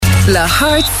Le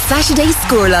Hart's Saturday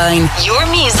Scoreline. Your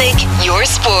music, your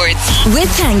sports.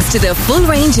 With thanks to the full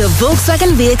range of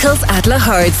Volkswagen vehicles at Le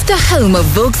Hart's, the home of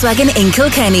Volkswagen in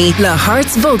Kilkenny.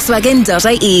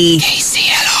 LeHartsVolkswagen.ie.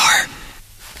 KCLR.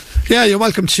 Yeah, you're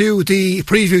welcome to the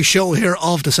preview show here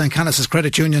of the St. Canice's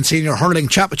Credit Union Senior Hurling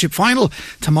Championship Final.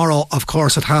 Tomorrow, of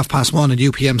course, at 1:30 at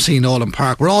UPMC Nolan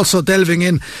Park. We're also delving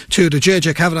in to the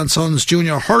JJ Cavan & Sons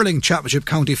Junior Hurling Championship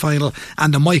County Final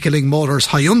and the Michaeling Motors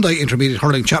Hyundai Intermediate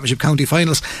Hurling Championship County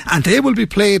Finals. And they will be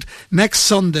played next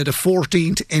Sunday, the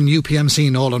 14th, in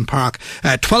UPMC Nolan Park.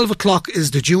 12 o'clock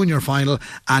is the Junior Final,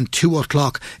 and 2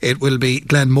 o'clock it will be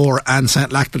Glenmore and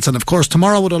St. Lackbitts. And of course,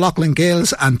 tomorrow with O'Loughlin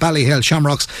Gales and Ballyhale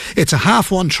Shamrocks, it's a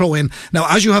 1/2 throw-in. Now,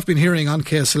 as you have been hearing on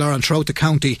KSLR and throughout the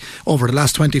county over the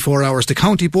last 24 hours, the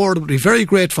county board would be very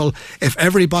grateful if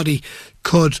everybody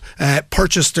could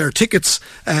purchase their tickets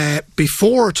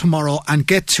before tomorrow and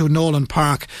get to Nolan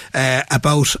Park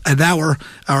about an hour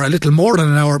or a little more than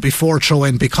an hour before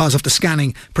throw-in because of the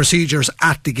scanning procedures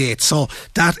at the gate. So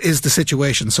that is the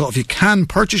situation. So if you can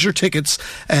purchase your tickets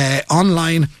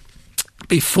online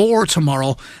before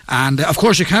tomorrow, and of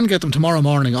course you can get them tomorrow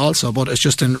morning also, but it's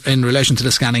just in relation to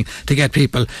the scanning to get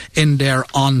people in there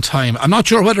on time. I'm not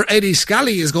sure whether Eddie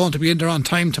Scally is going to be in there on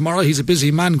time tomorrow. He's a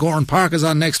busy man. Gordon Park is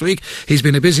on next week. He's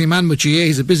been a busy man with GA.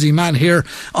 He's a busy man here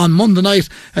on Monday night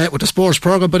with the sports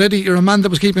programme. But Eddie, you're a man that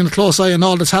was keeping a close eye on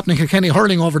all that's happening in Kilkenny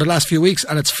hurling over the last few weeks,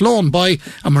 and it's flown by,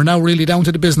 and we're now really down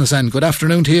to the business end. Good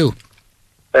afternoon to you.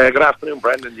 Good afternoon,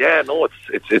 Brendan. Yeah, no,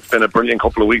 it's been a brilliant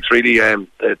couple of weeks, really.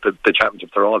 The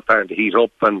championships are all starting to heat up,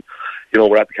 and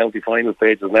we're at the county final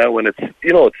stages now, and it's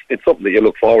something that you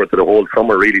look forward to the whole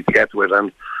summer, really, to get to it.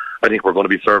 And I think we're going to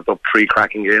be served up 3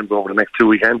 cracking games over the next 2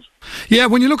 weekends. Yeah,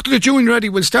 when you look to the junior, Eddie,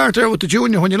 we'll start there with the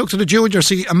junior. When you look to the junior,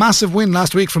 see a massive win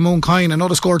last week from Mooncoin. I know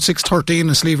they scored 6-13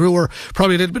 and Slieve Ruwer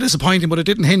probably a little bit disappointing, but it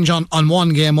didn't hinge on one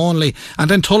game only. And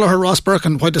then Tullaher Ross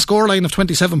Birkin, while the scoreline of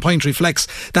 27 points reflects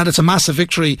that it's a massive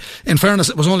victory. In fairness,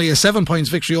 it was only a 7 points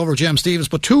victory over James Stevens,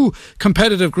 but 2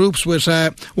 competitive groups with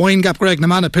Wynegap, Greg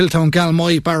Namanna, Piltown,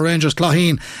 Galmoy, Barra Rangers,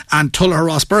 Clogheen and Tullaher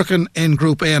Ross Birkin in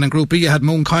Group A. And in Group B you had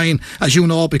Mooncoin, as you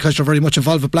know, because you're very much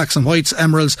involved with Blacks and Whites,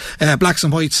 Emeralds, Blacks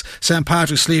and Whites, St.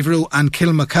 Patrick's, Slieve Roo and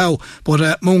Kilmacow. But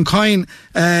Mooncoin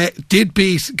did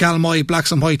beat Galmoy,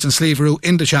 Blacks and Whites and Slieve Roo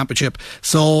in the championship.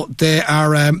 So they're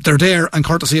there, and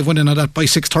courtesy of winning on that by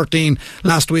 6-13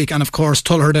 last week. And of course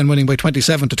Tullaher then winning by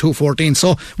 27-2-14.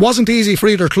 So wasn't easy for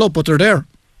either club, but they're there.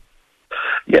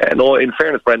 Yeah, no, in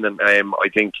fairness, Brendan, I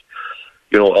think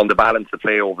on the balance of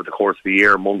play over the course of the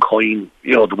year, Mooncoin,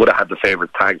 they would have had the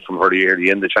favourite tags from early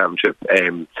in the championship.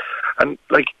 And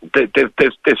like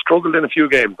they've struggled in a few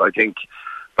games. I think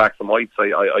Blacks and Whites,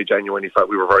 I genuinely thought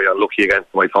we were very unlucky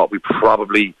against them. I thought we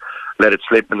probably let it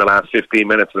slip in the last 15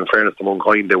 minutes. And in fairness to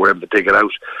Mooncoin, they were able to dig it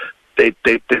out. They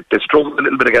struggled a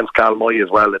little bit against Galmoy as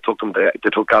well. They took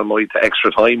Galmoy to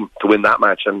extra time to win that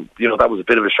match, and that was a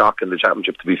bit of a shock in the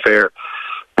championship, to be fair.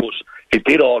 But it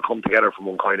did all come together for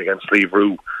Mooncoin against Slieve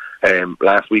Roo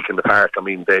last week in the park. I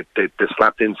mean, they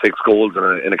slapped in 6 goals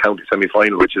in a county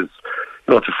semi-final, which is,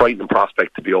 it's a frightening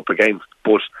prospect to be up against.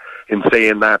 But in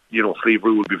saying that, Slieve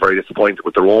Roo will be very disappointed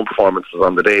with their own performances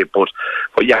on the day. But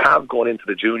what you have going into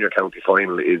the junior county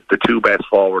final is the 2 best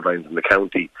forward lines in the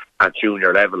county at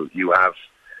junior level. You have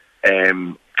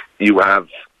kind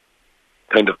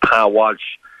of Pa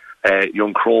Walsh,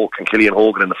 Young Croak and Killian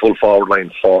Hogan in the full forward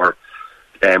line for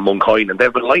Mooncoin, and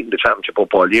they've been lighting the championship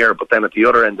up all year. But then at the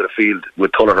other end of the field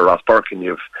with Tullaher Ross Birkin,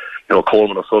 you've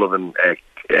Coleman O'Sullivan,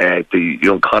 the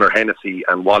young Conor Hennessy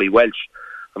and Wally Welch.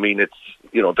 I mean, it's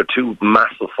they're 2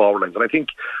 massive forward lines, and I think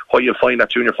what you'll find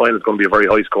that junior final is going to be a very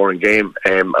high scoring game.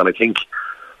 And I think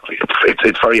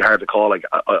it's very hard to call. Like,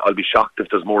 I'll be shocked if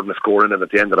there's more than a score in it at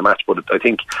the end of the match, but I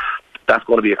think that's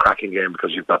going to be a cracking game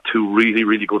because you've got 2 really,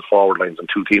 really good forward lines and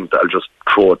 2 teams that'll just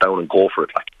throw it down and go for it.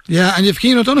 Yeah, and you've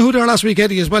Cian O'Donoghue there last week,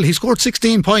 Eddie, as well. He scored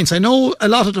 16 points. I know a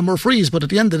lot of them were frees, but at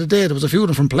the end of the day there was a few of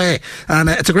them from play, and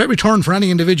it's a great return for any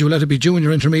individual, let it be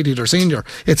junior, intermediate or senior.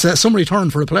 It's some return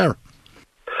for a player.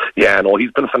 Yeah, no,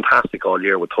 he's been fantastic all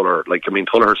year with Tullaher.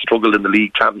 Tullaher struggled in the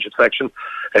league championship section.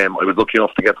 I was lucky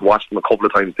enough to get to watch them a couple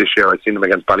of times this year. I've seen them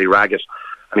against Ballyragget,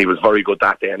 and he was very good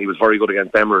that day, and he was very good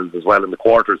against Emeralds as well in the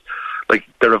quarters.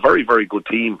 They're a very, very good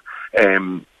team.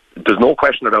 There's no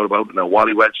question about it. Now,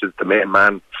 Wally Welch is the main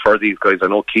man for these guys. I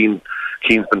know Cian's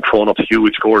been throwing up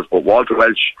huge scores, but Walter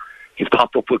Welch, he's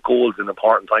popped up with goals in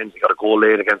important times. He got a goal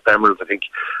late against Emeralds, I think,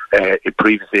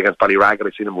 previously against Ballyragget.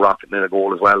 I've seen him rocketing in a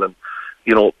goal as well. And,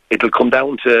 it'll come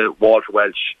down to Walter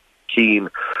Welch, Cian,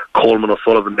 Coleman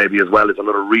O'Sullivan maybe as well is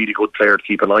another really good player to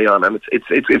keep an eye on, and it's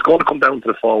going to come down to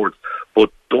the forwards.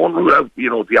 But don't rule out,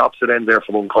 the opposite end there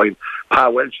from Mooncoin. Pa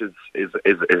Welch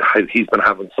he's been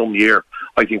having some year.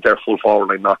 I think their full forward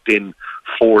line knocked in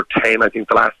 4-10. I think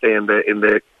the last day in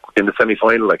the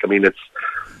semi-final. It's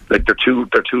like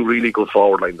they're two really good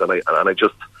forward lines, and I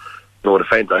just.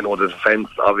 Defence. I know the defence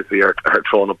obviously are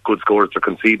throwing up good scores. They're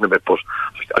conceding a bit, but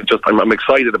I'm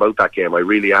excited about that game. I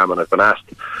really am, and I've been asked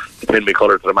to pin my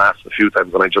colour to the mast a few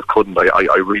times, and I just couldn't.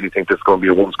 I really think this is going to be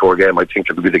a one-score game. I think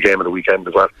it'll be the game of the weekend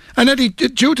as well. And Eddie,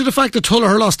 due to the fact that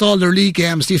Tullogher lost all their league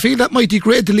games, do you feel that might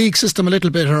degrade the league system a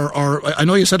little bit, or I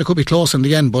know you said it could be close in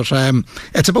the end, but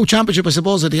it's about championship, I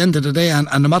suppose, at the end of the day, and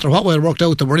no matter what way it worked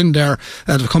out, that we're in there,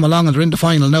 they've come along and they're in the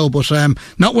final now, but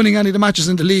not winning any of the matches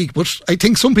in the league. But I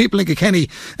think some people in Kilkenny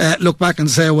look back and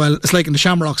say, well, it's like in the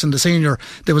Shamrocks and the senior,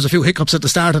 there was a few hiccups at the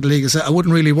start of the league. I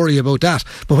wouldn't really worry about that,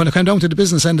 but when it came down to the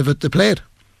business end of it, they played.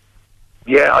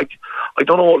 Yeah, I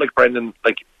don't know, Brendan,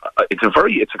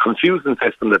 it's a confusing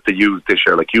system that they use this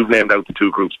year. You've named out the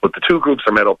two groups, but the two groups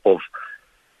are made up of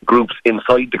groups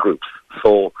inside the groups.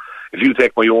 So if you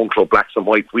take my own club, Blacks and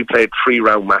Whites, we played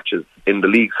 3-round matches in the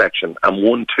league section and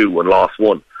won 2 and lost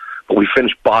 1, but we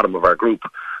finished bottom of our group,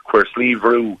 where Slieve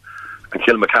Rue and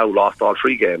Kilmacow lost all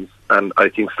 3 games, and I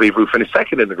think Slieve Rue finished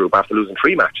second in the group after losing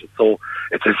 3 matches. So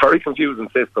it's a very confusing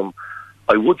system.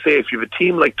 I would say if you have a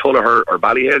team like Tullogher or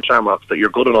Ballyhale Shamrocks that you're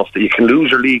good enough that you can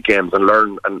lose your league games and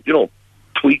learn and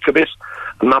tweak a bit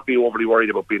and not be overly worried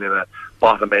about being in a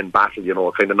bottom end battle,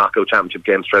 a kind of knockout championship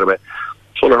game straight away.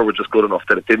 Tullogher were just good enough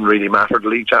that it didn't really matter the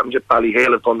league championship.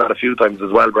 Ballyhale have done that a few times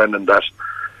as well, Brendan, that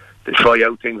they try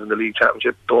out things in the league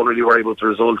championship, don't really worry about the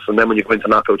results, and then when you come into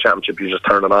knockout championship you just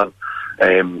turn it on.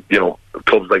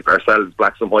 Clubs like ourselves,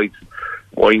 Blacks and Whites,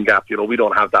 Wine Gap, we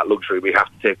don't have that luxury. We have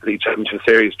to take the league championship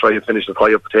serious, try and finish as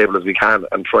high up the table as we can,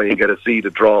 and try and get a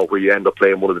seeded draw where you end up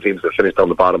playing one of the teams that finished down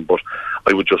the bottom. But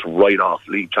I would just write off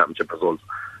league championship results.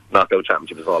 Knockout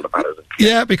championship is all that matters.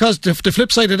 Yeah, because the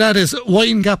flip side of that is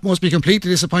Wine Gap must be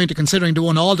completely disappointed considering they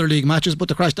won all their league matches, but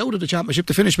they crashed out of the championship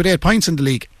to finish with 8 points in the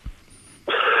league.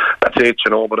 That's it,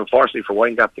 but unfortunately for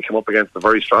Wine Gap, they came up against a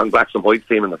very strong Blacks and Whites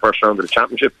team in the first round of the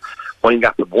championship. Wine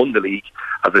Gap had won the league.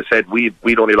 As I said,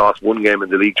 we'd only lost 1 game in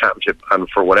the league championship, and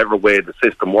for whatever way the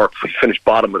system works, we finished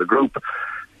bottom of the group.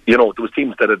 There was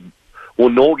teams that had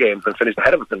won no games and finished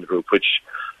ahead of us in the group, which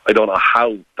I don't know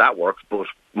how that works, but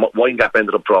Wine Gap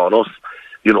ended up drawing us.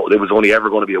 There was only ever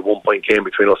going to be a 1-point game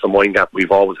between us and Wine Gap.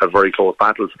 We've always had very close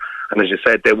battles, and as you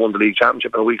said, they won the league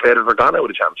championship, and a week later they're gone out of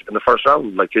the championship in the first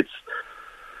round.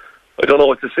 I don't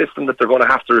know, it's a system that they're going to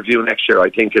have to review next year.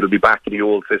 I think it'll be back to the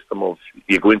old system of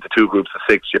you go into 2 groups of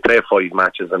 6, you play 5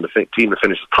 matches, and the team that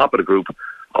finishes top of the group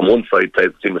on one side plays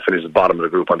the team that finishes bottom of the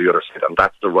group on the other side, and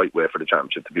that's the right way for the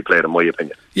championship to be played, in my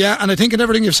opinion. Yeah, and I think in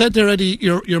everything you've said there, Eddie,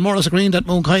 you're more or less agreeing that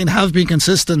Mooncoin have been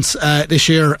consistent this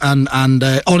year and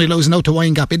only losing out to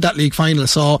Wine Gap in that league final.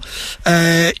 So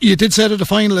you did say that the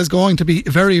final is going to be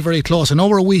very, very close. I know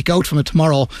we're a week out from it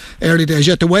tomorrow, early days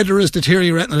yet. The weather is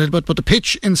deteriorating a little bit, but the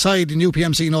pitch inside the new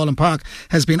PMC Nolan Park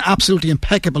has been absolutely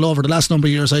impeccable over the last number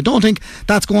of years. I don't think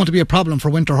that's going to be a problem for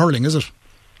winter hurling, is it?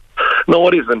 No,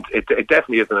 it isn't. It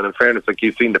definitely isn't. And in fairness,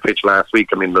 you've seen the pitch last week.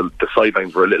 The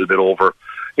sidelines were a little bit over.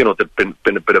 There's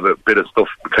been a bit of stuff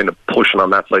kind of pushing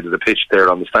on that side of the pitch there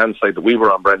on the stand side that we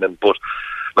were on, Brendan. But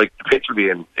the pitch will be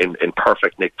in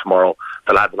perfect nick tomorrow.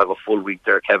 The lads will have a full week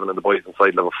there. Kevin and the boys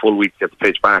inside will have a full week to get the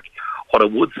pitch back. What I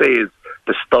would say is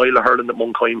the style of hurling that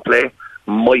Mooncoin play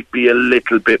might be a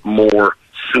little bit more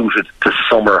suited to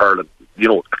summer hurling.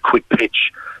 A quick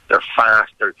pitch. They're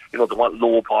fast. They want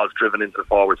low balls driven into the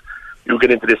forwards. You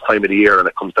get into this time of the year and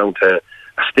it comes down to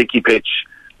a sticky pitch,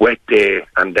 wet day,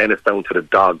 and then it's down to the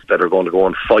dogs that are going to go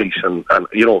and fight and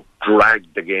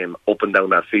drag the game up and down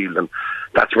that field. And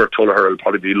that's where Tullogher will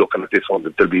probably be looking at this one.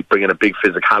 That they'll be bringing a big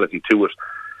physicality to it.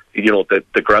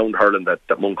 The ground hurling that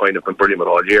Mooncoin have been brilliant with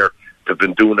all year, they've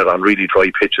been doing it on really dry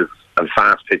pitches and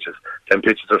fast pitches. Them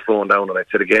pitches are slowing down, and I'd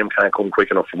say the game can't come quick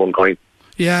enough for Mooncoin.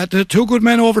 Yeah, the 2 good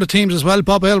men over the teams as well.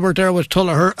 Bob Elbert there with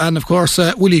Tullogher, and of course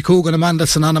Willie Coogan, a man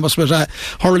that's synonymous with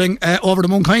hurling over the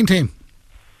Mooncoin team.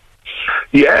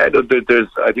 Yeah, there's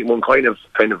I think Mooncoin have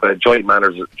kind of joint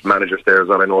managers there as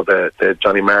well. I know that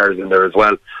Johnny Marr is in there as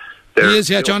well. He is,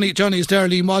 yeah. Johnny is there.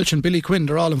 Liam Walsh and Billy Quinn,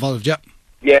 they're all involved. Yeah.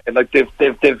 Yeah,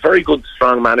 they've very good,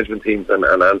 strong management teams, and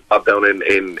Bob down in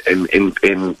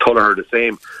Tullogher the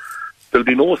same. There'll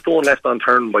be no stone left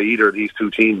unturned by either of these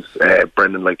 2 teams,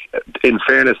 Brendan. In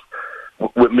fairness,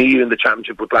 with me in the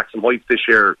championship with Blacks and Whites this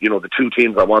year, the 2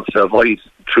 teams I wanted to avoid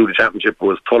through the championship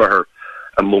was Tullogher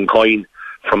and Mooncoin.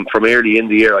 From early in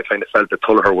the year, I kind of felt that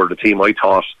Tullogher were the team I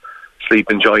thought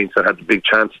sleeping giants that had the big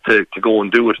chance to go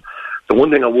and do it. The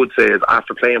one thing I would say is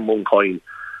after playing Mooncoin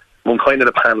had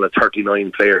a panel of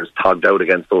 39 players togged out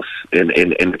against us in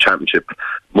the championship.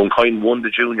 Mooncoin won the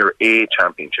Junior A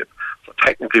championship. So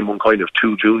technically Mooncoin have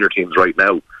two junior teams right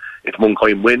now. If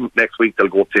Mooncoin win next week, they'll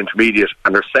go up to intermediate,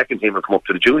 and their second team will come up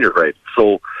to the junior grade.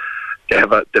 So they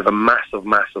have a massive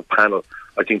panel.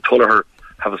 I think Tullogher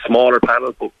have a smaller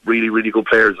panel, but really, really good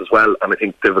players as well. And I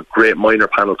think they have a great minor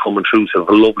panel coming through. So they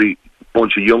have a lovely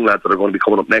bunch of young lads that are going to be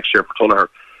coming up next year for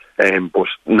Tullogher. But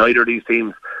neither of these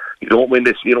teams, you don't win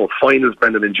this, finals,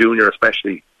 Brendan, in junior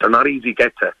especially, they're not easy to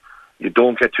get to. You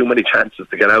don't get too many chances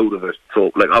to get out of it.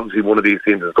 So, obviously one of these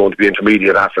teams is going to be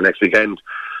intermediate after next weekend.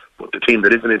 But the team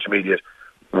that isn't intermediate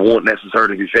won't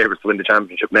necessarily be favourites to win the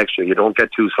championship next year. You don't get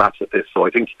two slaps at this. So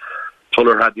I think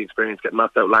Tullogher had the experience getting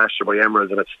knocked out last year by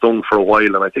Emeralds, and it stung for a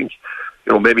while. And I think,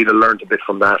 maybe they learned a bit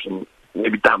from that, and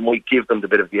maybe that might give them the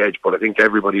bit of the edge. But I think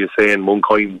everybody is saying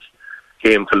Mooncoin's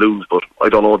game to lose. But I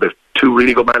don't know. There's two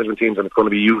really good management teams, and it's going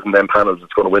to be using them panels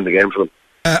that's going to win the game for them.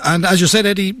 And as you said,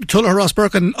 Eddie, Tullogher Ross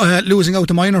Birkin losing out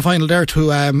the minor final there to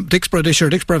Dixborough this year.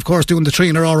 Dixborough, of course, doing the 3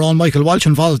 in a row, own Michael Walsh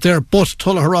involved there, but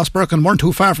Tullogher Ross Birkin weren't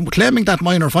too far from claiming that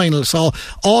minor final. So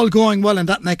all going well in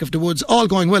that neck of the woods, all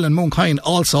going well in Mooncoin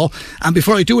also. And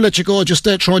before I do let you go, just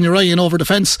throwing your eye in over the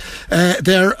fence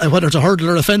there, whether it's a hurdle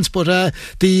or a fence, but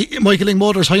the Michael Lyng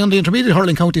Motors High on the Intermediate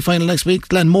Hurling County final next week,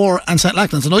 Glenmore and St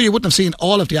Lachlan's. I know you wouldn't have seen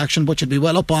all of the action, but you'd be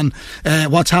well up on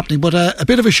what's happening. But a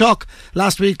bit of a shock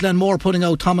last week, Glenmore putting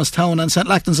out Thomastown, and St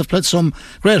Lachlan's have played some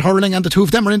great hurling, and the two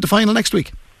of them are in the final next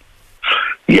week.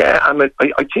 Yeah, and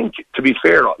I think, to be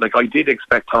fair, I did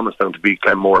expect Thomastown to beat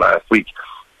Glenmore last week,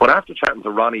 but after chatting to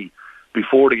Ronnie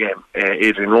before the game,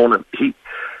 Adrian Ronan,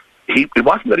 it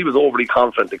wasn't that he was overly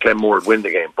confident that Glenmore would win the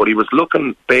game, but he was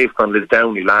looking based on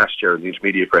Lisdowney last year in the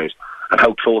intermediate grade and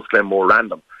how close Glenmore ran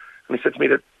them. And he said to me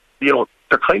that,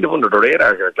 they're kind of under the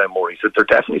radar here at Glenmore. He said they're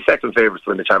definitely second favourites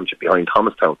to win the championship behind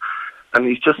Thomastown. And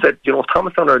he's just said, if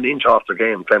Thomastown are an inch off their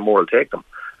game, Glenmore will take them.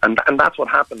 And that's what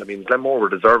happened. I mean, Glenmore were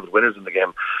deserved winners in the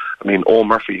game. I mean, Owen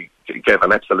Murphy gave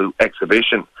an absolute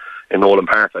exhibition in Nolan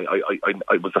Park. I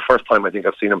was the first time I think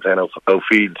I've seen him playing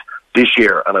outfield this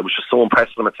year, and I was just so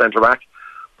impressed with him at centre-back.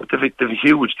 But they've a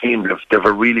huge team. They've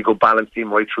a really good balanced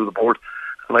team right through the board.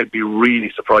 And I'd be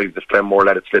really surprised if Glenmore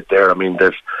let it slip there. I mean,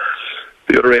 the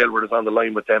other Aylward is on the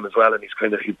line with them as well, and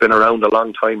he's been around a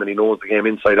long time and he knows the game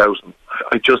inside out. And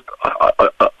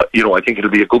I think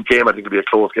it'll be a good game. I think it'll be a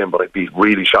close game, but I'd be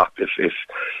really shocked if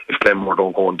Glenmore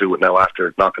don't go and do it now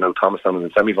after knocking out Thomastown in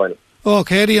the semi-final.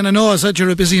 Okay, Eddie, and I know I said you're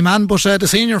a busy man, but the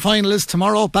senior final is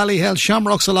tomorrow. Ballyhale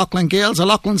Shamrocks, O'Loughlin Gales.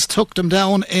 O'Loughlin's took them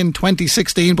down in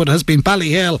 2016, but it has been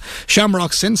Ballyhale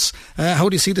Shamrocks since. How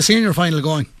do you see the senior final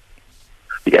going?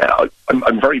 Yeah,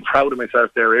 I'm very proud of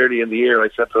myself there. Early in the year, I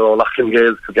said that O'Loughlin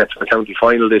Gales could get to the county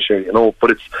final this year,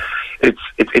 but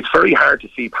it's very hard to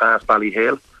see past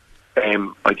Ballyhale.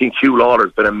 I think Hugh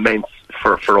Lawler's been immense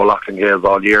for O'Loughlin Gales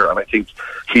all year, and I think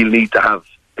he'll need to have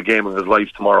a game of his life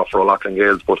tomorrow for O'Loughlin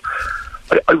Gales. But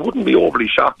I wouldn't be overly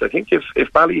shocked. I think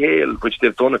if Ballyhale, which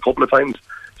they've done a couple of times,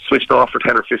 switched off for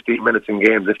 10 or 15 minutes in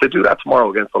games, if they do that tomorrow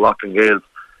against O'Loughlin Gales,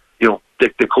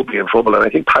 they could be in trouble. And I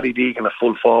think Paddy Deegan, a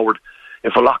full forward,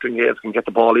 if O'Loughlin Gales can get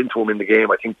the ball into him in the game,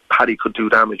 I think Paddy could do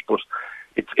damage. But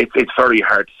it's very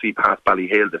hard to see past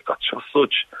Ballyhale. They've got just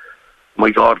such, my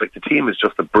God, the team is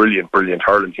just a brilliant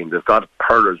hurling team. They've got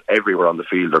hurlers everywhere on the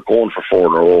field. They're going for 4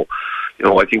 in a row.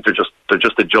 I think they're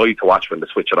just a joy to watch when they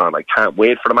switch it on. I can't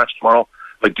wait for the match tomorrow.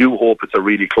 I do hope it's a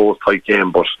really close, tight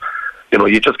game, but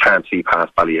you just can't see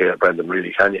past Ballyhale, Brendan,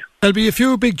 really, can you? There'll be a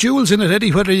few big jewels in it,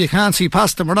 Eddie, whether you can't see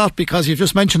past them or not, because you've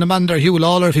just mentioned a man there, Hugh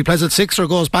Lawler. If he plays at 6 or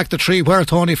goes back to 3, where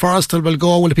Tony Forrestal will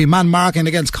go. Will it be man marking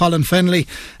against Colin Fennelly?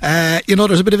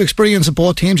 There's a bit of experience in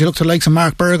both teams. You look to the likes of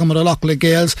Mark Bergam with the O'Loughlin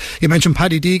Gales. You mentioned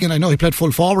Paddy Deegan. I know he played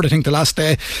full forward, I think, the last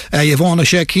day. You've Owen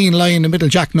O'Shea, Keane Lyon in the middle,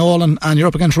 Jack Nolan, and you're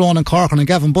up against Ronan Corcoran and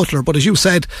Gavin Butler. But as you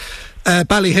said,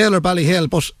 Ballyhale or Ballyhale,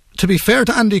 but to be fair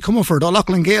to Andy Comerford,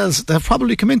 O'Loughlin Gales, they've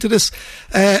probably come into this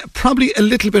probably a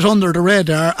little bit under the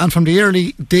radar, and from the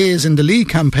early days in the league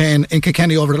campaign in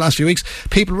Kilkenny over the last few weeks,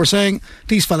 people were saying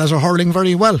these fellas are hurling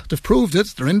very well. They've proved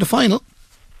it. They're in the final.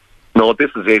 No, this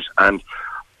is it. And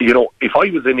if I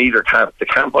was in either camp, the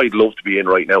camp I'd love to be in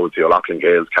right now is the O'Loughlin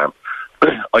Gales camp.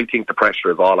 I think the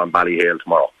pressure is all on Ballyhale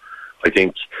tomorrow. I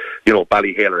think,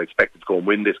 Ballyhale are expected to go and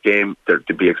win this game. They're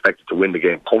to be expected to win the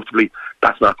game comfortably.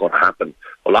 That's not going to happen.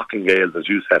 O'Loughlin Gales, as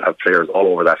you said, have players all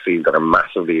over that field that are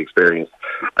massively experienced.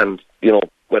 And,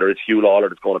 whether it's Hugh Lawler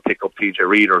that's going to pick up TJ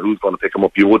Reid or who's going to pick him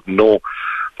up, you wouldn't know.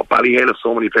 But Ballyhale have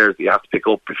so many players that you have to pick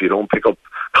up. If you don't pick up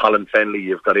Colin Fennelly,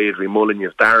 you've got Adrian Mullen,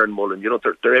 you've Darren Mullen.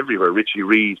 They're everywhere. Richie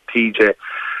Reid, TJ.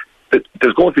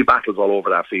 there's going to be battles all over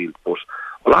that field, but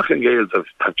Loughlin Gales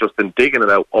have just been digging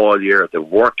it out all year. They've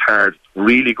worked hard,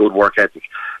 really good work ethic.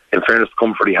 In fairness to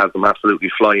Comfort, he has them absolutely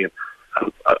flying.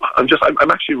 And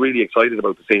I'm actually really excited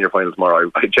about the senior final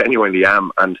tomorrow. I genuinely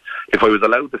am. And if I was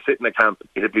allowed to sit in a camp,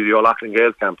 it'd be the Loughlin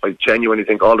Gales camp. I genuinely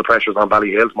think all the pressure's on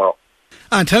Ballyhale tomorrow.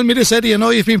 And tell me this, Eddie, I know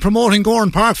you've been promoting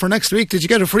Gowran Park for next week. Did you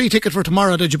get a free ticket for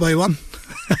tomorrow? Did you buy one?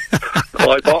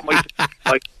 I bought my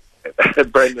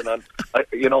Brendan, and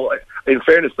in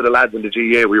fairness to the lads in the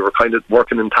GA, we were kind of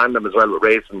working in tandem as well with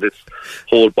racing this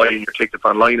whole buying your tickets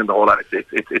online and the whole lot.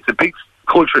 It's a big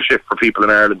culture shift for people in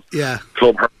Ireland. Yeah.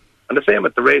 Club, and the same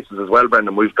with the races as well,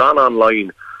 Brendan. We've gone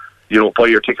online, buy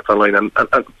your tickets online, and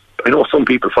I know some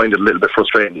people find it a little bit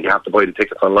frustrating. You have to buy the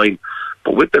tickets online,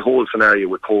 but with the whole scenario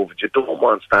with COVID, you don't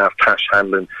want staff cash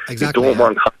handling. Exactly, you don't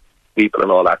want people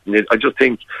and all that. And I just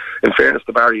think, in fairness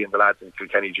to Barry and the lads in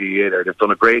Kilkenny GA there, they've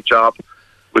done a great job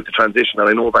with the transition. And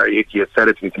I know Barry Hickey has said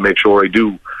it to me to make sure I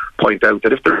do point out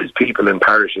that if there is people in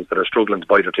parishes that are struggling to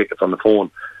buy their tickets on the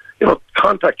phone,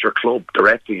 contact your club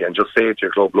directly and just say to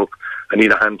your club, look, I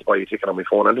need a hand to buy a ticket on my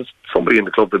phone. And there's somebody in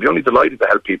the club, they'll be only delighted to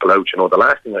help people out. The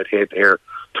last thing I'd hate to hear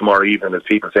tomorrow evening is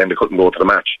people saying they couldn't go to the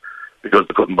match because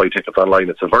they couldn't buy tickets online.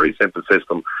 It's a very simple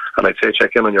system, and I'd say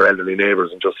check in on your elderly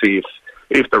neighbours and just see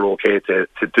if they're okay to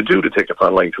do the tickets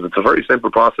online, because it's a very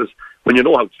simple process when you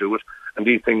know how to do it. And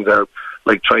these things are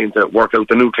like trying to work out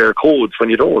the nuclear codes when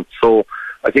you don't. So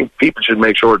I think people should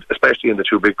make sure, especially in the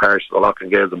two big parishes, Loughlin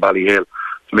Gales and Ballyhale,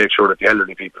 to make sure that the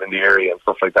elderly people in the area and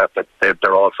stuff like that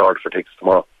they're all sorted for tickets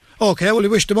tomorrow. Okay, well, we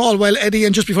wish them all well, Eddie.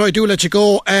 And just before I do let you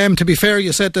go, to be fair,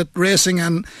 you said that racing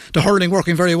and the hurling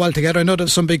working very well together. I know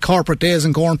there's some big corporate days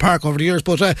in Gowran Park over the years,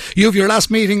 but you have your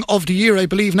last meeting of the year, I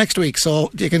believe, next week.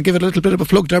 So you can give it a little bit of a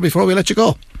plug there before we let you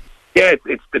go. Yeah,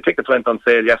 it's the tickets went on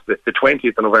sale yesterday, the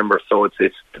 20th of November, so it's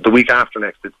the week after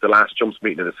next. It's the last jumps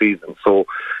meeting of the season. So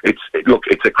it's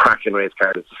a cracking race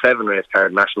card. It's a 7-race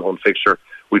card, national hunt fixture.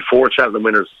 We had 4 Cheltenham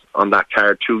winners on that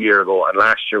card 2 years ago, and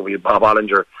last year we had Bob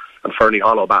Ollinger and Fernie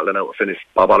Hollow battling out a finish.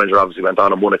 Bob Ollinger obviously went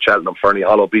on and won at Cheltenham. Fernie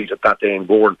Hollow beat it that day in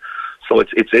Gowran. So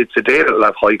it's a day that'll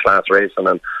have high class racing,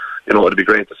 and it'd be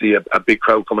great to see a big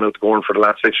crowd coming out to Gowran for the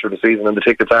last fixture of the season, and the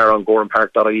tickets are on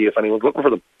gowranpark.ie if anyone's looking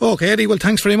for them. Okay, Eddie, well,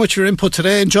 thanks very much for your input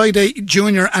today. Enjoy the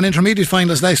junior and intermediate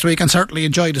finals next week, and certainly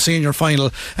enjoy the senior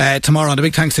final tomorrow. And a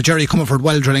big thanks to Jerry Comerford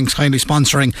Well Drilling kindly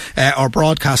sponsoring our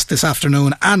broadcast this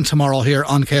afternoon and tomorrow here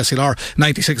on KCLR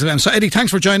 96 FM. So Eddie,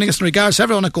 thanks for joining us, and regards to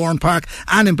everyone at Gowran Park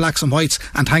and in Blacks and Whites,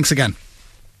 and thanks again.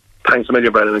 Thanks a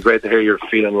million, Brendan. It's great to hear you're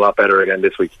feeling a lot better again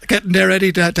this week. Getting there,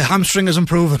 Eddie. The hamstring is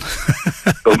improving.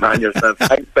 Good man yourself.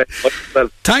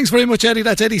 Thanks very much, Eddie.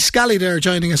 That's Eddie Scally there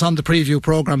joining us on the preview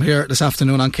programme here this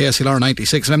afternoon on KCLR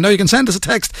 96 FM. Now you can send us a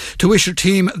text to wish your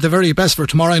team the very best for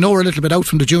tomorrow. I know we're a little bit out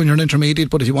from the junior and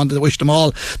intermediate, but if you wanted to wish them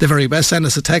all the very best, send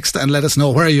us a text and let us know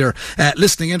where you're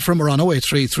listening in from. We're on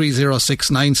 083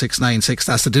 306 9696.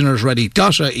 That's the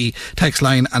dinnersready.ie text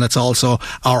line, and it's also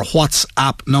our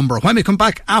WhatsApp number. When we come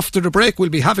back after the break, we'll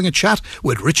be having a chat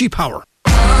with Richie Power.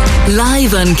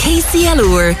 Live on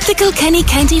KCLR, the Kilkenny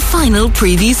County Final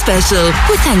Preview Special,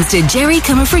 with thanks to Jerry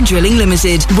Comerford Drilling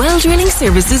Limited, Well Drilling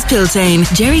Services Piltane,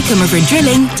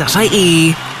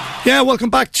 jerrycomerforddrilling.ie. Yeah, welcome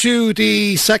back to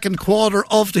the second quarter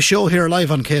of the show here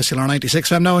live on KCLR 96.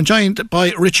 I'm now joined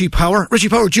by Richie Power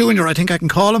Jr., I think I can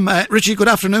call him. Richie, good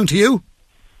afternoon to you.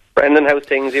 Brendan, how's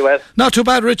things, you well? Not too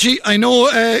bad, Richie. I know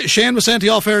Shane was sent to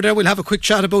you off air there. We'll have a quick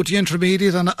chat about the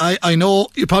intermediate, and I know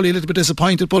you're probably a little bit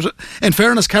disappointed, but in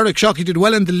fairness, Carrickshocky did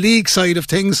well in the league side of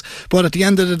things, but at the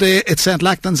end of the day, it's St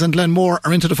Lachtain's and Glenmore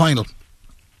are into the final.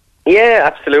 Yeah,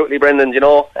 absolutely, Brendan.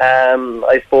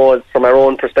 I suppose from our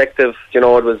own perspective, it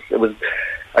was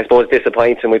I suppose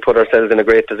disappointing. We put ourselves in a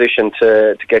great position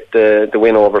to get the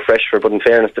win over Freshford, but in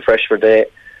fairness to Freshford, they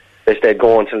stayed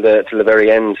going till the very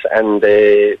end, and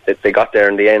they got there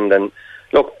in the end. And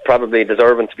look, probably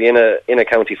deserving to be in a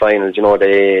county final.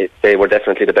 They were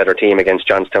definitely the better team against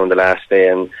Johnstown the last day,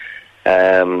 and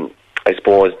I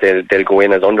suppose they'll go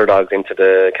in as underdogs into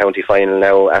the county final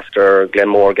now after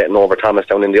Glenmore getting over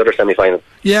Thomastown in the other semi-final.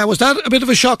 Yeah, was that a bit of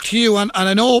a shock to you? And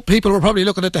I know people were probably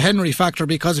looking at the Henry factor,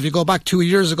 because if you go back 2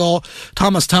 years ago,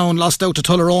 Thomastown lost out to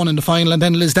Tullaroan in the final, and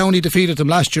then Lisdowney defeated them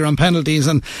last year on penalties,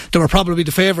 and they were probably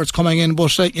the favourites coming in.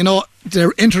 But their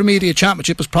intermediate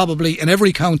championship was probably in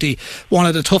every county one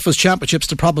of the toughest championships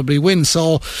to probably win.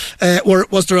 So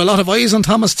was there a lot of eyes on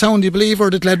Thomastown, do you believe, or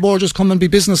did Glenmore just come and be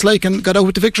businesslike and got out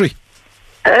with the victory?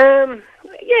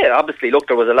 Yeah, obviously, look,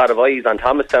 there was a lot of eyes on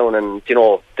Thomastown, and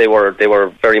they were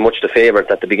very much the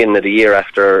favourites at the beginning of the year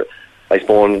after, I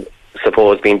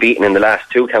suppose, being beaten in the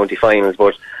last two county finals.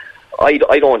 But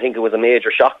I don't think it was a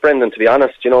major shock, Brendan, to be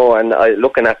honest, and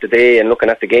looking at the day and looking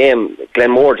at the game,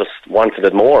 Glenmore just wanted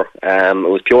it more. It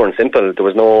was pure and simple. There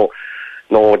was no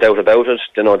doubt about it,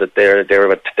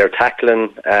 that they're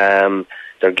tackling,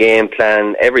 their game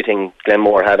plan, everything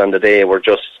Glenmore had on the day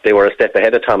they were a step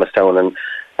ahead of Thomastown,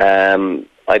 and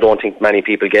I don't think many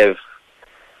people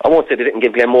I won't say they didn't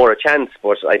give Glenmore a chance,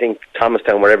 but I think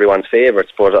Thomastown were everyone's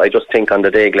favourites, but I just think on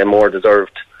the day Glenmore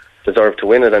deserved to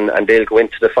win it, and they'll go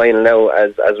into the final now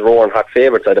as roaring hot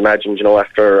favourites, I'd imagine,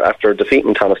 after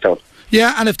defeating Thomastown.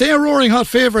 Yeah, and if they are roaring hot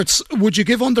favourites, would you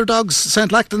give underdogs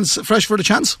St. Lachtan's Freshford a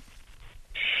chance?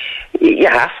 You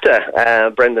have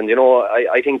to, Brendan.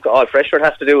 I think all Freshford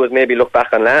has to do is maybe look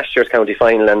back on last year's county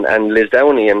final and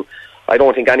Lisdowney, and I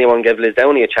don't think anyone gave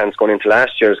Lisdowney a chance going into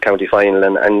last year's county final,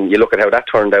 and you look at how that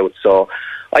turned out. So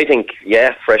I think,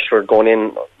 Freshford going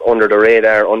in under the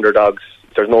radar, underdogs,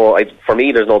 for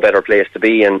me there's no better place to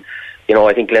be, and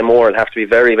I think Glenmore will have to be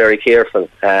very, very careful,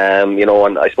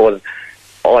 and I suppose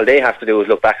all they have to do is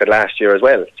look back at last year as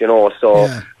well, so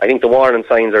yeah. I think the warning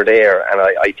signs are there, and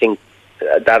I think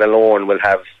that alone will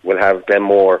have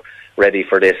Glenmore ready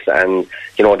for this, and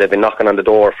they've been knocking on the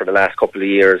door for the last couple of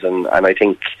years, and I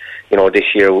think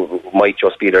this year might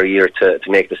just be their year to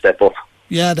make the step up.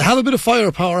 Yeah, they have a bit of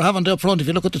firepower, haven't they, up front? If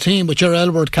you look at the team with Ger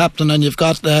Aylward captain, and you've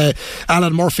got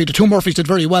Alan Murphy. The two Murphys did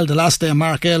very well the last day.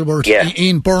 Mark Aylward,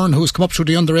 Ian Byrne, who's come up through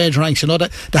the underage ranks.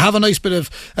 They have a nice bit of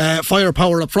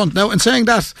firepower up front. Now, in saying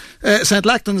that, St.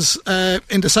 Lachtan's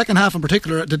in the second half in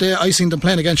particular, the day I seen them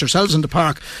playing against yourselves in the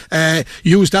park,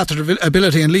 used that to their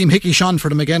ability, and Liam Hickey shone for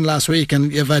them again last week,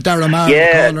 and you've Dara Marr,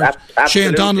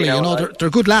 Shane Donnelly. They're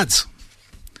good lads.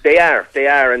 They are,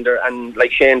 and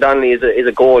like Shane Donnelly is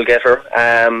a goal getter.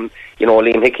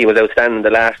 Liam Hickey was outstanding the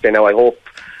last day. Now I hope,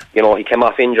 he came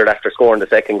off injured after scoring the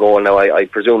second goal. Now I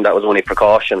presume that was only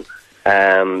precaution,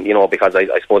 because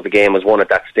I suppose the game was won at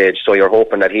that stage. So you're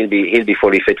hoping that he'll be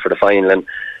fully fit for the final. And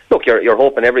look, you're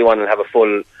hoping everyone will have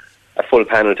a full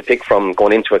panel to pick from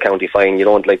going into a county final. You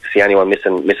don't like to see anyone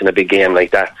missing a big game like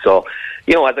that. So,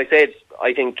 as I said,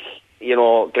 I think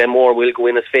Glenmore will go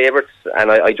in as favourites,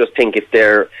 and I just think if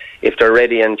they're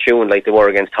ready and tuned like they were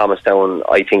against Thomastown,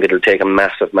 I think it'll take a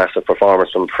massive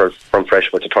performance from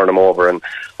Freshford to turn them over. And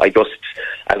I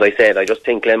just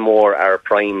think Glenmore are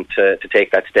primed to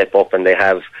take that step up, and they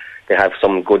have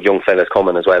some good young fellas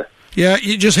coming as well. Yeah,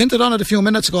 you just hinted on it a few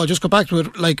minutes ago. I'll just go back to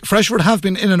it. Like, Freshford have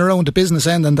been in and around the business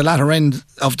end and the latter end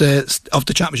of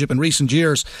the championship in recent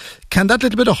years. Can that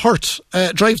little bit of hurt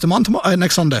drive them on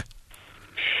next Sunday?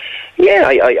 Yeah,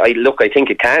 I think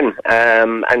it can.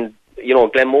 And,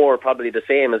 Glenmore probably the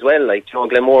same as well. Like,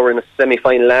 Glenmore were in a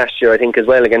semi-final last year, I think, as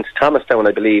well, against Thomastown,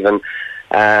 I believe. And,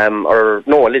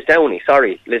 Lisdowney,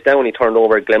 sorry. Lisdowney turned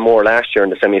over Glenmore last year in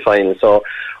the semi-final. So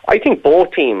I think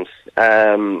both teams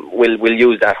will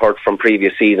use that hurt from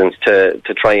previous seasons to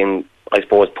try and, I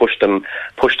suppose, push them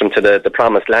to the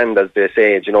promised land, as they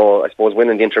say. I suppose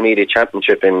winning the intermediate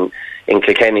championship in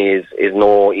Kilkenny is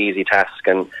no easy task.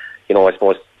 And, I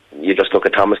suppose you just look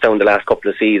at Thomastown the last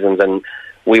couple of seasons, and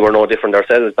we were no different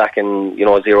ourselves back in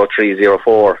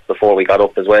 03-04 before we got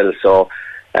up as well. So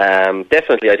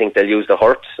definitely I think they'll use the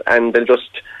hurt, and they'll just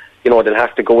they'll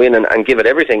have to go in and give it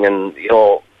everything, and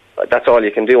that's all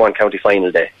you can do on county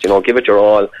final day. Give it your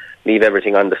all, leave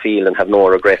everything on the field, and have no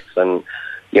regrets. And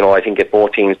I think if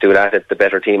both teams do that, the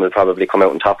better team will probably come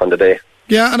out on top on the day.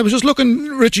 Yeah, and I was just looking,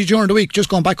 Richie, during the week, just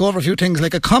going back over a few things,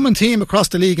 like a common theme across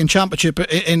the league and championship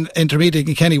in intermediate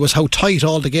in Kenny was how tight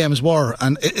all the games were.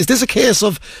 And is this a case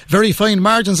of very fine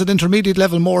margins at intermediate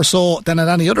level more so than at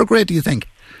any other grade, do you think?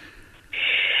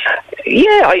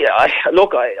 Yeah,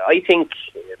 I think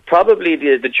probably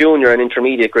the junior and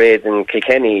intermediate grades in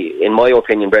Kilkenny, in my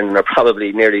opinion, Brendan, are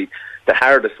probably nearly the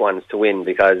hardest ones to win,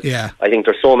 because I think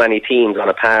there's so many teams on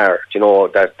a par,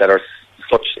 that are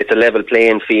such, it's a level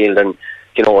playing field, and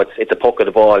it's a puck of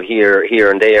the ball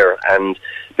here and there, and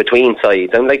between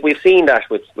sides. And like we've seen that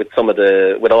with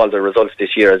all the results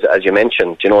this year, as you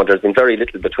mentioned, there's been very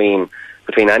little between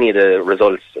any of the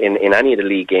results in any of the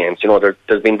league games.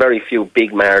 There's been very few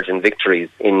big margin victories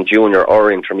in junior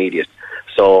or intermediate.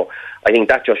 So I think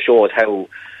that just shows how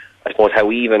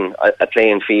even a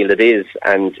playing field it is,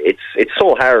 and it's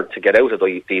so hard to get out of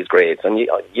these grades. And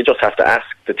you just have to ask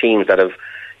the teams that have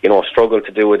struggled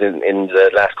to do it in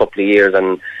the last couple of years,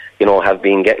 and have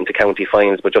been getting to county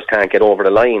finals but just can't get over the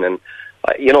line. And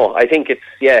I think it's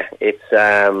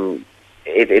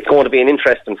going to be an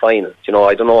interesting final.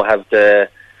 I don't know have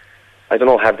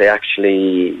they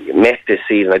actually met this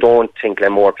season. I don't think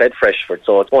Glenmore played Freshford,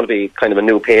 so it's going to be kind of a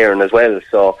new pairing as well.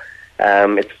 So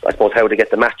it's, I suppose, how they get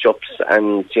the matchups,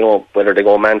 and whether they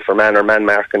go man for man or man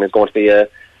marking is going to be a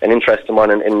an interesting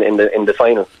one in the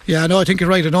final. Yeah, no, I think you're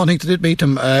right. I don't think they did beat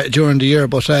them during the year,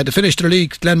 but they finished their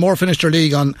league. Glenmore finished their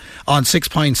league on 6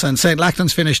 points, and St.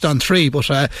 Lachlan's finished on 3. But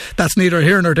that's neither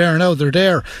here nor there now. They're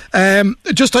there. I'm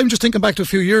just thinking back to a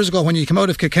few years ago when you came out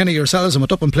of Kilkenny yourselves and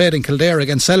went up and played in Kildare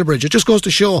against Selbridge. It just goes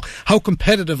to show how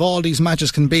competitive all these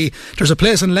matches can be. There's a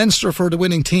place in Leinster for the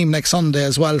winning team next Sunday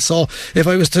as well. So if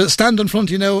I was to stand in front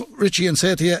of you now, Richie, and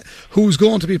say to you who's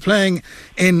going to be playing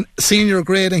in senior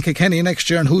grade in Kilkenny next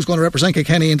year and who's going to represent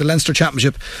Kilkenny in the Leinster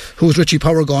Championship, who's Richie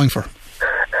Power going for?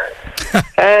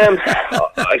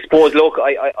 I suppose, look,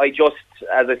 I just,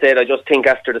 as I said, I just think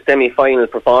after the semi-final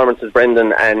performances,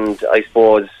 Brendan, and I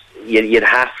suppose you'd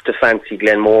have to fancy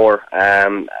Glenmore.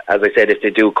 As I said, if they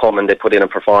do come and they put in a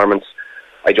performance,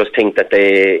 I just think that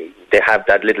they have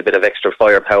that little bit of extra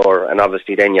firepower, and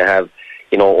obviously then you have,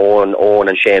 Owen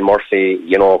and Shane Murphy,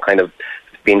 kind of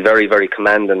been very, very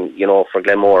commanding, for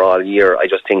Glenmore all year. I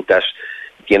just think that,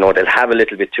 they'll have a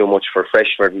little bit too much for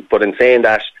Freshford. But in saying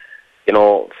that,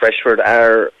 Freshford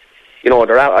are,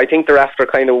 I think they're after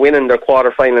kind of winning their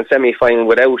quarter-final and semi-final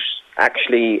without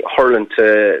actually hurling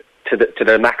to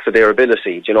the max of their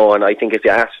ability, and I think if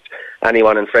you asked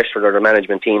anyone in Freshford or the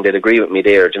management team, they'd agree with me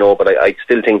there, but I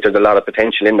still think there's a lot of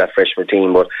potential in that Freshford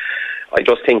team, but I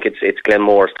just think it's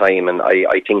Glenmore's time, and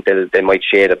I think they might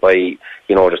shade it by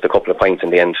just a couple of points in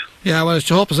the end. Yeah, well, I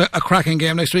hope it's a cracking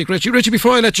game next week. Richie,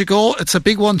 before I let you go, it's a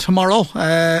big one tomorrow.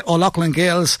 O'Loughlin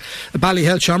Gales,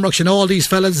 Ballyhale Shamrocks. You know all these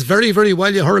fellas very, very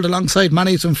well. You hurled alongside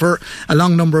many of them for a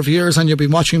long number of years, and you've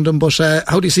been watching them. But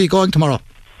how do you see it going tomorrow?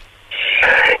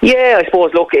 Yeah, I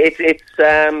suppose. Look, it's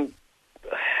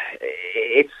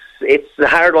a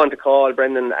hard one to call,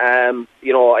 Brendan.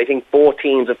 I think both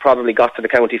teams have probably got to the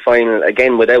county final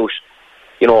again without,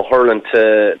 hurling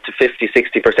to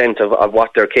 50-60% of what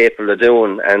they're capable of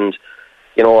doing. And,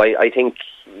 I think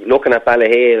looking at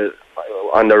Ballyhale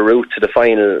on their route to the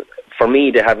final, for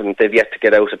me, they've yet to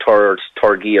get out of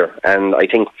third gear. And I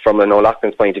think from an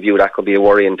O'Loughlin's point of view, that could be a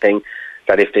worrying thing,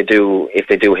 that if they do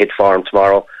hit form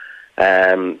tomorrow,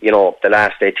 the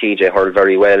last day TJ hurled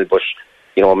very well, but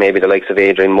maybe the likes of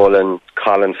Adrian Mullen,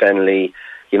 Colin Fennelly,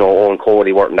 Owen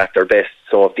Cody weren't at their best.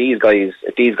 So if these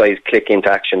guys click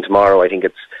into action tomorrow, I think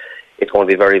it's going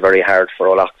to be very, very hard for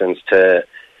O'Loughlin's to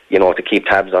keep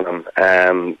tabs on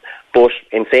them. But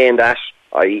in saying that,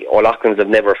 O'Loughlin's have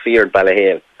never feared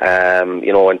Ballyhale,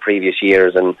 in previous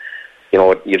years, and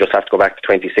you just have to go back to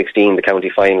 2016, the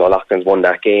county final. O'Loughlin's won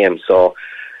that game, so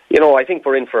I think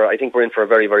we're in for a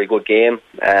very, very good game.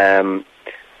 I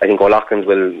think O'Loughlin's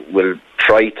will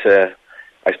try to,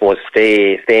 I suppose,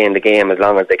 stay in the game as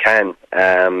long as they can.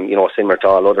 Similar to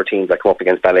all other teams that come up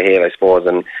against Ballyhale, I suppose.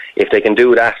 And if they can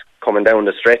do that coming down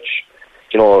the stretch,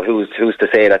 who's to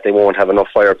say that they won't have enough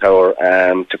firepower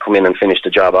to come in and finish the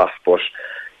job off? But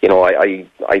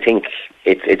I think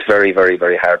it's very, very,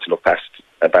 very hard to look past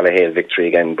a Ballyhale victory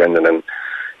again, Brendan. And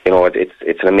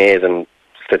it's an amazing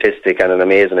statistic and an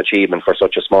amazing achievement for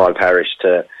such a small parish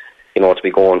to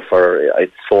be going for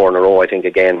it's 4 in a row, I think,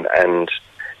 again, and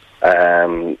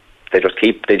they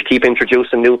keep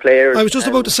introducing new players. I was just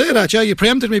about to say that. Yeah, you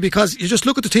preempted me, because you just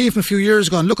look at the team from a few years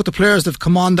ago and look at the players that have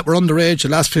come on that were underage the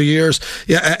last few years.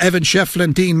 Yeah, Evan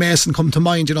Shefflin, Dean Mason come to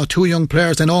mind. Two young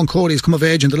players. Then Owen Cody's come of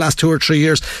age in the last 2 or 3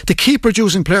 years. To keep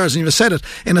producing players, and you've said it,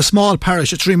 in a small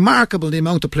parish, it's remarkable the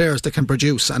amount of players they can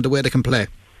produce and the way they can play.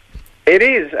 It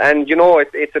is, and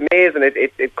it's amazing.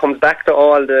 It comes back to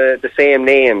all the same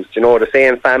names, the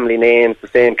same family names, the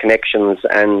same connections,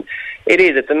 and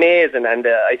it's amazing. And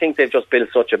I think they've just built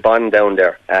such a bond down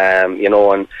there,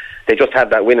 and they just have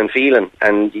that winning feeling,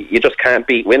 and you just can't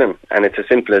beat winning, and it's as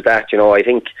simple as that. I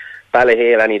think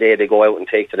Ballyhale, any day they go out and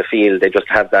take to the field, they just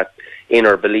have that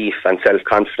inner belief and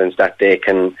self-confidence that they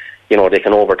can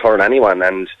overturn anyone.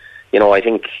 And I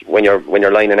think when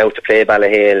you're lining out to play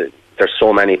Ballyhale, there's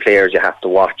so many players you have to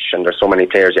watch, and there's so many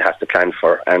players you have to plan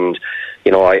for. And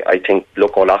I think,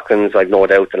 look, O'Loughlin's, I've no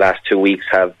doubt the last 2 weeks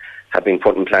have been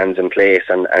putting plans in place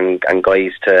and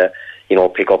guys to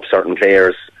pick up certain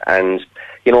players. And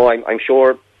I'm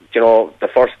sure the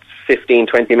first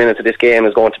 15-20 minutes of this game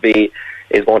is going to be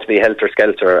helter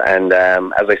skelter. And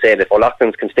as I said, if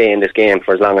O'Loughlin's can stay in this game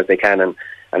for as long as they can and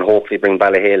hopefully bring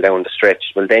Ballyhale down the stretch,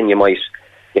 well, then you might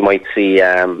see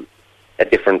a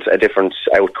different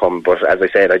outcome. But as I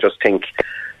said, I just think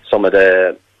some of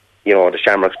the you know, the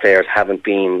Shamrocks players haven't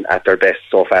been at their best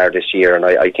so far this year, and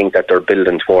I think that they're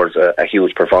building towards a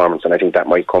huge performance, and I think that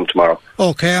might come tomorrow.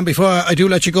 Okay, and before I do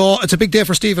let you go, it's a big day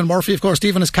for Stephen Murphy. Of course,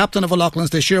 Stephen is captain of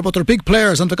O'Loughlin's this year, but they're big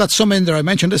players, and they've got some in there. I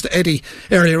mentioned this to Eddie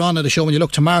earlier on in the show. When you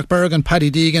look to Mark Bergen, Paddy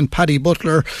Deegan, Paddy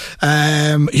Butler,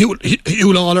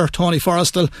 Hugh Lawler, Tony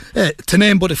Forrestal, to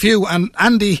name but a few, and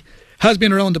Andy has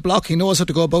been around the block. He knows how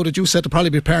to go about it. You said to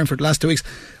probably be preparing for the last 2 weeks.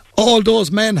 All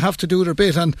those men have to do their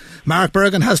bit, and Mark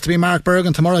Bergen has to be Mark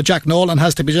Bergen tomorrow. Jack Nolan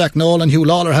has to be Jack Nolan. Hugh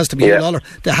Lawler has to be Hugh Lawler.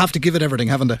 They have to give it everything,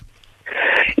 haven't they?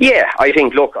 Yeah, I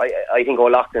think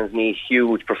O'Loughlin's need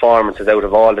huge performances out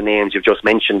of all the names you've just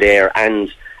mentioned there, and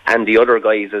the other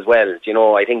guys as well. You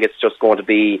know, I think it's just going to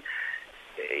be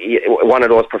one of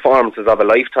those performances of a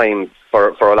lifetime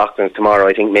for O'Loughlin's tomorrow.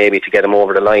 I think maybe to get them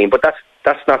over the line, but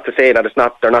that's not to say that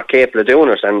they're not capable of doing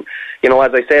it. And you know,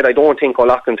 as I said, I don't think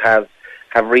O'Loughlin's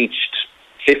have reached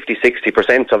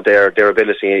 50-60% of their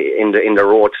ability in the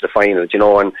road to the finals, you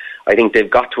know, and I think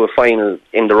they've got to a final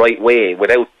in the right way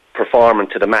without performing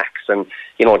to the max. And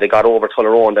you know, they got over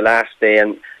Tullaroan the last day,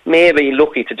 and maybe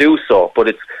lucky to do so, but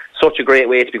it's such a great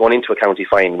way to be going into a county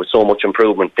final with so much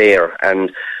improvement there.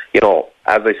 And you know,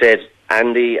 as I said,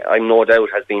 Andy, I'm no doubt,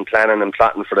 has been planning and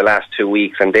plotting for the last 2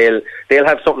 weeks, and they'll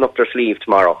have something up their sleeve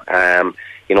tomorrow.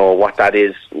 You know what that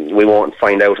is, we won't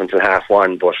find out until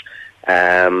 1:30, but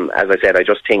as I said,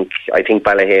 I think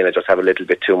Ballyhale just have a little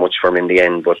bit too much for them in the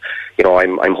end. But you know,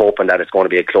 I'm hoping that it's going to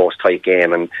be a close, tight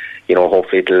game, and you know,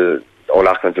 hopefully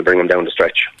O'Loughlin's will bring them down the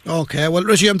stretch. Okay, well,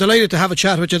 Richie, I'm delighted to have a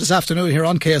chat with you this afternoon here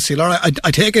on KSCLR.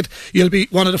 I take it you'll be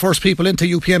one of the first people into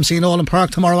UPMC Nolan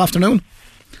Park tomorrow afternoon?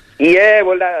 Yeah,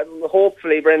 well,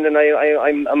 hopefully, Brendan.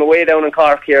 I'm away down in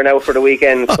Cork here now for the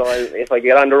weekend, so if I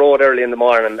get on the road early in the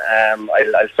morning,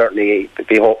 I'll certainly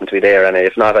be hoping to be there, and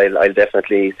if not, I'll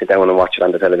definitely sit down and watch it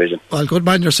on the television. Well, good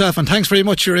man yourself, and thanks very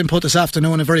much for your input this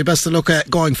afternoon, and very best of luck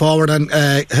going forward, and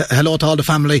hello to all the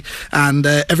family and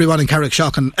everyone in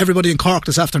Carrickshock and everybody in Cork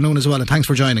this afternoon as well, and thanks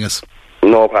for joining us.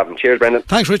 No problem. Cheers, Brendan.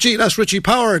 Thanks, Richie. That's Richie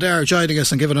Power there joining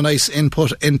us and giving a nice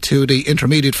input into the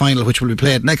intermediate final, which will be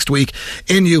played next week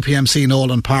in UPMC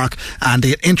Nolan Park. And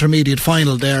the intermediate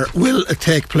final there will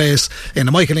take place in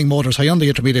the Michael Lyng Motors Hyundai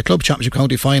Intermediate Club Championship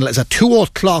County Final. It's at 2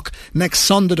 o'clock next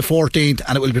Sunday the 14th,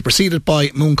 and it will be preceded by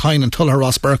Mooncoin and Tulla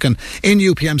Ross Birkin in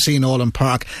UPMC Nolan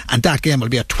Park, and that game will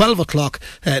be at 12 o'clock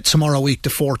tomorrow week the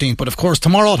 14th. But of course,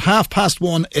 tomorrow at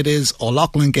 1:30 it is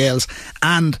O'Loughlin Gales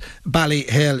and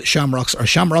Ballyhale Shamrocks, or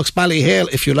Shamrocks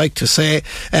Ballyhale, if you like to say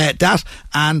that.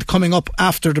 And coming up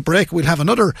after the break, we'll have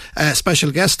another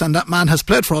special guest, and that man has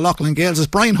played for O'Loughlin Gales is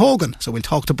Brian Hogan. So we'll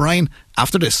talk to Brian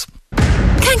after this.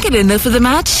 Can't get enough of the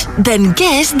match? Then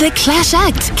get The Clash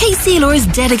Act, KCLR's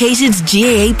dedicated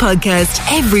GAA podcast.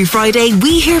 Every Friday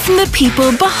we hear from the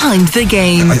people behind the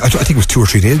game. I think it was 2 or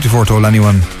 3 days before I told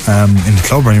anyone in the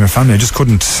club or any of my family. I just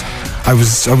couldn't. I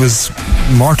was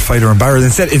mortified or embarrassed.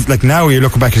 Instead, it's like now you're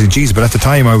looking back and saying, geez, but at the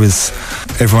time I was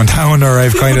everyone down, or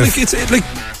I've kind of...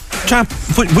 Chap,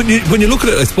 when you look at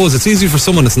it, I suppose it's easy for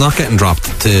someone that's not getting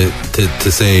dropped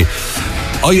to say...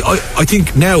 I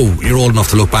think now you're old enough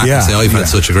to look back and say I've had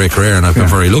such a great career and I've been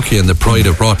very lucky, and the pride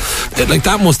I've brought, like,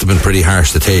 that must have been pretty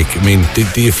harsh to take. I mean,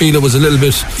 do you feel it was a little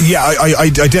bit... Yeah, I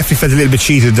definitely felt a little bit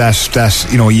cheated that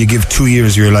you know, you give 2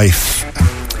 years of your life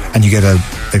and you get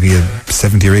maybe a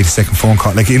 70 or 80 second phone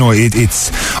call. Like, you know,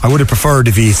 it's I would have preferred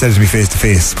if he said it to me face to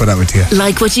face, put that with you.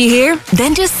 Like what you hear?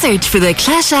 Then just search for The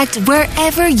Clash Act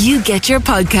wherever you get your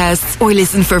podcasts, or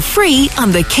listen for free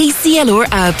on the KCLR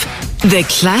app. The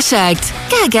Clash Act.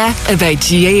 Gaga about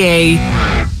GAA.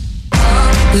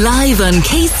 Live on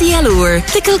KCLR,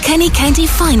 the Kilkenny County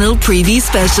Final Preview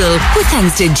Special, with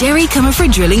thanks to Jerry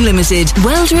Comerford Drilling Limited,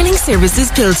 Well Drilling Services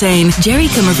Piltane,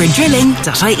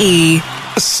 jerrycomerforddrilling.ie.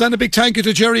 And a big thank you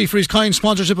to Jerry for his kind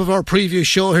sponsorship of our preview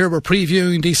show here. We're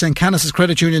previewing the St. Canice's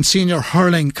Credit Union Senior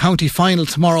Hurling County Final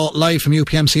tomorrow, live from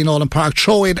UPMC Nolan Park.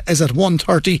 Throw-in is at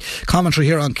 1:30. Commentary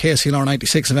here on KCLR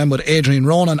 96 FM with Adrian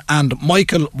Ronan and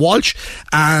Michael Walsh.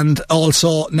 And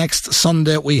also next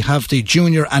Sunday we have the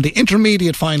junior and the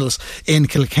intermediate finals in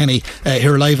Kilkenny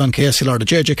here live on KCLR. The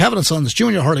JJ Cavan & Sons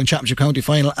Junior Hurling Championship County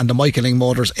Final and the Michael Lyng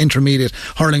Motors Intermediate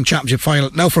Hurling Championship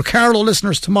Final. Now, for Carlow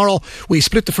listeners, tomorrow we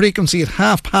split the frequency at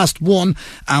 1:30,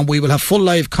 and we will have full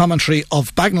live commentary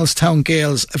of Bagnallstown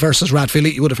Gales versus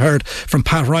Rathvilly. You would have heard from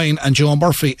Pat Ryan and Joe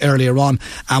Murphy earlier on,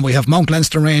 and we have Mount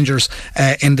Leinster Rangers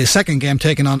in the second game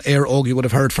taking on Éire Óg. You would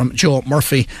have heard from Joe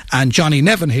Murphy and Johnny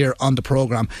Nevin here on the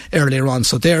programme earlier on.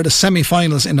 So they're the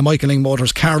semi-finals in the Michael Lyng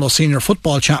Motors Carlow Senior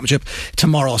Football Championship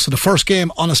tomorrow. So the first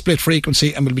game on a split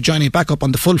frequency, and we'll be joining back up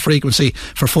on the full frequency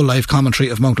for full live commentary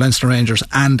of Mount Leinster Rangers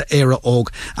and Éire Óg,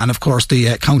 and of course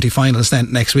the county finals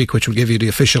then next week, which will give you you the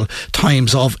official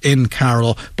times of In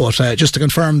Carlow. But just to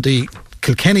confirm, the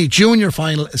Kilkenny Junior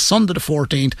final is Sunday the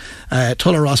 14th.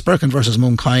 Tullerross Birkin versus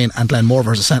Mooncoin and Glenmore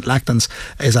versus St Lactans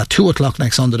is at 2 o'clock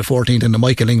next Sunday the 14th in the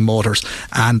Michael Ling Motors.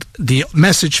 And the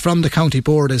message from the county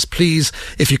board is, please,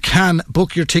 if you can,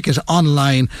 book your ticket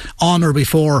online on or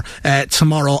before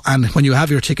tomorrow, and when you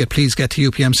have your ticket, please get to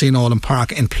UPMC Nolan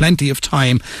Park in plenty of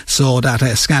time so that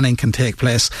scanning can take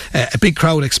place. A big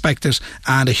crowd expected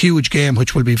and a huge game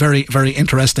which will be very, very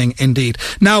interesting indeed.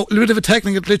 Now, a little bit of a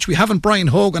technical glitch. We haven't Brian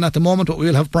Hogan at the moment, but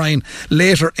we'll have Brian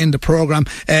later in the programme.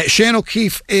 Shane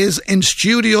O'Keefe is in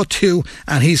Studio 2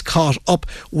 and he's caught up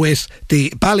with the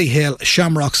Ballyhale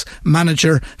Shamrocks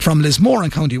manager from Lismore in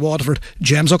County Waterford,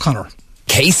 James O'Connor.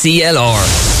 KCLR,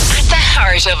 at the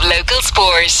heart of local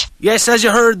sport. Yes, as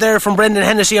you heard there from Brendan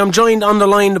Hennessy, I'm joined on the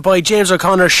line by James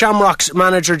O'Connor, Shamrocks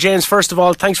manager. James, first of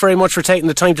all, thanks very much for taking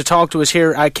the time to talk to us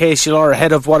here at KCLR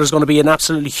ahead of what is going to be an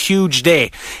absolutely huge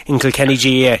day in Kilkenny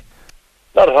GAA.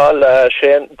 Not at all,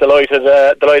 Shane. Delighted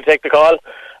to take the call.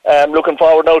 Looking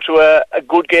forward now to a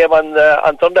good game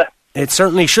on Sunday. It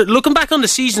certainly should. Looking back on the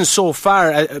season so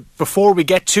far, before we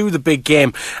get to the big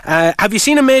game, have you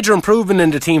seen a major improvement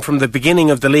in the team from the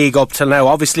beginning of the league up till now?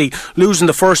 Obviously losing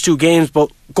the first two games, but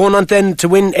going on then to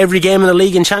win every game in the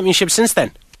league and championship since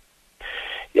then.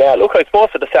 Yeah, look, I suppose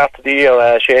at the start of the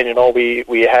year, Shane,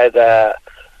 we had a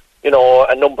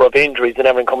number of injuries and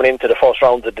everything coming into the first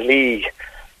rounds of the league.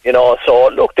 So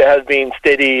look, there has been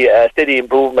steady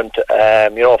improvement,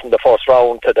 from the first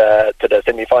round to the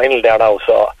semi-final there now.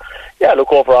 So yeah,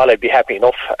 look, overall I'd be happy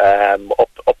enough,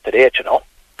 up to date,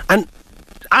 And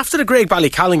after the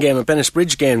Graigue-Ballycallan game and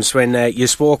Bennettsbridge games, when you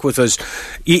spoke with us,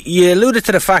 you alluded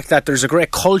to the fact that there's a great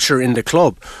culture in the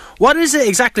club. What is it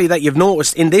exactly that you've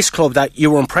noticed in this club that you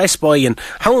were impressed by, and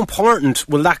how important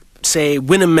will that, say,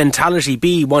 winning mentality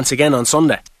be once again on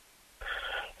Sunday?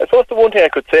 I suppose the one thing I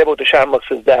could say about the Shamrocks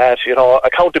is that,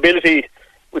 accountability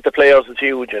with the players is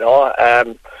huge,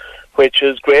 which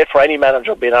is great for any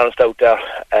manager, being honest, out there.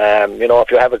 If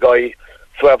you have a guy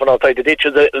swerving outside the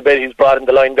ditches a little bit, he's brought in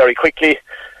the line very quickly.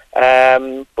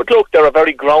 But look, they're a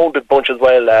very grounded bunch as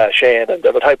well, Shane, and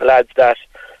they're the type of lads that,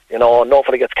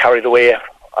 nobody gets carried away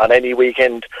on any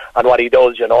weekend on what he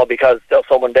does, because there's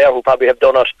someone there who probably have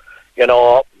done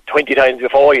it, 20 times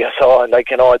before you. So,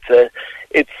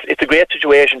 it's a great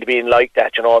situation to be in like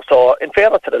that, So, in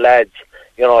fairness to the lads,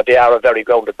 they are a very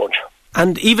grounded bunch.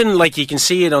 And even, you can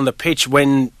see it on the pitch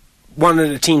when one of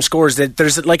the team scores, that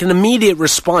there's an immediate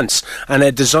response and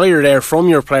a desire there from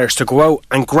your players to go out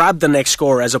and grab the next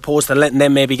score, as opposed to letting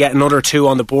them maybe get another 2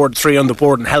 on the board, 3 on the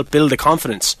board, and help build the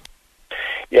confidence.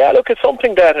 Yeah, look, it's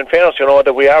something that, in fairness,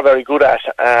 that we are very good at.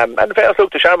 And in fairness,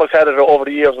 look, the Shamrocks had it over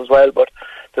the years as well, but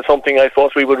it's something I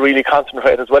suppose we would really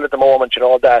concentrate as well at the moment,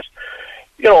 that,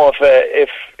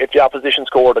 if the opposition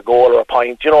scored a goal or a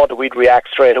point, that we'd react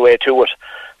straight away to it.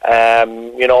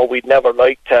 We'd never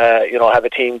like to, have a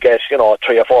team get, 3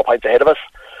 or 4 points ahead of us,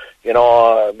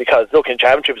 because, look, in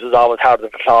championships it's always harder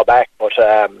to claw back, but,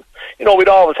 we'd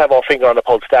always have our finger on the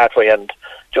pulse that way, and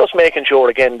just making sure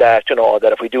again that,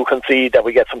 that if we do concede, that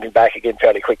we get something back again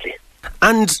fairly quickly.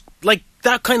 And,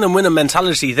 that kind of winning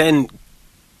mentality then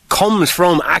comes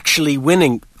from actually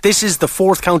winning. This is the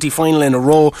 4th county final in a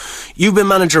row. You've been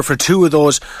manager for 2 of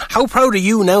those. How proud are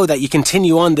you now that you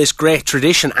continue on this great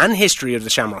tradition and history of the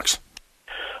Shamrocks?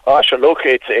 Oh, sure. Look,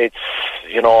 it's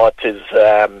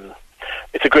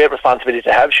a great responsibility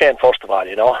to have, Shane. First of all,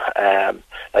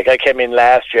 I came in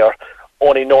last year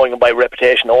only knowing by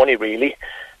reputation only, really.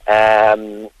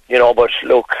 But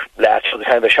look, last year was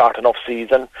kind of a short enough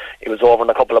season. It was over in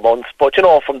a couple of months. But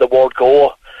from the word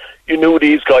go, you knew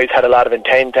these guys had a lot of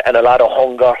intent and a lot of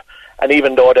hunger, and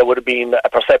even though there would have been a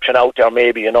perception out there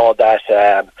maybe,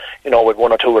 that, with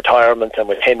 1 or 2 retirements and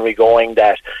with Henry going,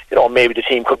 that, maybe the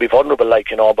team could be vulnerable,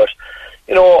 but,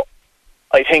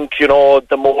 I think,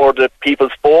 the more that people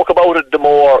spoke about it, the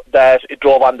more that it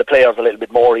drove on the players a little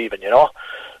bit more even,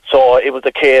 So it was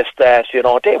the case that,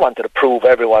 they wanted to prove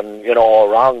everyone,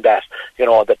 wrong, that,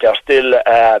 that they're still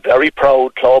a very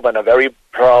proud club and a very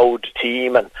proud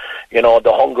team, and,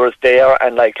 the hunger is there,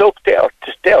 and, look, they're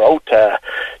out to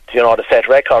set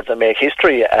records and make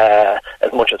history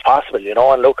as much as possible,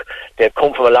 and look, they've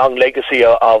come from a long legacy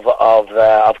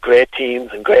of great teams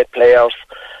and great players,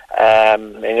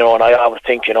 and I always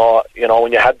think, when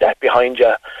you have that behind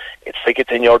you, it's like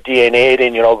it's in your DNA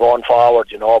then, going forward,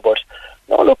 but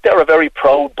no, look, they're a very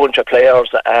proud bunch of players,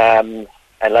 and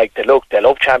they love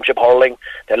championship hurling,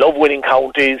 they love winning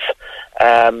counties,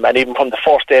 and even from the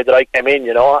first day that I came in,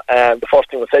 the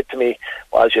first thing was said to me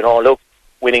was, look,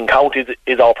 winning counties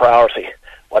is our priority.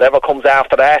 Whatever comes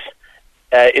after that,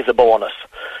 is a bonus.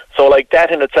 So like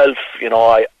that in itself,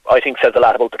 I think says a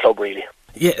lot about the club, really.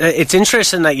 Yeah, it's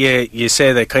interesting that you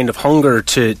say that kind of hunger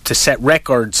to set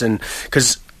records, and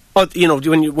because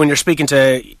when you're speaking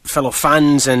to fellow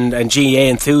fans and GAA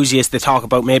enthusiasts, they talk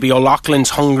about maybe O'Loughlin's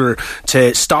hunger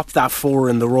to stop that 4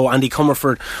 in the row. Andy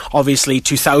Comerford, obviously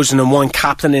 2001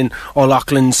 captaining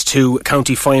O'Loughlin's to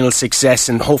county final success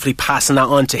and hopefully passing that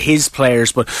on to his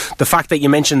players. But the fact that you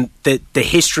mentioned the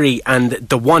history and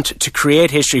the want to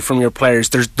create history from your players,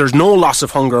 there's no loss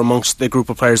of hunger amongst the group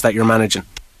of players that you're managing.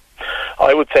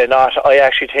 I would say not. I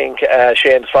actually think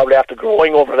Shane's probably after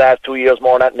growing over the last 2 years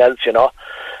more than anything else,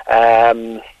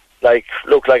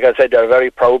 like I said, they're a very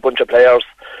proud bunch of players.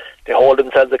 They hold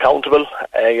themselves accountable.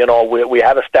 We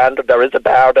have a standard. There is a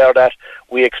bar there that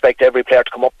we expect every player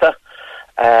to come up to.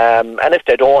 And if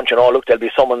they don't, there'll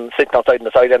be someone sitting outside on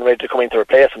the sideline ready to come in to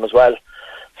replace them as well.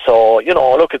 So,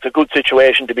 it's a good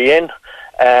situation to be in.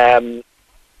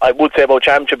 I would say about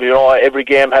Championship, every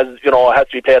game has to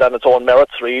be played on its own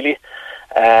merits, really.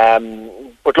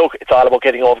 But look, it's all about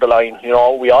getting over the line. We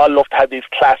all love to have these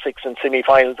classics in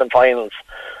semi-finals and finals.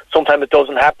 Sometimes it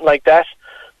doesn't happen like that,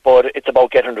 but it's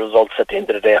about getting the results at the end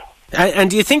of the day. And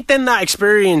do you think then that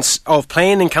experience of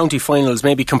playing in county finals,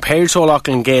 maybe compared to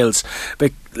O'Loughlin Gales,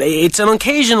 but it's an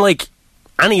occasion like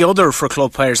any other for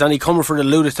club players? Andy Comerford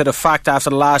alluded to the fact after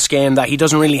the last game that he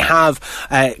doesn't really have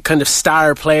kind of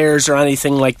star players or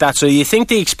anything like that. So do you think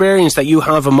the experience that you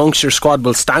have amongst your squad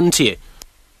will stand to you?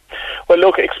 Well,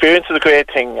 look, experience is a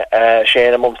great thing,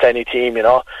 Shane, amongst any team,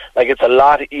 Like, it's a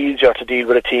lot easier to deal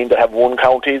with a team that have won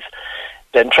counties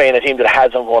than train a team that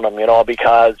hasn't won them,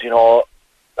 because,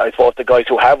 I suppose the guys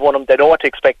who have won them, they know what to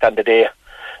expect on the day.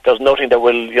 There's nothing that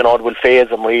will faze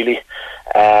them, really.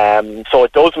 So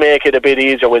it does make it a bit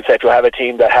easier, we'll say, to have a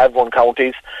team that have won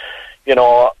counties. A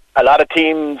lot of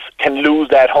teams can lose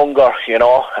that hunger,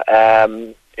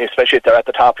 especially if they're at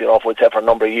the top, we'll say, for a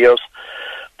number of years.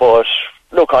 But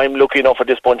look, I'm lucky enough for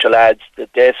this bunch of lads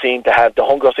that they seem to have, the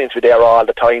hunger seems to be there all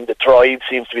the time, the drive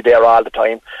seems to be there all the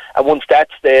time, and once that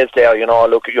stays there,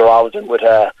 look, you're always in with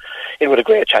a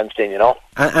great chance then,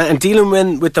 And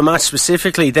dealing with the match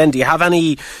specifically then, do you have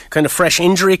any kind of fresh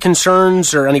injury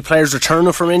concerns or any players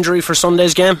returning from injury for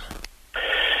Sunday's game?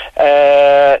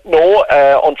 No,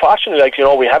 unfortunately,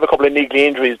 we have a couple of niggly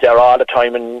injuries there all the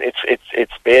time, and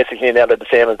it's basically nearly the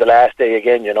same as the last day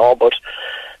again, but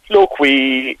look,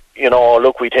 we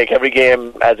take every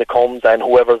game as it comes, and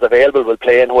whoever's available will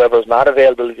play, and whoever's not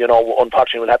available,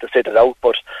 unfortunately we'll have to sit it out.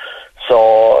 But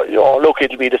so, look,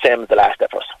 it'll be the same as the last day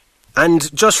for us.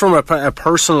 And just from a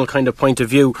personal kind of point of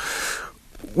view,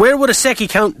 where would a Secchi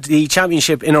County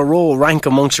Championship in a row rank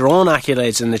amongst your own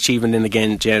accolades and achievement in the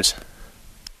game, James?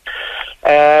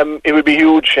 It would be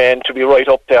huge, Shane, to be right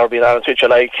up there, being honest with you.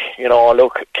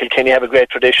 Look, Kilkenny have a great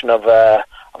tradition of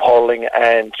hurling,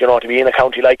 and to be in a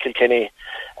county like Kilkenny,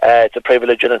 it's a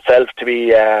privilege in itself to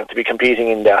be competing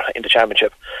in the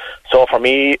championship. So for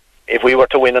me, if we were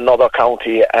to win another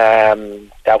county,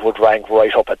 that would rank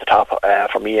right up at the top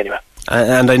for me anyway.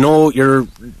 And I know you're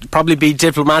probably be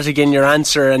diplomatic in your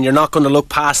answer and you're not going to look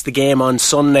past the game on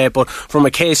Sunday, but from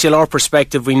a KCLR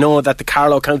perspective, we know that the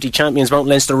Carlow County champions, Mount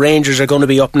Leinster Rangers, are going to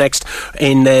be up next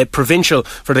in the provincial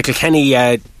for the Kilkenny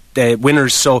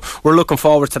winners, so we're looking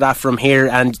forward to that from here.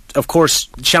 And of course,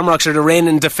 Shamrocks are the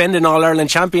reigning defending All-Ireland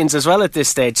champions as well at this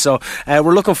stage, so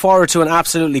we're looking forward to an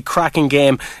absolutely cracking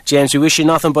game. James, we wish you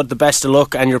nothing but the best of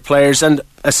luck and your players, and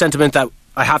a sentiment that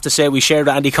I have to say we shared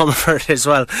with Andy Comerford as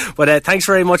well. But thanks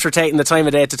very much for taking the time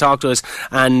of day to talk to us,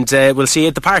 and we'll see you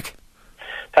at the park.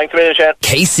 Thanks a million, Shane.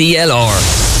 KCLR,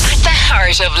 at the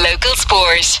heart of local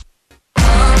sport.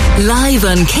 Live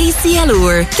on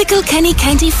KCLR, the Kilkenny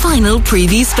County Final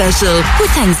Preview Special, with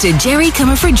thanks to Jerry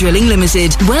Comerford Drilling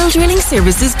Limited, Well Drilling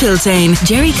Services Piltane,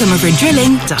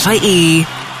 jerrycomerforddrilling.ie.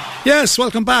 Yes,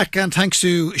 welcome back, and thanks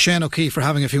to Shane O'Keefe for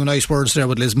having a few nice words there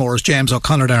with Liz Moore's. James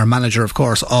O'Connor there, manager, of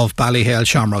course, of Ballyhale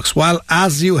Shamrocks. Well,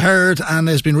 as you heard and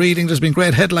has been reading, there's been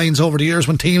great headlines over the years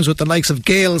when teams with the likes of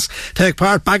Gales take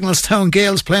part. Bagnallstown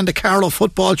Gales playing the Carlow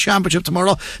Football Championship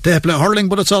tomorrow. They play hurling,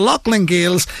 but it's O'Loughlin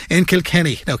Gales in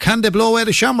Kilkenny. Now, can they blow away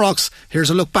the Shamrocks? Here's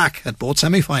a look back at both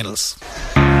semi-finals.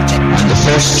 And the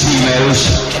first team out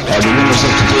are the winners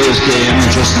of today's game.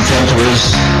 Just in front of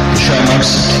us, the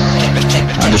Shamrocks.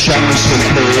 And the Shamrocks will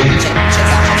play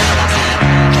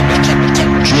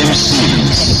James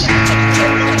Stevens. And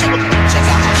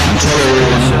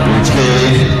Tyrone will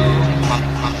play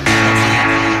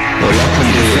O'Loughlin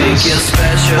Gales.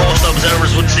 Most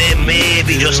observers would say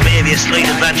maybe, just maybe, a slight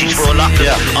advantage for O'Loughlin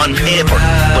on paper.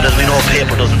 But as we know,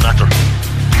 paper doesn't matter.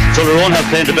 Tyrone have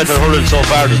played the better hurling so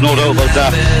far, there's no doubt about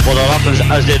that. But our Aucklands,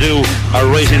 as they do, are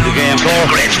right in the game.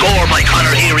 Great score by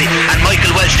Conor Heary and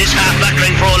Michael Welch. This half back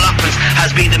line for All Aucklands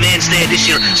has been the mainstay this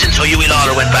year since Hughie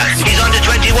Lawler went back. He's on to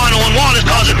 21. Owen Wall is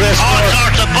causing all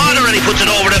sorts of bother and he puts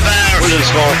it over the bar. Brilliant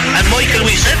score. And Michael,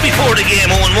 we said before the game,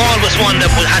 Owen Wall was one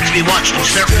that had to be watched, and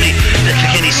certainly the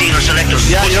Kilkenny senior selectors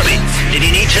must be. Did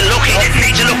he need to look? He didn't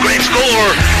need to look. Great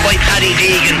score by Paddy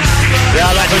Deegan.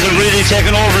 Yeah, Aucklands have really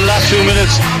taken over the last 2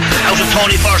 minutes. Out of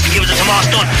Tony first, he gives it to Moss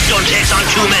Dunn. Dunn takes on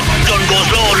 2 men. Dunn goes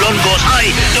low, Lunn goes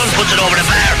high. Dunn puts it over the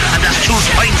bar, and that's 2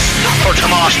 points for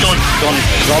Tomas Dunn. Dunn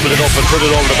gobbled it up and put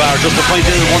it over the bar. Just a point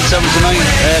in 179.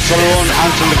 Tyrone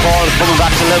answering the call, coming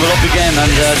back to level up again,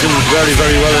 and doing very,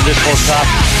 very well in this first half.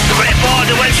 Great ball,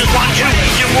 the Welsh is 1-2.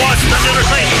 Jim Watson on the other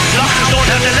side. Lockers don't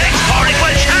have the legs. Pádraig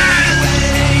Welch has,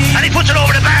 and he puts it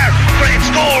over the bar. Great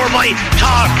score by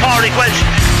Pádraig Welch.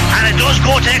 And it does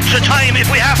go to extra time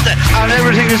if we have to. And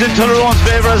everything is in Tyrone's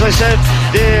favour, as I said.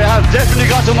 They have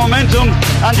definitely got the momentum,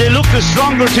 and they look the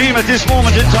stronger team at this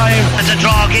moment in time. It's a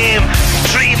draw game.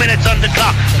 3 minutes on the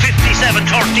clock.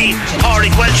 57-13.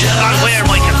 Pádraig Welch has gone where,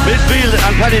 Michael? Midfield,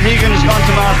 and Paddy Deegan has gone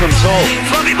to Markham. So,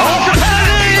 Robbie Ball.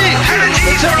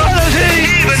 Penalty! It's a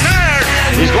penalty! Even there.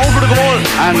 He's going for the goal,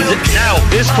 and now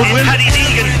this could win. Paddy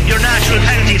Deegan, your natural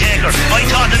penalty taker. I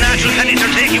thought the natural penalty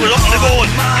taker was up the goal.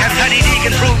 Can Paddy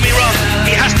Deegan prove me wrong?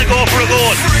 He has to go for a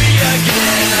goal.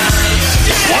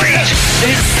 Wide!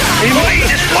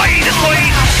 Wide!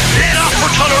 Let off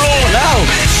for Tyrone. Now,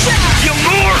 Young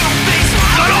Moore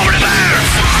got over the bar.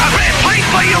 A great point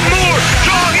by Young Moore.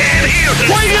 Draw game here.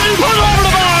 Why didn't he put it over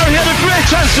the bar? He had a great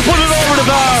chance to put it over the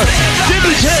bar.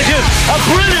 Didn't take it. A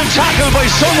brilliant tackle by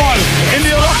someone in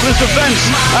the Auckland defence,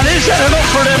 and he's set it up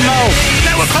for them now.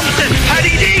 Now it comes to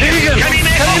Paddy Deegan. Can he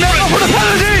make up for the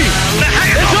penalty?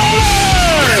 It's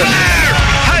over.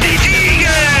 Paddy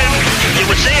Deegan. You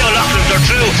would say O'Loughlin's are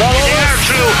true. They are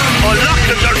true.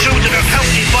 O'Loughlin's are true to their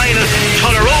county final.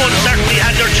 Tyrone certainly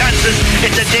had their chances.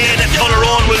 It's a day that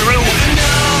Tyrone will rue.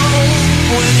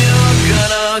 When you're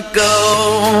gonna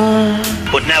go.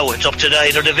 But now it's up to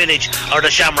either the Village or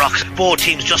the Shamrocks. Both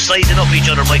teams just sizing up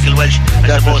each other, Michael Welch,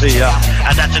 I suppose. Yeah.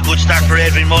 And that's a good start for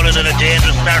Adrian Mullen and a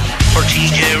dangerous start for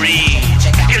TJ Reid.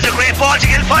 Gives a great ball to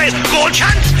Gilfoyle. Goal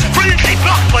chance. Brilliantly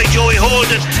blocked by Joey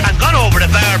Holden and gone over the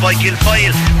bar by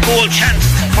Gilfoyle. Goal chance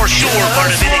for sure for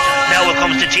the Village. Now it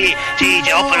comes to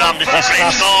TJ up along the great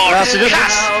score. That's the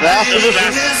difference.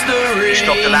 He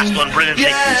struck the last one brilliantly.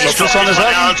 He struck this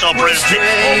one also brilliantly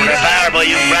over the bar by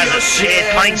Young Brazil.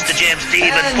 8 points to James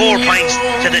Stephen, 4 points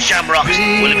to the Shamrocks.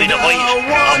 Will it be the white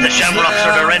of the Shamrocks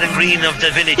or the red and green of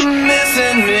the Village?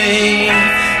 Yeah!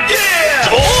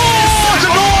 Oh, it's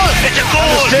a goal! It's a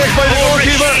goal! Mistake by the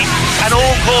goalkeeper. And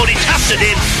Owen Cody taps it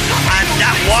in, and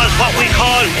that was what we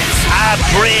call a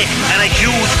break, and a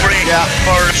huge break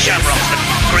for Shamrocks.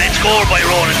 Great score by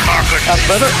Ronan Corcoran. That's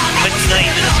better. 29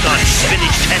 minutes gone.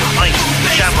 Village 10 points.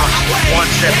 Shamrocks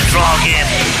 1-7 draw game.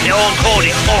 Now Owen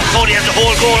Cody has the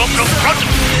whole goal up in front of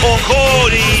him. Owen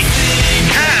Cody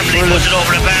calmly puts it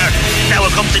over the bar. Now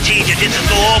it comes to TJ. This is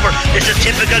go over. This is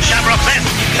typical Shamrock left.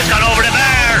 It's gone over the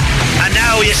bar. And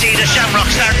now you see the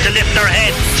Shamrocks starting to lift their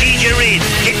head. TJ Reid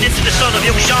hitting into the son of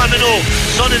young Sean Minogue.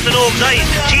 Son in Minogue's eyes.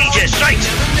 TJ strikes.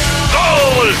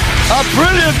 Goal! A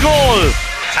brilliant goal!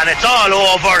 And it's all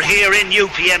over here in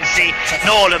UPMC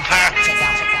Nolan Park.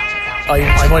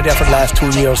 I'm right there for the last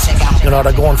 2 years.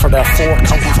 They're going for their 4th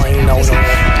county final now.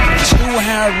 Two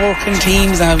hard-working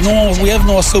teams. We have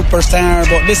no superstar,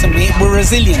 but listen, we're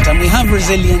resilient, and we have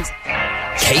resilience.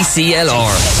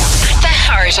 KCLR, the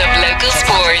heart of local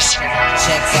sport.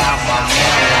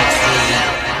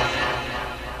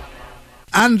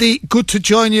 Andy, good to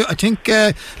join you. I think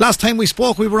last time we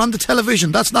spoke we were on the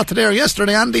television. That's not today or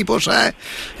yesterday, Andy, but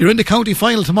you're in the county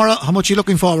final tomorrow. How much are you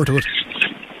looking forward to it?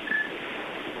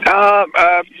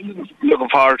 Looking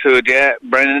forward to it, yeah,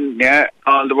 Brendan. Yeah,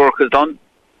 all the work is done.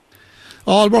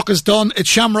 All work is done. It's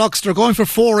Shamrocks. They're going for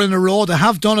 4 in a row. They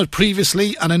have done it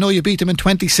previously, and I know you beat them in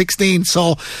 2016.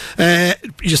 So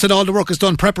you said all the work is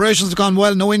done. Preparations have gone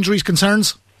well. No injuries,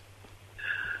 concerns?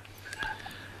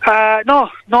 No.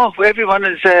 Everyone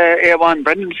is A1,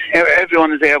 Brendan.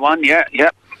 Everyone is A1.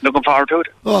 Yeah. Looking forward to it.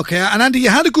 Okay, and Andy, you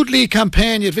had a good league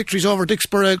campaign. You had victories over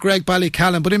Dixborough, Greg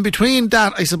Ballycallan, but in between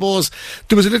that, I suppose,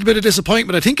 there was a little bit of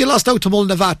disappointment. I think you lost out to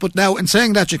Mullinavat, but now, in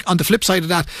saying that, on the flip side of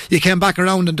that, you came back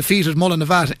around and defeated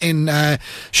Mullinavat in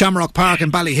Shamrock Park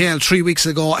in Ballyhale 3 weeks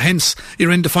ago, hence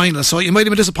you're in the final. So you might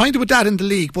have been disappointed with that in the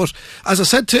league, but as I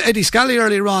said to Eddie Scally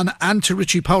earlier on, and to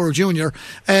Richie Power Jr.,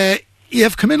 you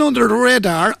have come in under the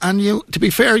radar, and to be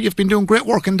fair, you've been doing great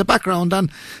work in the background, and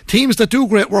teams that do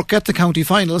great work get the county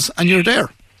finals, and you're there.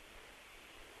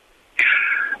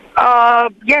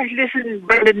 Yeah, listen,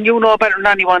 Brendan, you know better than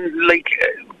anyone, like,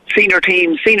 senior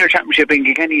championship in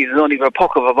Kilkenny is only for a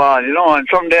puck of a ball, you know, and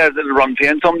some days it'll run for you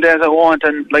and some days it won't,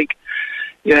 and, like,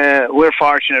 yeah, we're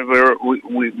fortunate,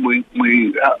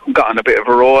 we got on a bit of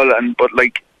a roll, but,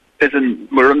 like, listen,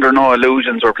 we're under no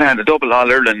illusions, we're playing the double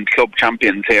All-Ireland club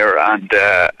champions here, and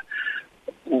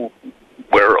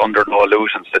we're under no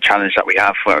illusions, the challenge that we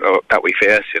have, that we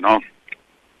face, you know.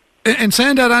 In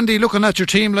saying that, Andy, looking at your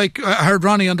team, like I heard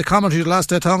Ronnie on the commentary the last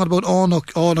day talking about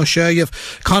Owen O'Shea,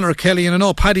 you've Conor Kelly, and I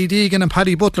know Paddy Deegan and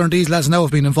Paddy Butler, and these lads now have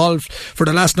been involved for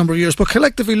the last number of years, but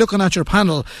collectively looking at your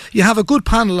panel, you have a good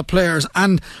panel of players,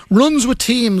 and runs with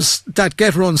teams that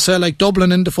get runs, say like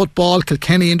Dublin into football,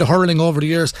 Kilkenny into hurling over the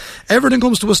years, everything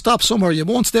comes to a stop somewhere. You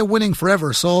won't stay winning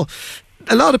forever, so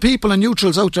a lot of people and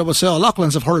neutrals out there will say,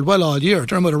 Loughlin's have hurled well all year,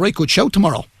 they're with a right good shout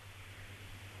tomorrow.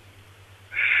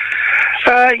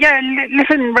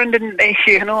 Listen, Brendan,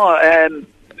 you know,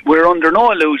 we're under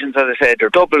no illusions, as I said. They're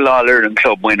double All-Ireland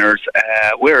club winners.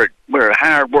 We're a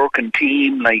hard-working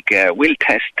team. Like, we'll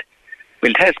test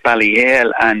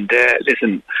Ballyhale, and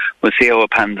listen, we'll see how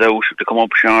it pans out. If they come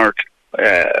up short,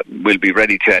 we'll be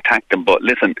ready to attack them. But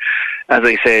listen, as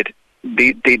I said,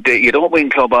 you don't win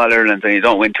Club All-Ireland and you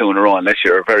don't win 2 in a row unless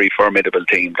you're a very formidable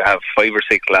team. To have 5 or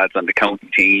 6 lads on the county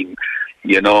team,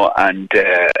 you know, and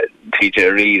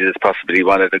TJ Reid is possibly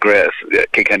one of the greatest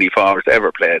Kilkenny forwards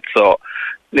ever played. So,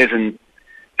 listen,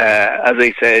 as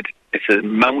I said, it's a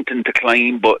mountain to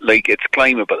climb, but, like, it's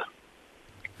climbable.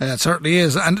 It certainly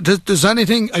is. And does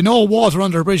anything, I know water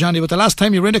under a bridge, Andy, but the last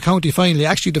time you were in a county final, you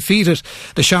actually defeated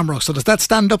the Shamrocks. So does that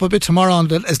stand up a bit tomorrow?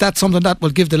 And is that something that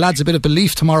will give the lads a bit of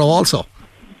belief tomorrow also?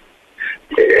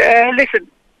 Listen,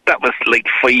 that was like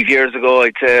 5 years ago.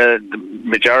 I'd say the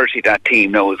majority of that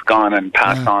team now is gone and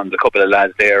passed on. The couple of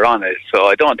lads there on it, so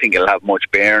I don't think it'll have much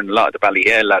bearing. A lot of the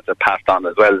Ballyhale lads have passed on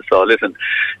as well. So listen,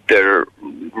 we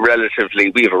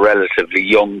have a relatively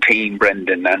young team,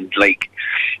 Brendan, and like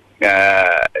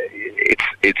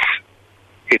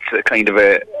it's a kind of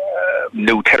a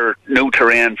new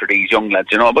terrain for these young lads,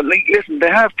 you know. But like, listen, they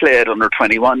have played under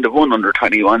 21, they've won under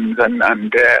 21s,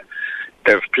 and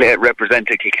they've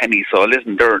represented Kilkenny, so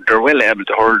listen, they're well able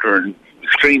to hurl, they're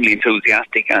extremely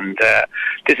enthusiastic, and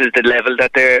this is the level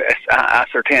that they're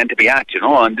ascertained to be at, you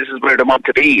know, and this is where they want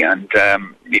to be, and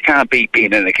you can't beat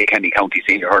being in a Kilkenny County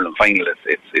Senior Hurling Final.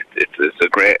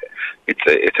 It's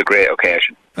a great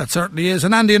occasion. That certainly is.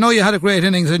 And Andy, I know you had a great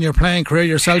innings in your playing career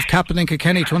yourself, captaining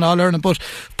Kilkenny to an All-Ireland, but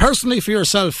personally for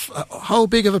yourself, how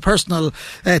big of a personal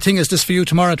thing is this for you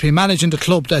tomorrow, to be managing the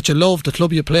club that you love, the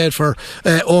club you played for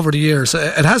over the years?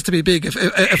 It has to be big.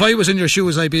 If I was in your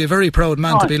shoes, I'd be a very proud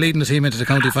man to be leading the team into the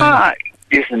county final.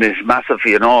 Listen, it's massive,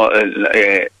 you know,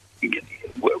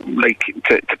 like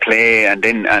to play and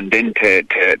then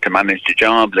to manage the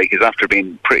job, like, is after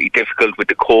being pretty difficult with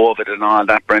the COVID and all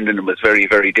that, Brendan. It was very,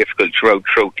 very difficult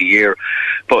throughout the year,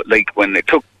 but like when they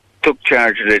took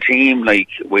charge of the team, like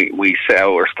we set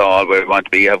our stall where we want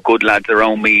to be, have good lads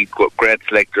around me, great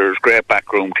selectors, great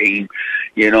backroom team,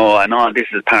 you know, and all this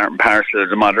is part and parcel of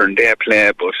the modern day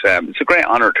play, but it's a great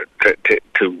honour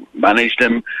to manage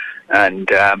them,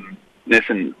 and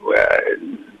listen,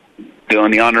 the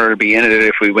only honour will be in it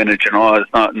if we win it, you know. It's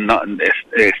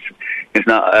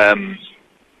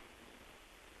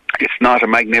not a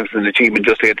magnificent achievement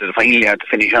just to get to the final. You have to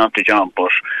finish off the job, but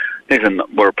listen,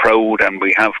 we're proud and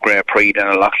we have great pride in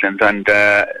our Loughlin's, and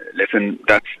listen,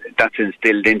 that's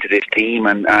instilled into this team,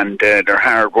 and they're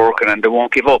hard working and they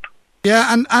won't give up.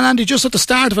 Yeah, and Andy, just at the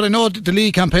start of it, I know the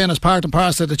league campaign is part and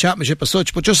parcel of the championship as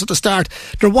such, but just at the start,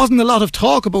 there wasn't a lot of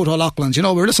talk about O'Loughlin's. You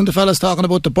know, we were listening to fellas talking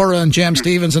about the Borough and James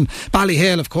Stephens, and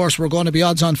Ballyhale, of course, were going to be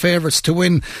odds-on favourites to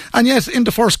win. And yet, in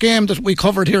the first game that we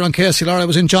covered here on KCLR, I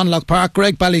was in John Locke Park,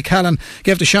 Greg Ballycallan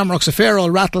gave the Shamrocks a fair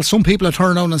old rattle. Some people had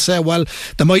turned around and say, well,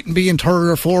 they mightn't be in third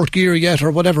or fourth gear yet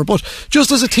or whatever, but just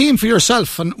as a team for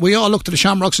yourself, and we all looked at the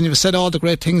Shamrocks and you've said all the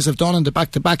great things they've done in the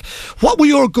back-to-back, what were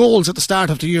your goals at the start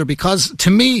of the year? Because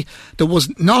to me, there was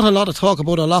not a lot of talk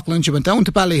about O'Loughlin's. You went down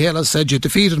to Ballyhale, as I said, you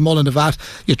defeated Mullinavatt,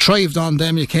 you thrived on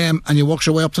them, you came and you worked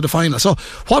your way up to the final. So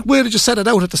what way did you set it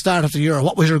out at the start of the year?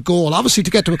 What was your goal? Obviously to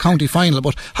get to a county final,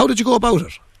 but how did you go about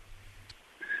it?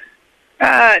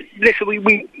 Listen,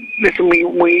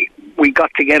 we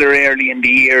got together early in the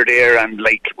year there, and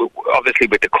like obviously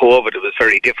with the COVID it was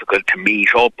very difficult to meet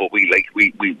up, but we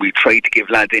tried to give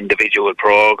lads individual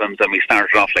programs, and we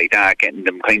started off like that, getting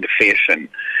them kind of fit, and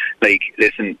like,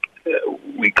 listen,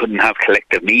 we couldn't have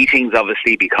collective meetings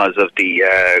obviously because of the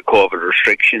COVID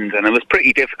restrictions, and it was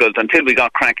pretty difficult until we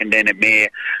got cracking then in May,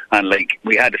 and like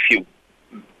we had a few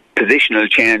positional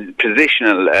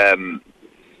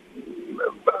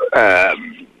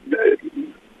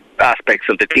aspects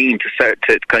of the team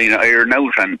to kind of iron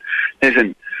out. And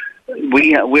listen,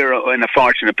 we're in a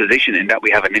fortunate position in that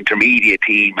we have an intermediate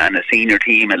team and a senior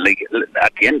team, and like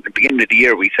at the beginning of the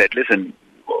year we said, listen,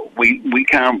 we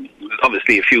can't.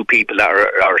 Obviously, a few people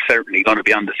are certainly going to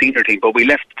be on the senior team, but we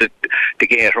left the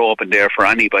gate open there for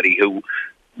anybody who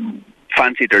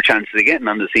fancied their chances of getting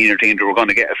on the senior team. They were going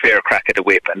to get a fair crack at the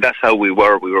whip, and that's how we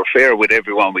were. We were fair with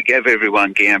everyone. We gave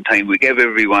everyone game time. We gave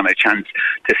everyone a chance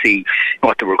to see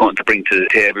what they were going to bring to the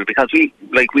table, because we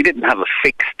didn't have a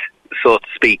fixed, so to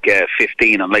speak,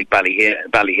 15, unlike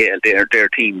Ballyhale, their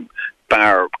team,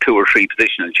 bar 2 or 3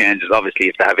 positional changes, obviously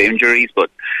if they have injuries, but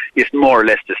it's more or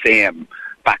less the same,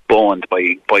 backboned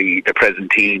by the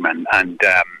present team, and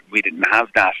we didn't have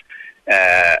that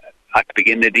at the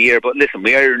beginning of the year. But listen,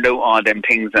 we ironed out all them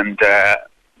things, and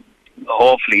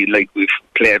hopefully, like, we've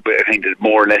played with kind of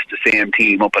more or less the same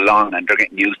team up along, and they're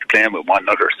getting used to playing with one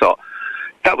another. So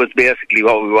that was basically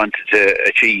what we wanted to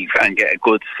achieve, and get a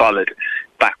good solid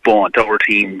backbone to our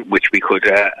team, which we could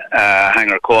hang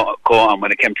our coat on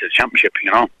when it came to the championship, you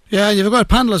know. Yeah, you've got a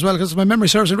panel as well, because my memory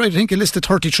serves me right, I think you listed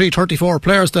 33, 34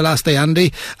 players the last day,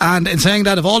 Andy, and in saying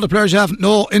that, of all the players you have,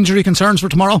 no injury concerns for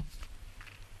tomorrow?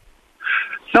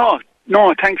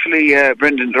 No, thankfully,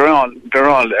 Brendan, they're all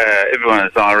everyone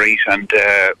is all right, and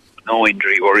no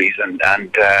injury worries, and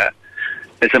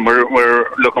listen, we're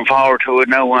looking forward to it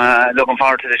now, looking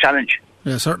forward to the challenge.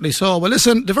 Yeah, certainly so. Well,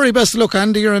 listen, the very best of luck,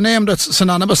 Andy. You're a name that's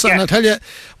synonymous, and I'll tell you,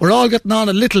 we're all getting on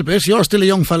a little bit. You're still a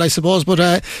young fella, I suppose,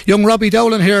 but young Robbie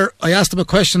Dowling here, I asked him a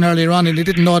question earlier on and he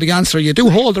didn't know the answer. You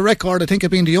do hold the record, I think, of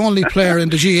being the only player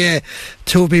in the GA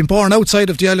to have been born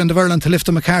outside of the island of Ireland to lift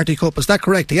the McCarthy Cup. Is that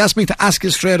correct? He asked me to ask you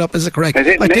straight up, is it correct? I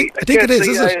think it is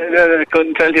it? I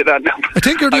couldn't tell you that now. I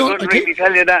think you're the only. I couldn't really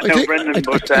tell you that now, Brendan.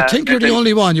 I think you're the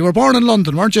only one. You were born in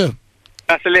London, weren't you?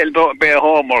 That's a little bit of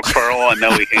homework for Owen.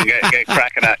 Now we can get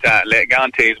cracking at that. Get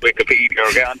onto his Wikipedia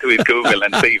or get onto his Google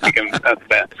and see if we can.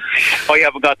 I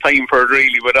haven't got time for it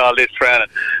really with all this training.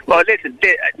 Well, listen,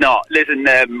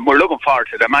 we're looking forward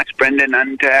to the match, Brendan,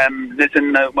 and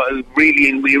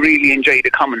we really enjoy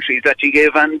the commentaries that you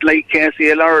give, and like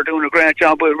CLR are doing a great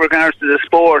job with regards to the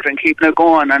sport and keeping it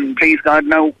going. And please God,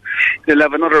 now you'll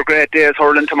have another great day's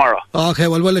hurling tomorrow. Okay,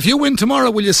 well, if you win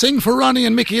tomorrow, will you sing for Ronnie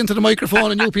and Mickey into the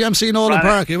microphone in UPMC Nolan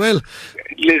Park? You will.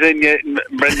 Listen,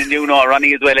 Brendan, you know Ronnie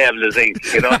is well able to sing.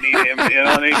 You don't need him. You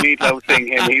don't need me to sing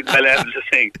him. He's well able to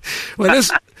sing. Well,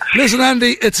 listen,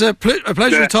 Andy, it's a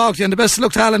pleasure to talk to you, and the best of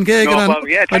luck to Alan Gagan.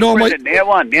 I know Brendan.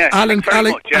 Alan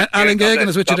Gagan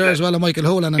is with you there as well, and Michael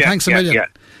Holan, and thanks a million. Yeah.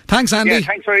 Thanks, Andy. Yeah,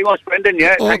 thanks very much, Brendan.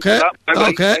 Yeah, okay.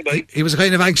 Bye-bye. He was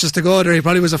kind of anxious to go there. He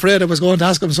probably was afraid I was going to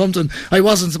ask him something I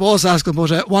wasn't supposed to ask him,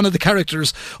 but one of the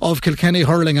characters of Kilkenny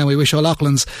hurling, and we wish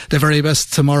O'Loughlin's the very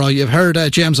best tomorrow. You've heard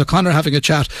James O'Connor having a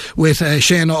chat with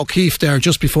Shane O'Keefe there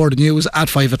just before the news at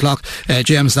 5 o'clock.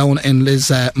 James down in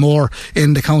Lismore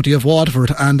in the county of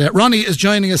Waterford, and Ronnie is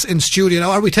joining us in studio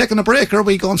now. Are we taking a break, or are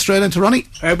we going straight into Ronnie?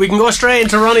 We can go straight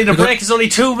into Ronnie. The break is only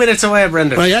 2 minutes away,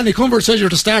 Brendan. Right, Andy Cumber says you're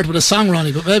to start with a song,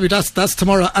 Ronnie, but maybe that's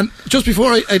tomorrow. And just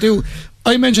before I do,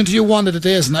 I mentioned to you one of the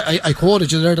days, and I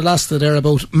quoted you there the last day there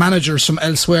about managers from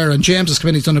elsewhere, and James's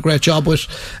committee's done a great job with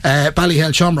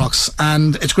Ballyhale Shamrocks,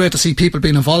 and it's great to see people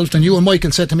being involved. And you and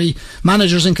Michael said to me,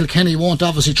 managers in Kilkenny won't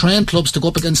obviously train clubs to go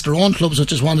up against their own clubs,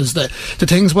 which is one of the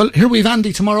things. Well, here we've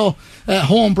Andy tomorrow,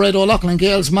 homebred O'Loughlin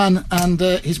Gales man, and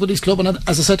he's with his club, and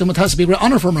as I said to him, it has to be a great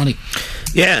honour for him, Ronnie.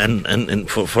 Yeah, and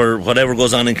for whatever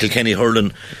goes on in Kilkenny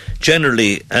hurling,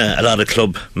 generally a lot of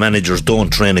club managers don't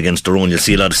train against their own. You'll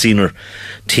see a lot of senior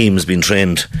teams being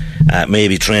trained,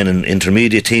 maybe training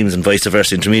intermediate teams and vice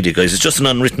versa, intermediate guys. It's just an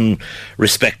unwritten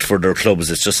respect for their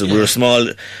clubs. It's just that we're a small,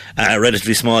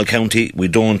 relatively small county. We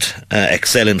don't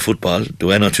excel in football. Do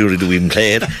we even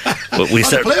play it? But we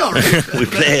we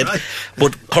played.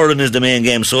 But hurling is the main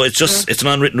game, so it's just it's an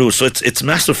unwritten rule. So it's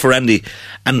massive for Andy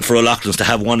and for O'Loughlin's to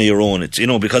have one of your own. It's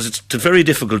because it's very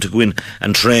difficult to go in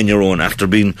and train your own after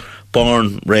being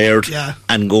born, reared,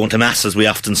 and going to mass, as we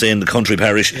often say in the country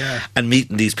parish, and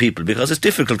meeting these people, because it's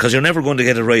difficult, because you're never going to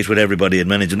get it right with everybody and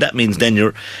manage, and that means then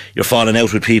you're falling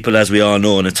out with people, as we all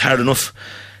know, and it's hard enough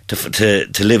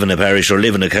to live in a parish or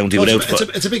live in a county without.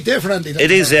 It's a big day for Andy.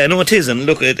 It is, no, it is, and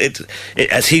look, it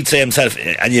as he'd say himself,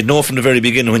 and you'd know from the very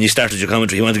beginning when you started your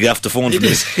commentary, he wanted to get off the phone from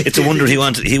this. It's a wonder he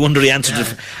answered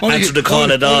the call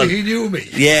at all. He knew me.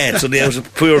 Yeah, so it was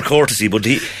pure courtesy, but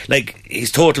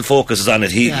his total focus is on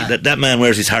it. That man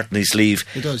wears his heart on his sleeve.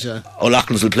 He does, yeah.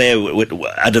 O'Loughlin's will play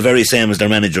at the very same as their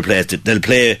manager plays. They'll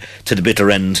play to the bitter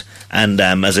end, and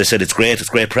as I said, it's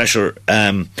great pressure,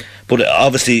 but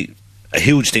obviously a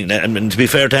huge thing. And to be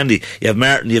fair to Andy, you have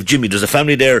Martin, you have Jimmy. There's a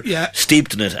family there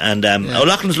steeped in it. And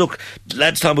O'Loughlin's, look,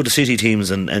 lads talking about the city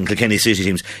teams and Kilkenny city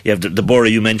teams. You have the Borough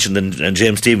you mentioned and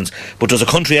James Stevens. But there's a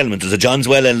country element. There's a Johns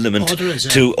Well element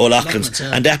to O'Loughlin's.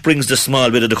 And that brings the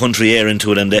small bit of the country air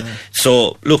into it. And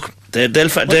so, look,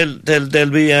 they'll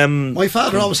be... my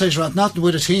father always says, you're nothing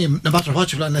with a team, no matter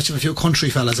what you play, unless you have a few country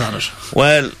fellas on it.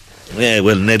 Well... Yeah,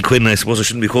 well, Ned Quinn, I suppose I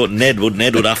shouldn't be quoting Ned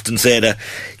would often say that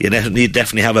you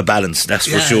definitely have a balance, that's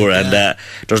for sure, and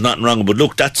there's nothing wrong. But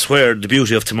look, that's where the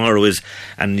beauty of tomorrow is,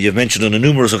 and you've mentioned on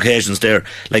numerous occasions there,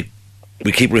 like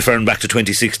we keep referring back to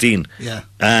 2016.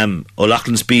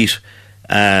 O'Loughlin's beat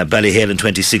Ballyhale in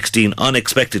 2016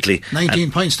 unexpectedly,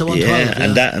 19 points to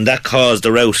 112, and that caused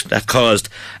a rout,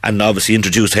 and obviously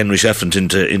introduced Henry Shefflin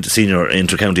into senior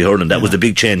inter-county hurling. That was the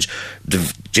big change.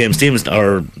 James Stevens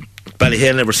or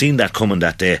Ballyhale never seen that coming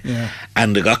that day,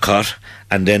 and they got caught.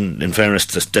 And then, in fairness,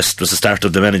 this was the start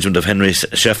of the management of Henry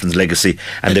Shefflin's legacy,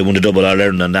 and they won a double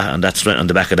All-Ireland on that's on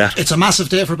the back of that. It's a massive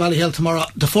day for Ballyhale tomorrow.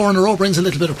 The 4 in a row brings a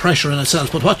little bit of pressure in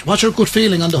itself, but what's your good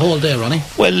feeling on the whole day, Ronnie?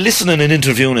 Well, listening and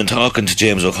interviewing and talking to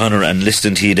James O'Connor and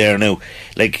listening to you there now,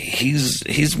 like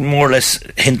he's more or less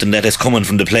hinting that it's coming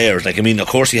from the players. Like, I mean, of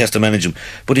course he has to manage them,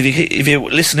 but if you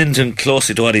listen to him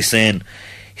closely to what he's saying,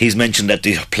 he's mentioned that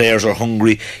the players are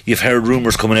hungry. You've heard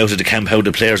rumours coming out of the camp how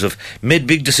the players have made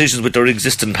big decisions with their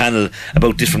existing panel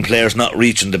about different players not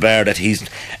reaching the bar that he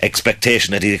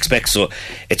expects. So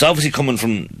it's obviously coming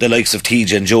from the likes of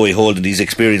TJ and Joey holding these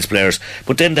experienced players.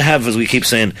 But then they have, as we keep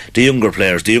saying, the younger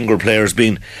players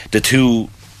being the two.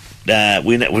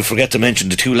 We forget to mention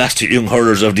the two last young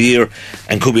hurlers of the year,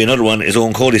 and could be another one is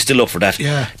Owen Cody still up for that.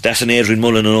 That's an Adrian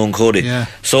Mullen and Owen Cody.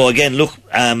 So again, look,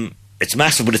 it's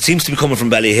massive, but it seems to be coming from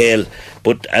Ballyhale.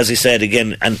 But as I said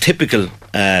again, and typical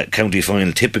county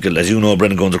final, typical, as you know,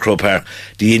 Brendan, going to Croke Park,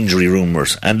 the injury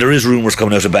rumours, and there is rumours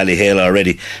coming out of Ballyhale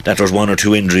already that there's 1 or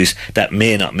 2 injuries that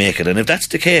may not make it. And if that's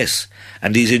the case,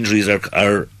 and these injuries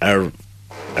are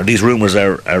these rumours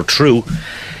are true,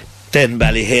 then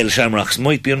Ballyhale Shamrocks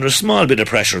might be under a small bit of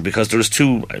pressure, because there's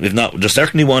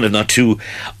certainly 1, if not 2,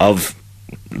 of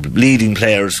leading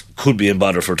players could be in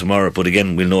bother for tomorrow. But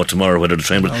again, we'll know tomorrow whether the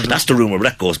train. But that's the rumour. But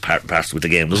that goes past with the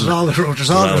game, doesn't it? There's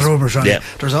always rumours, Ronnie.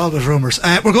 There's always rumours.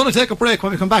 We're going to take a break.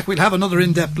 When we come back, we'll have another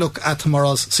in-depth look at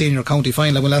tomorrow's senior county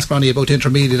final. We'll ask Ronnie about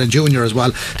intermediate and junior as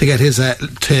well, to get his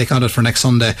take on it for next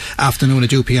Sunday afternoon at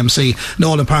UPMC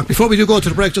Nolan Park. Before we do go to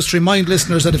the break, just to remind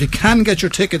listeners that if you can get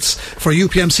your tickets for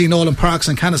UPMC Nolan Park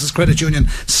St. Canice's Credit Union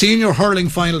senior hurling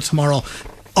final tomorrow,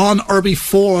 on or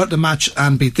before the match,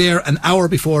 and be there an hour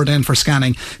before then for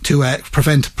scanning to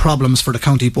prevent problems for the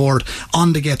county board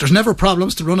on the gate. There's never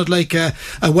problems to run it like a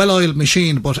well-oiled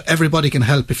machine, but everybody can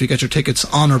help if you get your tickets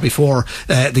on or before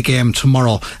the game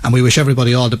tomorrow. And we wish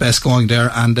everybody all the best going there,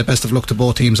 and the best of luck to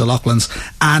both teams, O'Loughlin's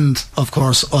and of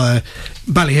course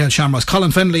Ballyhale Shamrocks.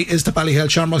 Colin Fennelly is the Ballyhale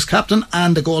Shamrocks captain,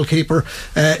 and the goalkeeper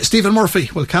Stephen Murphy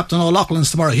will captain O'Loughlin's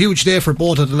tomorrow. Huge day for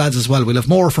both of the lads as well. We'll have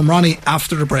more from Ronnie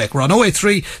after the break. We're on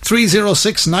 083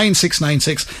 306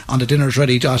 9696 on the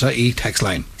dinnersready.ie text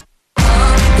line.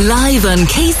 Live on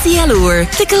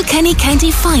KCLR, the Kilkenny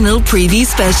County Final Preview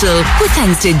Special, with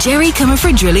thanks to Jerry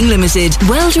Comerford Drilling Limited,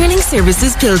 Well Drilling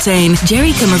Services Piltane,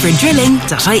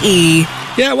 jerrycomerforddrilling.ie.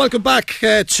 Yeah, welcome back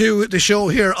to the show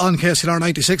here on KCLR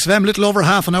 96 FM. Little over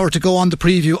half an hour to go on the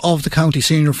preview of the county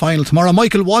senior final tomorrow.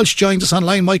 Michael Walsh joins us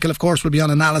online. Michael, of course, will be on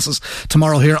analysis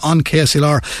tomorrow here on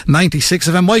KCLR 96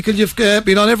 FM. Michael, you've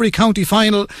been on every county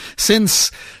final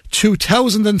since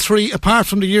 2003, apart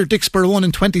from the year Dicksboro won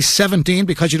in 2017,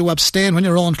 because you do abstain when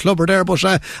your own club are there. But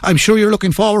I'm sure you're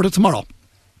looking forward to tomorrow.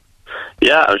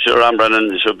 Yeah, I'm sure,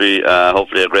 Brendan. It should be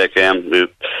hopefully a great game.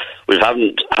 We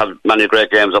haven't had many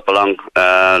great games up along.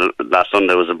 Last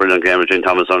Sunday was a brilliant game between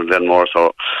Thomastown and Glenmore,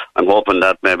 so I'm hoping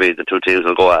that maybe the two teams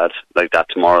will go at it like that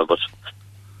tomorrow. But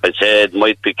I'd say it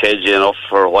might be cagey enough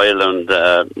for a while, and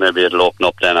maybe it'll open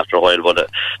up then after a while. But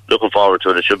looking forward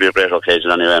to it. It should be a great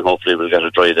occasion anyway, and hopefully we'll get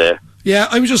a dry day. Yeah,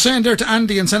 I was just saying there to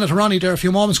Andy and Senator Ronnie there a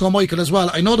few moments ago, Michael, as well.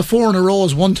 I know the 4 in a row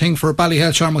is one thing for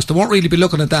Ballyhale Shamrocks. They won't really be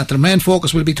looking at that. Their main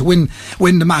focus will be to win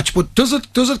the match. But does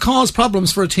it cause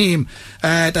problems for a team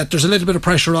that there's a little bit of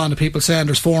pressure on the people saying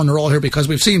there's 4 in a row here? Because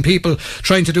we've seen people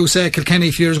trying to do, say, Kilkenny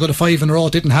a few years ago to 5 in a row.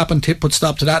 It didn't happen. Tip put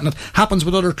stop to that, and it happens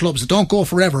with other clubs. They don't go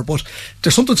forever. But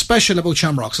there's something special about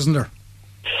Shamrocks, isn't there?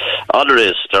 Oh, there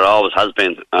is. There always has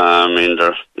been. I mean,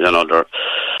 there's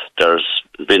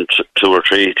been 2 or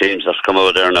 3 teams that's come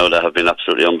out there now that have been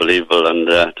absolutely unbelievable, and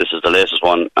this is the latest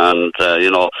one. And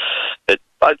to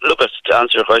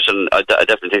answer your question, I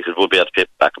definitely think it will be at the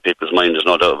back of people's mind. There's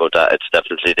no doubt about that. It's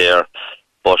definitely there.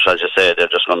 But as you say, they're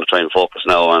just going to try and focus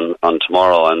now on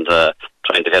tomorrow and try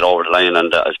trying to get over the line,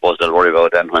 and I suppose they'll worry about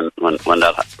it then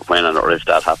when and or if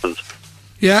that happens.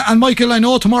 Yeah, and Michael, I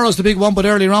know tomorrow's the big one, but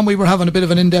earlier on we were having a bit of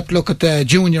an in-depth look at the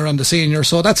junior and the senior,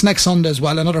 so that's next Sunday as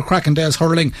well. Another cracking day's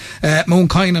hurling,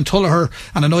 Mooncoin and Tullaher,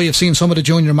 and I know you've seen some of the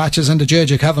junior matches in the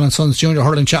JJ Cavan and Sons Junior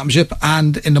Hurling Championship,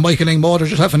 and in the Michael Ling Motor.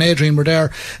 Jeff and Adrian were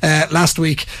there last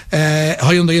week,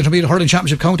 high on the Intermediate Hurling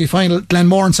Championship County Final,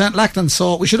 Glenmore and St. Lachlan,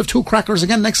 so we should have two crackers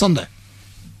again next Sunday.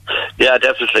 Yeah,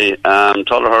 definitely.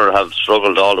 Tullaher have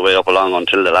struggled all the way up along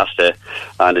until the last day,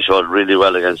 and they showed really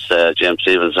well against James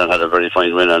Stevens and had a very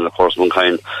fine win. And of course,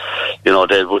 Mooncoin,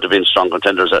 they would have been strong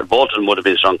contenders. Both of them would have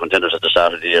been strong contenders at the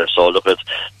start of the year. So look, at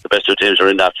the best two teams are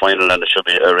in that final, and it should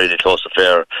be a really close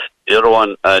affair. The other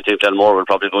one, I think Glenmore will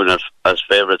probably go in as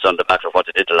favourites on the back of what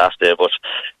they did the last day, but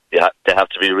they have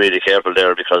to be really careful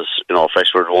there because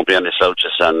Freshford won't be any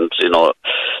slouches, and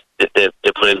they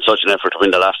put in such an effort to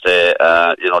win the last day.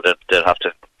 They'll have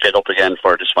to get up again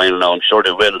for this final now. I'm sure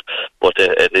they will, but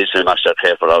it needs to be a match they're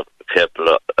capable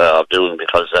of doing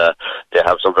because they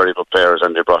have some very good players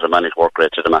and they brought a manic work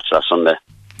rate to the match last Sunday.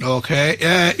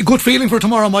 Okay, good feeling for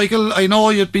tomorrow, Michael. I know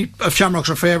you'd be if Shamrocks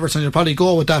are favourites and you'd probably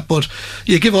go with that, but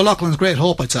you give O'Loughlin's great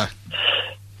hope, I'd say.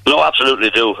 No,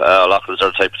 absolutely do. O'Loughlin's are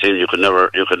the type of team you could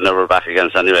never back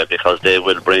against anyway, because they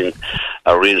will bring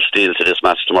a real steel to this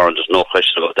match tomorrow. There's no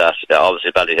question about that.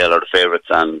 Obviously, Ballyhale are the favourites,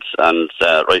 and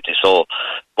rightly so.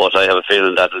 But I have a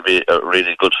feeling that it'll be a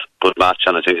really good match,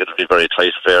 and I think it'll be very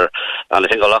tight affair. And I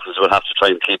think O'Loughlin's will have to try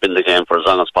and keep in the game for as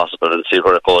long as possible and see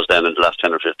where it goes then in the last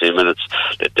 10 or 15 minutes.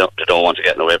 They don't want to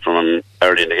get away from them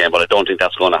early in the game, but I don't think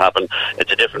that's going to happen.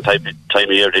 It's a different time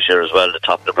of year this year as well. The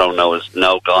top of the ground now is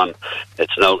now gone.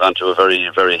 It's now gone to a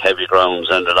very, very heavy grounds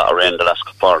and a lot of rain the last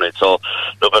fortnight. So,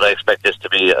 look, I expect this to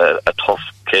be a tough,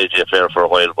 cagey affair for a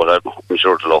while, but I'm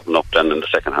sure it'll open up then in the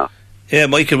second half. Yeah,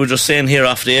 Michael, we're just saying here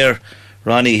off the air,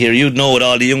 Ronnie here, you'd know with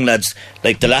all the young lads,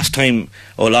 like the last time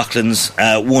O'Loughlin's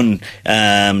won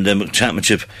the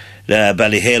championship,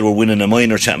 Ballyhale were winning a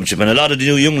minor championship, and a lot of the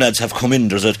new young lads have come in.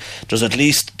 There's at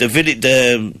least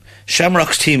the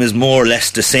Shamrocks team is more or less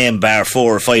the same, bar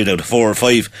 4 or 5 out of 4 or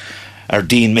 5 are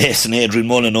Dean Mason, Adrian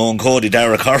Mullen, Owen Cody,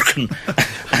 Derek Harkin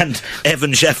and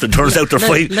Evan Shefflin. Turns out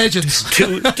they're legends.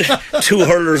 two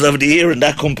hurlers of the year in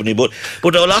that company. But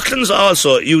O'Loughlin's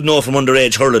also, you know from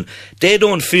underage hurling, they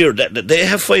don't fear that. They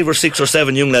have 5 or 6 or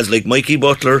 7 young lads like Mikey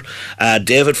Butler,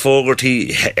 David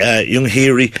Fogarty, young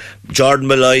Heary, Jordan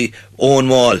Malloy, Owen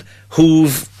Wall,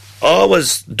 who've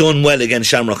always done well against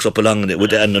Shamrocks up along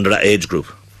with and under that age group.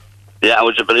 Yeah,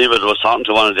 would you believe it? I was talking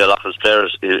to one of the O'Loughlin's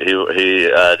players he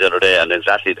the other day, and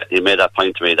exactly he made that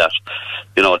point to me that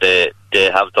they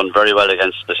have done very well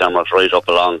against the Shamrocks right up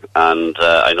along, and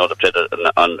I know they played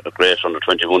on a great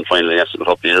under-21 final against them a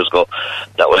couple of years ago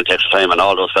that went extra time, and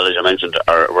all those fellas you mentioned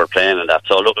were playing in that.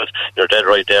 So look, you're dead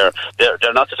right there.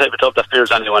 They're not the type of club that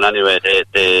fears anyone anyway.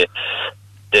 They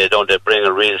bring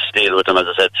a real steel with them, as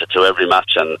I said, to every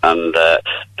match, and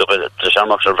the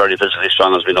Shamrocks are very physically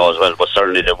strong, as we know as well, but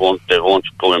certainly they won't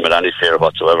go in with any fear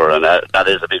whatsoever, and that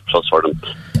is a big plus for them.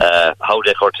 How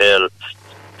they curtail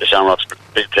the Shamrocks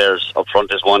big players up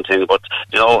front is one thing, but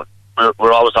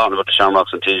we're always talking about the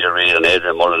Shamrocks and TJ Reid and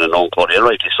Adrian Mullen and Owen Cody, and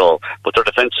rightly so, but their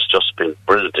defence has just been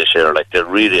brilliant this year. Like, they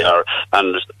really are,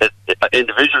 and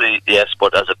individually yes,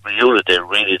 but as a unit they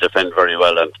really defend very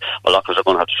well, and O'Loughlin's are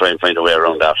going to have to try and find a way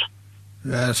around that.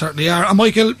 Certainly are. And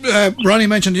Michael, Ronnie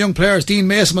mentioned the young players. Dean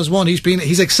Mason was one.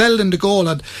 He's excelled in the goal,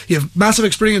 and you have massive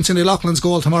experience in the O'Loughlin's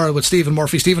goal tomorrow with Stephen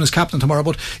Murphy. Stephen is captain tomorrow,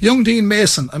 but young Dean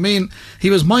Mason, I mean,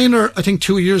 he was minor I think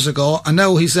 2 years ago, and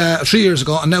now he's 3 years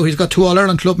ago, and now he's got 2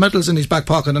 All-Ireland club medals in his back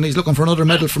pocket, and he's looking for another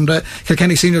medal from the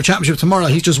Kilkenny Senior Championship tomorrow.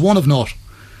 He's just one of note.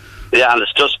 Yeah, and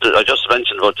I just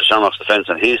mentioned about the Shamrocks defence,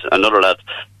 and he's another lad.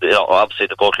 Obviously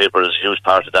the goalkeeper is a huge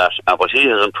part of that, but he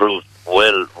has improved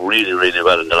really, really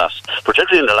well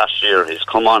particularly in the last year. He's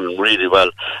come on really well,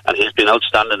 and he's been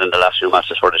outstanding in the last few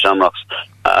matches for the Shamrocks.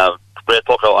 Great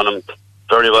puck out on him,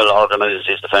 very well organised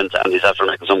his defence, and he's after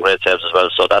making some great saves as well.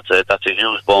 So that's a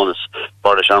huge bonus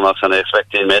for the Shamrocks, and I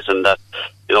expect Dean Mason that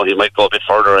he might go a bit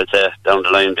further, I'd say, down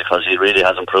the line, because he really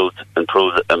has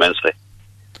improved immensely.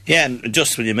 Yeah, and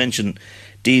just when you mentioned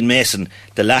Dean Mason,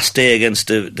 the last day against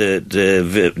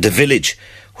the Village,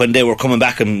 when they were coming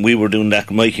back and we were doing that,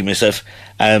 Mikey, myself,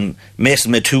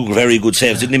 Mason made 2 very good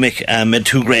saves, didn't he, Mick? Made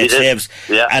 2 great saves,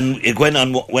 yeah. And it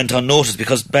went unnoticed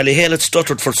because Ballyhale had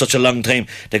stuttered for such a long time.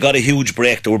 They got a huge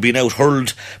break. They were being out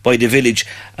hurled by the Village,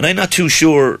 and I'm not too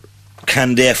sure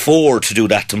can they afford to do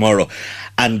that tomorrow?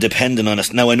 And depending on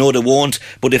us, now I know they won't,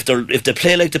 but if they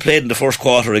play like they played in the first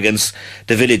quarter against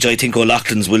the Village, I think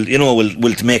O'Loughlin's will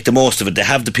make the most of it. They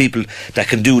have the people that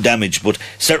can do damage, but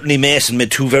certainly Mason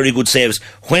made 2 very good saves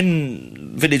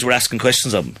when Village were asking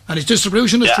questions of him. And his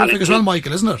distribution is terrific as well,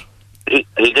 Michael, isn't it?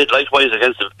 He did likewise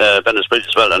against Bennett Bridge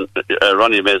as well, and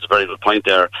Ronnie made a very good point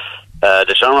there.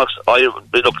 The Shamrocks,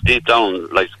 we look deep down,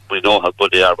 like we know how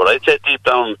good they are, but I'd say deep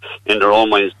down in their own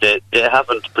minds, they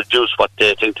haven't produced what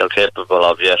they think they're capable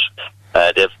of yet.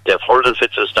 They've hurled in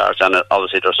fits and starts, and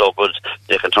obviously they're so good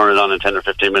they can turn it on in 10 or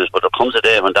 15 minutes, but there comes a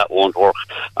day when that won't work.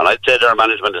 And I'd say their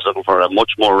management is looking for a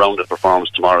much more rounded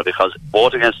performance tomorrow, because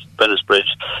both against Bennett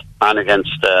Bridge and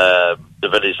against the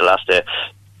Village the last day,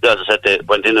 as I said, they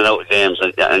went in and out of games,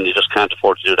 and you just can't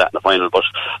afford to do that in the final. But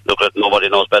look, nobody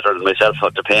knows better than myself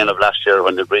the pain of last year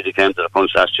when they really came to the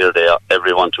crunch last year.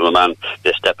 Everyone to a man,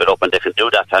 they step it up, and they can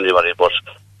do that to anybody. But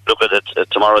look at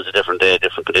it, tomorrow's a different day,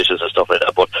 different conditions and stuff like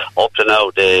that. But up to now,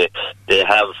 they've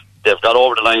got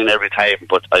over the line every time,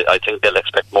 but I think they'll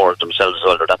expect more of themselves as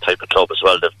well. They're that type of club as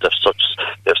well. They've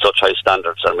such high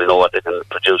standards, and we know what they can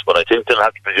produce. But I think they'll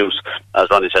have to produce, as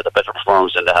Ronnie said, a better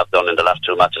performance than they have done in the last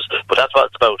 2 matches. But that's what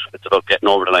it's about. It's about getting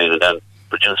over the line and then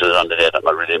producing it on the day that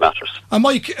really matters. And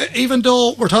Mike, even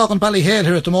though we're talking Ballyhale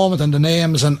here at the moment and the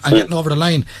names and getting over the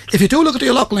line, if you do look at the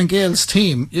O'Loughlin Gales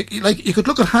team, you could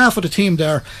look at half of the team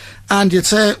there and you'd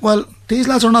say, well, these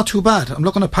lads are not too bad. I'm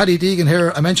looking at Paddy Deegan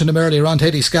here. I mentioned him earlier on,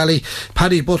 Teddy Scally,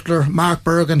 Paddy Butler, Mark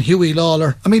Bergen, Hughie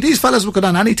Lawler. I mean, these fellas would get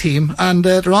on any team, and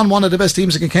they're on one of the best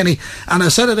teams in Kilkenny. And I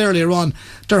said it earlier on,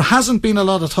 there hasn't been a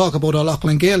lot of talk about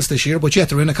O'Loughlin Gales this year, but yet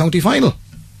they're in a county final.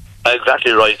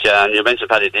 Exactly right, yeah. And you mentioned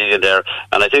Paddy Deegan there,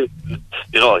 and I think,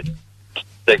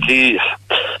 like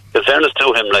in fairness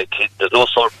to him, there's no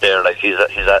sort there. Like he's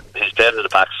playing in the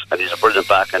backs, and he's a brilliant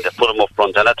back, and they put him up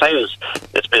front. And at times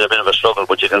it's been a bit of a struggle,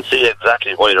 but you can see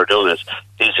exactly why they're doing it.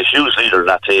 He's a huge leader in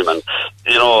that team, and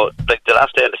like the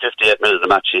last day in the 58 minutes of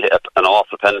the match, he hit an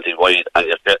awful penalty wide, and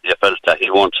you felt that he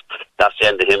won't. That's the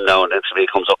end of him now. And next week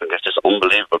he comes up and gets this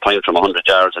unbelievable point from 100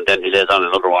 yards, and then he lays on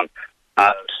another one.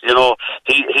 And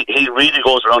he really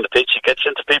goes around the pitch. He gets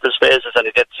into people's faces, and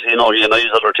he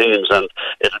annoys other teams. And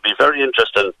it'll be very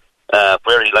interesting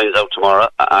where he lines out tomorrow.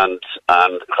 And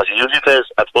because he usually plays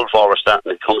at full forward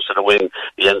starting, he comes to the wing,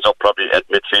 he ends up probably at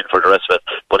midfield for the rest of it.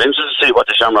 But interested to see what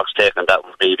the Shamrocks take on that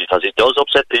would be, because he does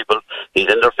upset people.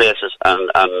 He's in their faces, and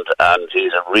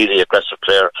he's a really aggressive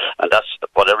player, and that's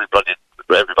what everybody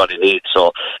needs.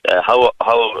 So how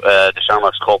the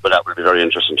Shamrocks cope with that will be very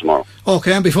interesting tomorrow.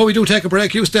 Okay, and before we do take a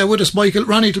break, you stay with us, Michael.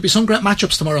 Ronnie, it'll be some great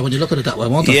matchups tomorrow when you look at it that way,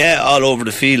 won't it? Yeah, all over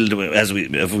the field. As we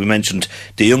mentioned,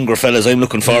 the younger fellas, I'm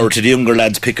looking forward to the younger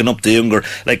lads picking up the younger,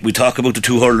 like we talk about the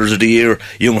 2 hurlers of the year,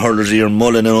 young hurlers of the year,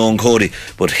 Mullen and Owen Cody,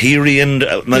 but Heary and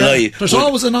Malloy. Yeah, there's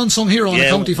always an unsung hero in a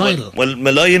county final. Well,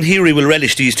 Malloy and Heary will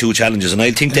relish these 2 challenges, and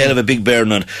I think they'll have a big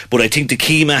bearing on it. But I think the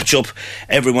key matchup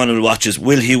everyone will watch is,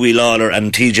 will Hughie Lawler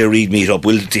and TJ Reid meet up?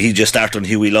 Will TJ start on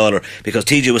Hughie Lawler? Because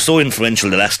TJ was so influential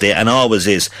the last day and always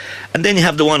is. And then you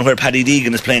have the one where Paddy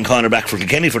Deegan is playing cornerback for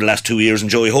Kilkenny for the last 2 years,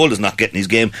 and Joey Holt is not getting his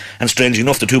game, and strangely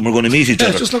enough the 2 of them are going to meet each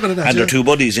other, just looking at that, and they're 2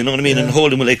 buddies, you know what I mean? And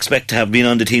Holden will expect to have been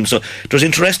on the team, so there's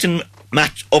interesting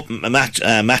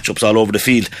matchups all over the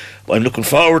field. I'm looking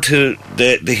forward to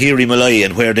the Heary Malloy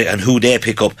and who they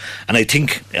pick up. And I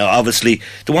think obviously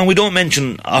the one we don't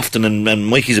mention often, and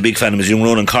Mikey's a big fan of, is young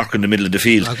Ronan Cork in the middle of the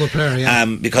field. A good player, yeah.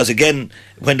 Because again,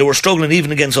 when they were struggling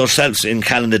even against ourselves in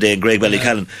Callan today, Greg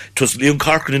Ballycallan, it was young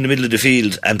Corcoran in the middle of the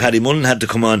field, and Paddy Mullen had to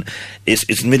come on. It's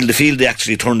in the middle of the field they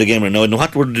actually turned the game around. Now I don't know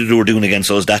what they were doing against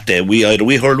us that day. Either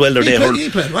we hurled well or they hurled. He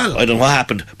played well. I don't know what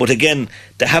happened, but again,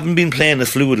 they haven't been playing as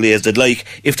fluidly as they'd like.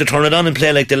 If they turn it on and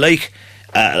play like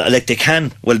they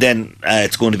can, well then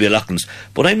it's going to be a Loughlin's.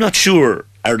 But I'm not sure,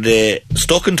 are they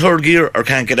stuck in third gear or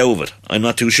can't get out of it? I'm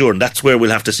not too sure, and that's where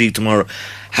we'll have to see tomorrow.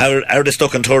 How are they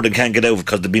stuck in third and can't get out of it?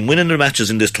 Because they've been winning their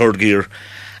matches in this third gear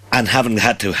and haven't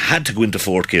had to go into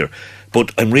fourth gear.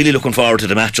 But I'm really looking forward to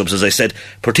the matchups, as I said,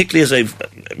 particularly as I've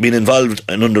been involved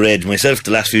in underage myself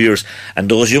the last few years, and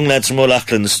those young lads from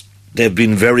O'Loughlin's, they've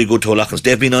been very good to O'Loughlin's.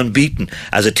 They've been unbeaten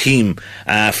as a team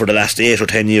for the last 8 or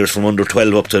 10 years, from under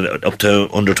 12 up to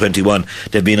under 21.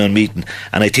 They've been unbeaten,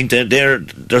 and I think that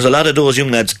there's a lot of those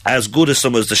young lads as good as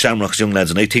some of the Shamrocks young lads,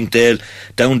 and I think they'll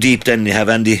down deep. Then you have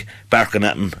Andy barking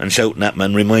at them and shouting at them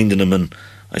and reminding them, and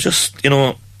I just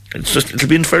it'll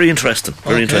be very interesting.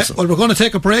 Very interesting. Well, we're going to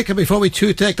take a break, and before we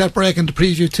take that break and the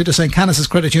preview to the St. Canice's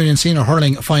Credit Union Senior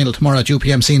Hurling Final tomorrow at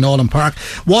UPMC Nolan Park,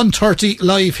 1:30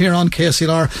 live here on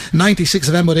KCLR 96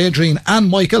 FM with Adrian and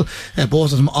Michael,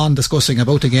 both of them on discussing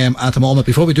about the game at the moment.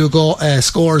 Before we do go,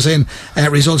 scores in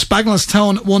results.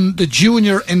 Bagenalstown won the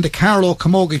junior in the Carlow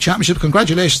Camogie Championship.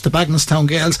 Congratulations to Bagenalstown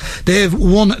Gales. They've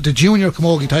won the junior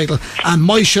Camogie title, and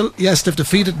Moyshell, yes, they've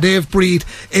defeated Dave Breed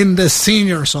in the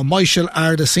senior. So Moyshell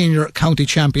are the senior county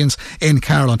champions in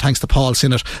Carlow, and thanks to Paul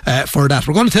Sinnott for that.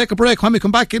 We're going to take a break. When we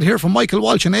come back in here from Michael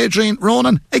Walsh and Adrian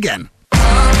Ronan again.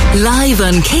 Live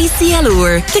on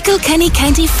KCLR, the Kilkenny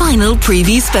County Final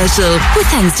Preview Special, with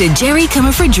thanks to Jerry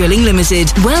Comerford Drilling Limited,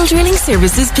 Well Drilling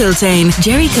Services Piltane,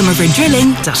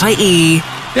 jerrycomerforddrilling.ie.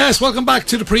 Yes, welcome back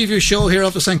to the preview show here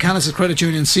of the St. Canice's Credit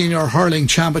Union Senior Hurling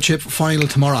Championship Final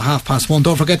tomorrow 1:30.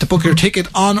 Don't forget to book your ticket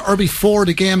on or before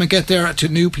the game and get there to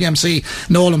New PMC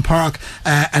Nolan Park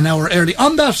an hour early.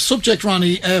 On that subject,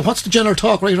 Ronnie, what's the general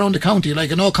talk right around the county?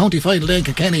 Like, I know county final day in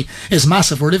Kilkenny is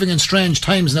massive. We're living in strange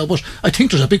times now, but I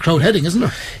think there's a big crowd heading, isn't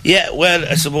there? Yeah, well,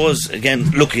 I suppose, again,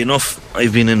 lucky enough,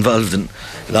 I've been involved in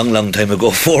long time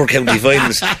ago 4 county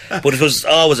finals, but it was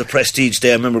always a prestige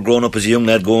day. I remember growing up as a young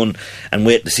lad going and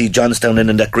waiting to see Johnstown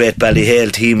in that great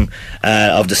Ballyhale team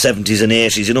of the 70s and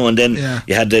 80s, you know, and then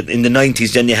you had in the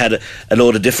 90s, then you had a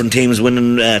load of different teams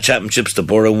winning championships. The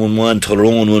Borough won one,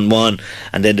 Tullaroan won one,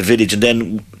 and then the Village, and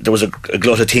then there was a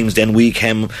glut of teams, then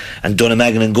Weekham and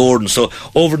Dunnamaggin and Gordon. So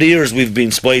over the years we've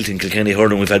been spoilt in Kilkenny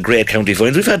hurling. We've had great county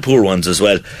finals, we've had poor ones as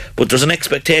well, but there's an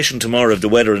expectation tomorrow if the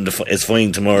weather is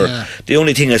fine tomorrow. The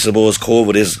only thing, I suppose,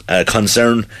 COVID is a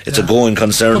concern. It's a going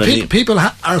concern. Well, people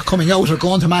are coming out or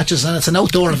going to matches, and it's an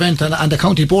outdoor event, and the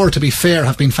county board, to be fair,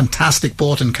 have been fantastic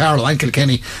both in Carlow and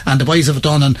Kilkenny, and the boys have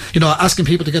done, and you know, asking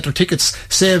people to get their tickets,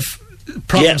 save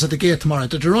problems at the gate tomorrow.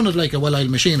 They run it like a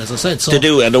well-oiled machine, as I said. So they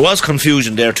do, and there was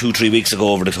confusion there 2-3 weeks ago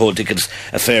over the whole tickets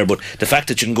affair, but the fact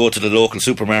that you can go to the local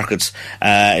supermarkets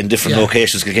in different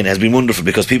locations has been wonderful,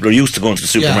 because people are used to going to the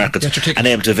supermarkets and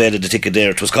able to avail of the ticket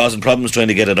there. It was causing problems trying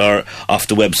to get it off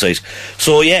the website.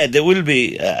 So yeah, there will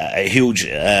be a huge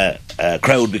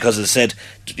crowd, because as I said,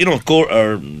 you know,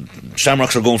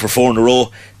 Shamrocks are going for 4 in a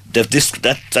row.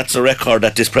 That's a record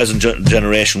that this present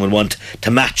generation will want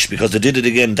to match, because they did it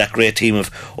again. That great team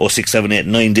of 06, 7, 8,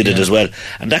 9 did it as well,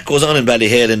 and that goes on in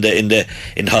Ballyhale in the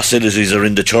hostilities or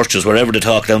in the churches, wherever they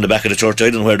talk down the back of the church.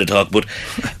 I don't know where they talk, but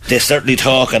they certainly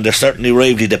talk, and they're certainly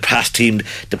lively. The past team,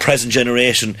 the present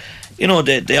generation. You know,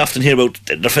 they often hear about,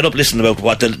 they're fed up listening about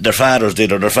what their fathers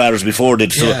did or their fathers before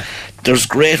did. So there's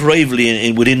great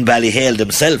rivalry within Ballyhale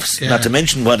themselves, not to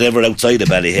mention whatever outside of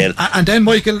Ballyhale. And then,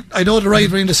 Michael, I know the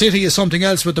rivalry in the city is something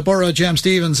else with the Borough, James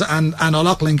Stephens and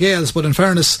O'Loughlin Gales, but in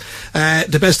fairness,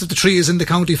 the best of the 3 is in the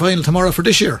county final tomorrow for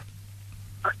this year.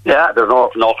 Yeah, there's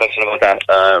no question about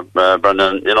that,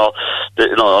 Brendan. You know,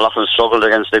 O'Loughlin struggled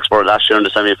against Dixborough last year in the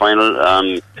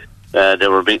semi-final. They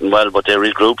were beaten well, but they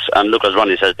regrouped, and look, as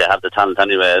Ronnie said, they have the talent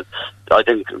anyway. I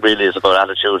think really it's about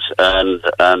attitude, and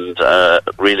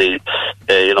really,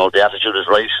 you know, the attitude is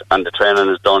right, and the training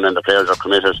is done, and the players are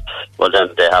committed. Well, then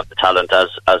they have the talent as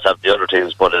have the other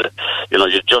teams. But you know,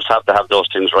 you just have to have those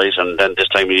things right, and then this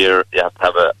time of year you have to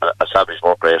have a established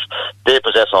work rate. They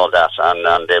possess all that,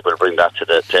 and they will bring that to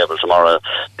the table tomorrow.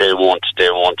 They won't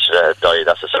die.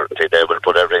 That's a certainty. They will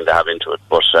put everything they have into it.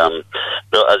 But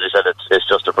as you said, it's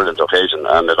just a brilliant occasion,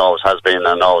 and it always has been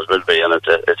and always will be, and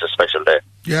it's a special day.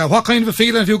 Yeah, what kind of a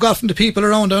feeling have you got from the people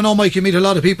around? I know, Mike, you meet a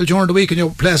lot of people during the week in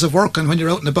your place of work, and when you're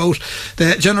out and about,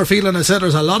 the general feeling, I said,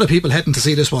 there's a lot of people heading to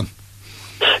see this one.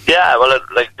 Yeah, well,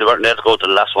 they weren't able to go to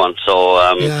the last one, so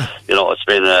you know, it's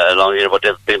been a long year, but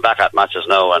they've been back at matches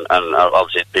now, and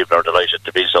obviously people are delighted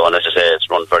to be so, and as you say, it's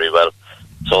run very well.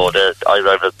 So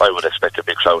I would expect a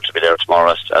big crowd to be there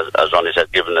tomorrow, as Ronnie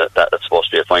said, given that it's supposed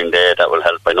to be a fine day. That will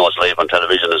help. I know it's live on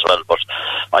television as well, but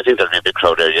I think there'll be a big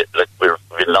crowd there.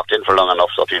 We've been locked in for long enough,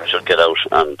 so people should get out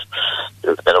and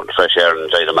get out in the fresh air and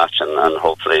enjoy the match, and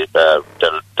hopefully they'll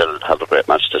have a great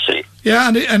match to see. Yeah,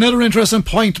 and another interesting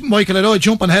point, Michael, I know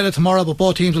jumping ahead of tomorrow, but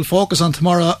both teams will focus on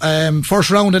tomorrow. First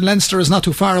round in Leinster is not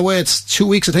too far away. It's 2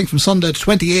 weeks, I think, from Sunday, the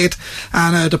 28th,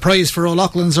 and the prize for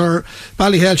O'Loughlin's or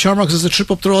Ballyhale Shamrocks is a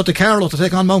trip up the road to Carlow to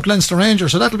take on Mount Leinster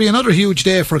Rangers. So that'll be another huge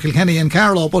day for Kilkenny and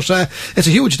Carlow, but it's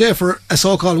a huge day for a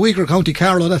so-called weaker county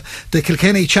Carlow, that the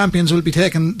Kilkenny champions will be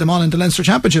taking them on in the Leinster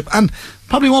Championship, and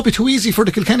probably won't be too easy for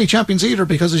the Kilkenny champions either,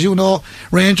 because as you know,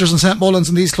 Rangers and St Mullins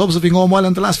and these clubs have been going well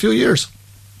in the last few years.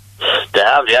 They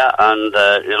have, yeah, and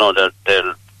you know,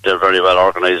 they're very well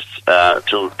organised,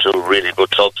 two really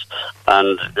good clubs,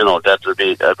 and you know, that will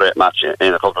be a great match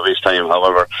in a couple of weeks' time.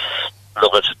 However,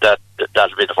 look,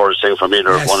 that'll be the first thing from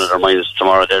either one of their minds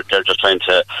tomorrow. They're just trying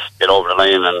to get over the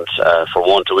line, and for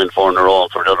one to win 4 in a row,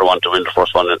 and for the other one to win the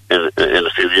first one in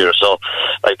a few years. So,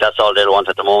 like, that's all they'll want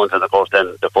at the moment. And of course,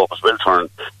 then the focus will turn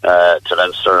to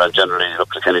Leinster, and generally,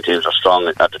 look, the Kenny teams are strong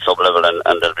at the club level,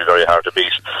 and they'll be very hard to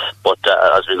beat. But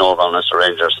as we know, around Leinster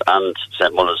Rangers and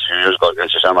St. Mullins a few years ago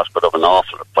against the Shamrocks put up an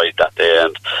awful fight that day,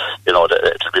 and it'll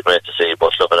be great to see.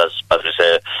 But look, as we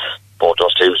say, both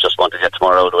those teams just want to get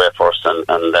tomorrow out of the way first,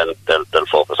 and then they'll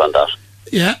focus on that.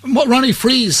 Yeah, Ronnie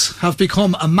Freeze have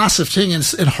become a massive thing in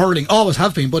hurling, always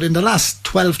have been, but in the last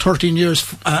 12, 13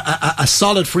 years, a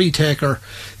solid free taker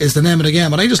is the name of the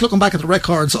game. And I'm just looking back at the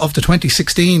records of the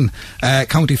 2016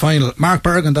 county final. Mark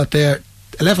Bergen, that there,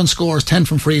 11 scores, 10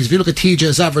 from frees. If you look at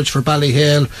TJ's average for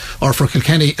Ballyhale or for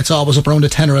Kilkenny, it's always up around the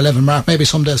 10 or 11 mark, maybe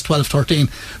some days 12, 13.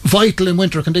 Vital in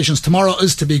winter conditions. Tomorrow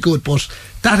is to be good, but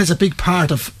that is a big part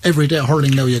of everyday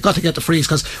hurling now. You've got to get the frees,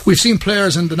 because we've seen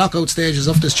players in the knockout stages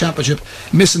of this championship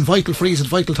missing vital frees at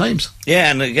vital times.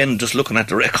 Yeah, and again, just looking at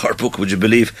the record book, would you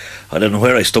believe, I don't know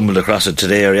where I stumbled across it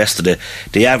today or yesterday,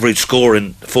 the average score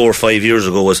in 4 or 5 years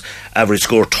ago was average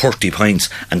score 30 points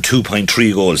and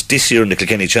 2.3 goals. This year in the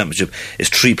Kilkenny Championship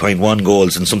is 3.1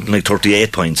 goals and something like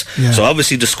 38 points. Yeah. So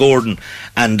obviously the scoring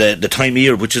and the time of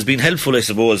year, which has been helpful, I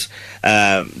suppose,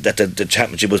 that the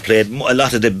championship was played, a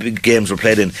lot of the big games were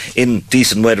played in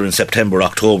decent weather in September,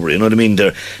 October, you know what I mean?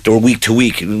 They were week to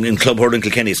week. In Club Hurling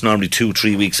Kilkenny, it's normally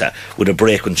 2-3 weeks with a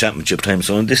break in championship time.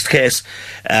 So in this case,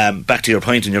 back to your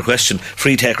point and your question,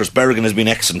 free takers, Bergen has been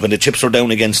excellent. When the chips were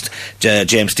down against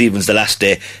James Stephens the last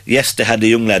day, yes, they had the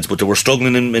young lads, but they were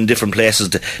struggling in different places.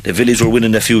 The Village were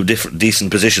winning a few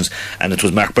decent positions, and it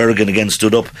was Mark Bergen again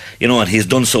stood up, you know, and he's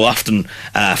done so often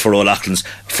for O'Loughlin's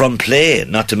from play,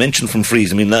 not to mention from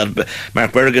frees. I mean,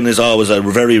 Mark Bergen is always a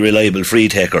very reliable free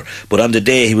taker, but on the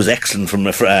day he was excellent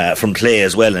from play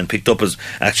as well, and picked up as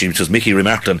actually, which was Mickey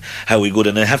remarked on how he good.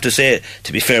 And I have to say,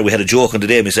 to be fair, we had a joke on the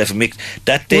day, myself and Mick,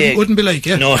 that day wouldn't be like,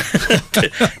 yeah, no,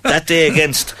 that day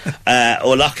against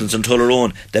O'Loughlin's and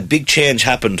Tullaroan, the big change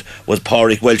happened was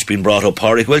Pádraig Welch being brought up.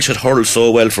 Pádraig Welch had hurled so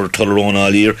well for Tullaroan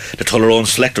all year. The Tullaroan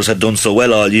selectors had done so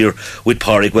well all year with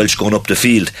Pádraig Welch going up the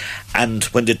field, and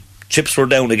when the chips were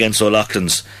down against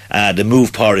O'Loughlin's, they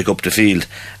moved Pádraig up the field,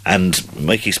 and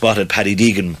Mikey spotted Paddy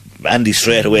Deegan. Andy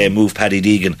straight away moved Paddy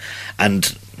Deegan,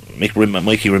 and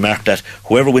Mikey remarked that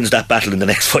whoever wins that battle in the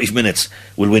next 5 minutes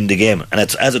will win the game. And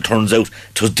as it turns out,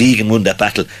 it was Deegan won that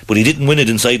battle, but he didn't win it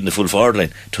inside in the full forward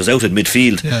line. It was out at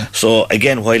midfield. Yeah. So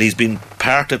again, while he's been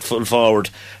parked at full forward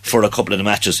for a couple of the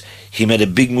matches, he made a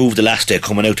big move the last day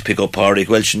coming out to pick up Pádraig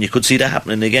Welch, and you could see that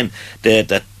happening again,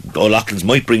 that O'Loughlin's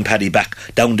might bring Paddy back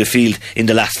down the field in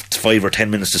the last 5 or 10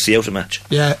 minutes to see out a match.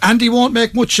 Yeah, Andy won't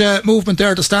make much movement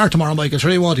there to start tomorrow, Michael. Sure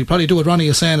he won't. He'll probably do what Ronnie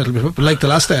is saying. It'll be like the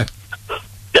last day.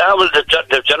 Yeah, well,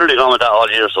 they've generally gone with that all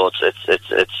year, so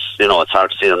it's you know, it's hard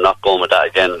to see them not going with that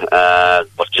again.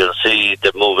 But you'll see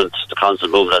the movement, the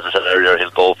constant movement. As I said earlier, he'll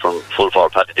go from full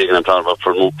forward, Paddy Deegan, I'm talking about,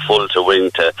 from full to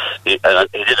wing to. He did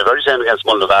the very same against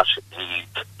Mullavat. He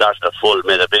started at full,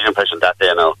 made a big impression that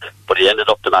day now. But he ended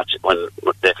up the match when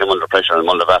they came under pressure, and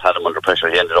Mullavat had him under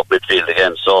pressure. He ended up midfield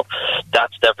again. So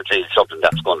that's definitely something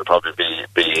that's going to probably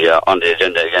be on the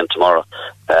agenda again tomorrow.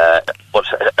 But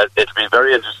it'll be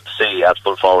very interesting to see at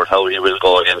full forward how he will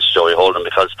go against Joey Holden,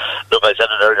 because look, I said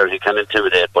it earlier, he can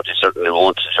intimidate, but he certainly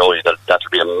won't show you that'll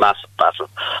be a massive battle.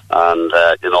 And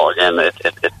you know, again,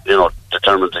 it you know,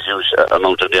 determines a huge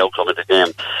amount of the outcome of the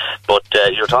game. But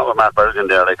you're talking about Matt Bergen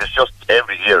there, like, it's just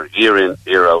every year in,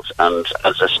 year out, and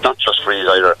it's not just frees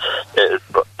either.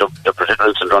 The particular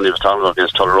incident Ronnie was talking about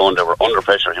against Tullaroan, they were under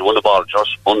pressure. He won the ball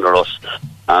just under us,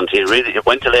 and he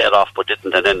went to lay it off but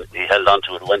didn't, and then he held on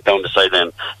to it, went down the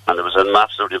sideline, and it was an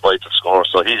absolutely vital score.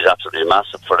 So he's absolutely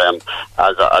massive for them,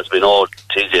 as we know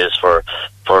TJ is for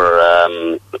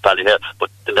Ballyhale. But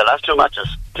in the last 2 matches,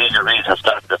 TJ Reid has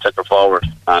started at centre forward,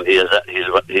 and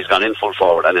he's gone in full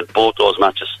forward, and in both those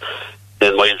matches,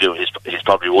 in my view, he's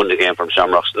probably won the game from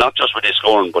Shamrocks, not just with his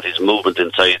scoring, but his movement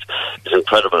inside is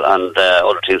incredible, and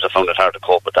other teams have found it hard to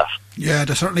cope with that. Yeah,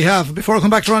 they certainly have. Before I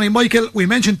come back to Ronnie, Michael, we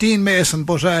mentioned Dean Mason,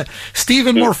 but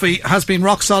Stephen Murphy has been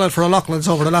rock solid for O'Loughlin's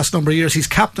over the last number of years. He's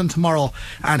captain tomorrow,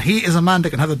 and he is a man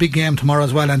that can have a big game tomorrow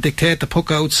as well and dictate the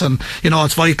puckouts, and you know,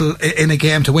 it's vital in a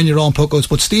game to win your own puckouts.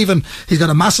 But Stephen, he's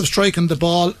got a massive strike on the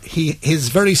ball. He is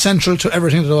very central to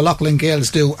everything that O'Loughlin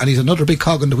Gales do, and he's another big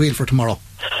cog in the wheel for tomorrow.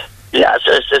 Yeah,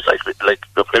 it's like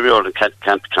every other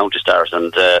county stars,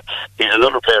 and he's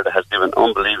another player that has given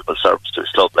unbelievable service to his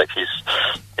club. Like he's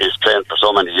playing for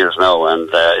so many years now, and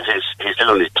he's still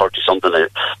only 30-something.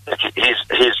 Like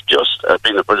he's just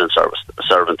been a brilliant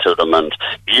servant to them, and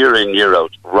year in, year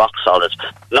out, rock solid.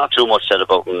 Not too much said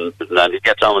about him, and he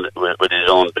gets on with his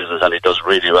own business, and he does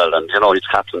really well. And he's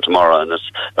captain tomorrow, and it's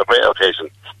a great occasion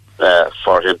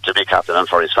for him to be captain and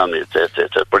for his family.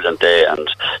 It's a brilliant day, and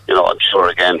I'm sure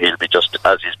again he'll be just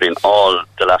as he's been all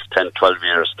the last 10-12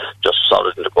 years, just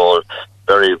solid in the goal,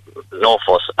 very no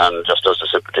fuss, and just does the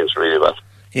simple things really well.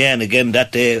 Yeah, and again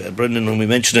that day, Brendan, when we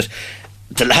mentioned it,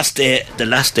 the last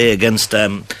day against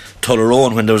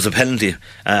Tullaroan, when there was a penalty,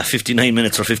 59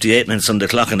 minutes or 58 minutes on the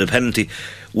clock, and the penalty,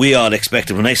 we all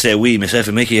expected, when I say we, myself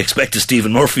and Mickey, expected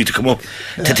Stephen Murphy to come up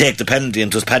to take the penalty,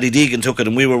 and it was Paddy Deegan took it,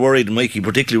 and we were worried, and Mikey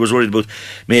particularly was worried about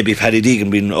maybe Paddy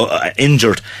Deegan being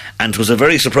injured, and it was a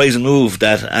very surprising move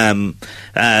that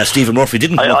Stephen Murphy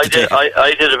didn't come up to take it.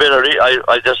 I did a bit of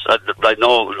I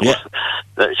know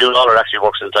Hugh Lawler actually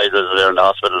works inside there in the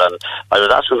hospital, and I was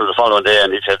asking him the following day,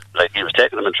 and he said he was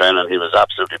taking him in training, and he was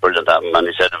absolutely brilliant at him, and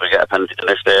he said if we get a penalty the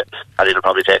next day, Paddy will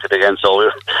probably take it again. So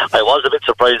I was a bit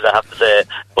surprised, I have to say,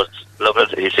 but look,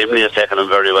 he seemingly has taken him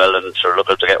very well, and sure, look,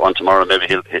 to get one tomorrow, maybe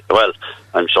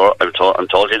I'm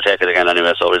told he'll take it again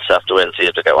anyway, so we'll just have to wait and see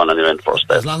if they get one anyway in the first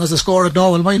day. As long as the score at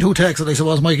no, we'll mind who takes it, I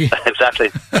suppose, Mikey.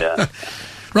 Exactly, yeah.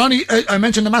 Ronnie, I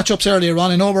mentioned the matchups earlier on.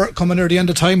 I know we're coming near the end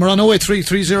of time. We're on 083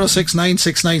 306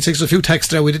 9696. A few texts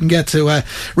there we didn't get to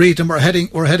read them. We're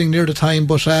heading near the time.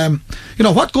 But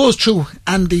what goes through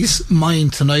Andy's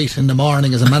mind tonight in the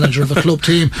morning as a manager of a club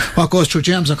team? What goes through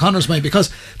James O'Connor's mind? Because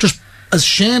just as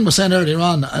Shane was saying earlier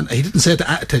on, and he didn't say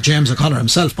it to James O'Connor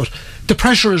himself, but the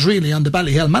pressure is really on the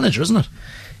Ballyhale manager, isn't it?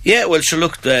 Yeah, well, sure,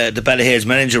 look, the Ballyhale's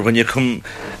manager, when you come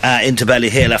into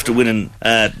Ballyhale after winning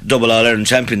double All-Ireland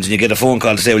champions, and you get a phone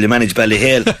call to say, will you manage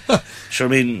Ballyhale? Sure, I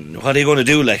mean, what are you going to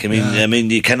do? Like, I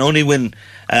mean, you can only win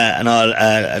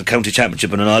a county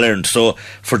championship and an All-Ireland. So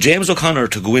for James O'Connor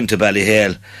to go into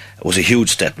Ballyhale was a huge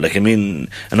step. Like, I mean,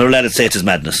 another lad would say it is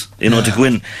madness, to go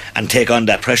in and take on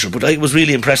that pressure. But I was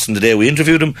really impressed in the day. We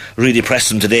interviewed him, really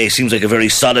impressed him today. He seems like a very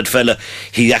solid fella.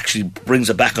 He actually brings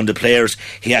it back on the players.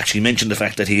 He actually mentioned the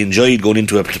fact that he enjoyed going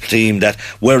into a team that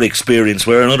were experienced,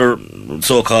 where another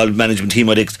so-called management team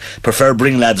would prefer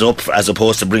bringing lads up as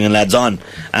opposed to bringing lads on.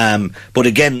 But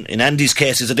again, in Andy's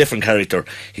case, he's a different character.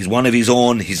 He's one of his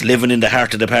own. He's living in the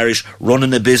heart of the parish,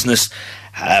 running a business.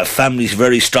 Family's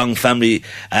very strong family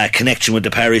connection with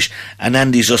the parish, and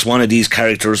Andy's just one of these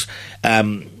characters.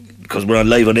 Because we're on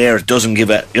live on air, it doesn't give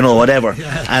a whatever.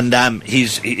 Yeah. And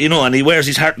he's and he wears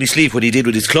his heart in his sleeve, what he did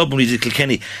with his club when he did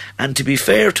Kilkenny. And to be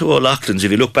fair to O'Loughlin's,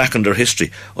 if you look back on their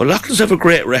history, O'Loughlin's have a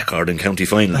great record in county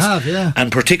finals. They have, yeah.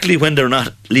 And particularly when they're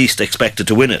not least expected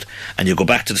to win it. And you go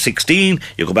back to the 16,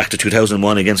 you go back to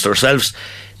 2001 against ourselves.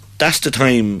 That's the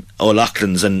time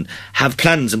O'Loughlin's and have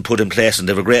plans and put in place, and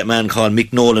they have a great man called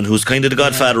Mick Nolan, who's kind of the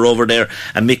godfather over there,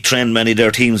 and Mick trained many of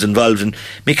their teams involved, and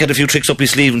Mick had a few tricks up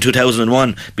his sleeve in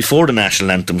 2001 before the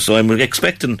national anthem, so I'm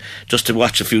expecting just to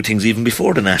watch a few things even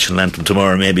before the national anthem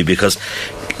tomorrow maybe, because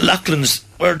Loughlin's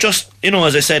were just,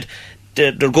 as I said,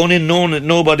 they're going in knowing that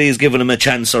nobody is giving them a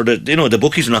chance, or the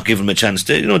bookies are not giving them a chance.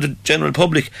 The general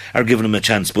public are giving them a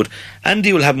chance. But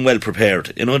Andy will have them well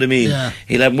prepared. You know what I mean? Yeah.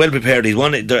 He'll have them well prepared. He's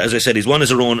one, as I said, he's one as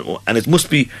their own, and it must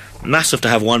be massive to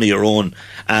have one of your own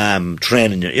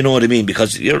training. You know what I mean?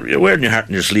 Because you're wearing your heart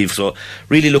in your sleeve. So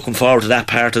really looking forward to that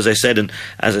part, as I said. And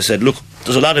as I said, look,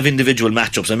 there's a lot of individual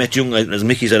matchups. I met as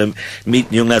Mickey said, I'm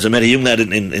meeting young lads. I met a young lad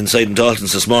inside in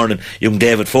Dalton's this morning, young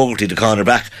David Fogarty, the corner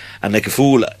back, and like a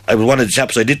fool, I was one of the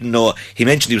chaps I didn't know. He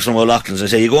mentioned he was from O'Loughlin's. I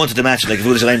said, you go into the match, and like a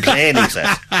fool, he said, I'm playing, he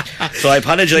said. So I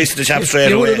apologised to the chap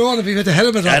straight away. You would have known if he had the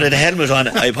helmet on. I had the helmet on.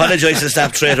 I apologised to the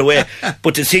staff straight away.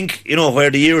 But to think, where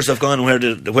the years have gone, where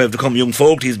they've become young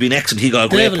folk, he's been excellent. He got a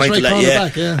great point of that,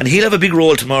 back, yeah. And he'll have a big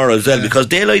role tomorrow as well, because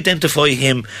they'll identify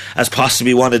him as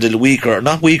possibly one of the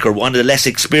one of the less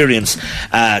experienced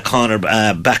corner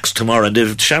backs tomorrow. And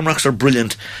the Shamrocks are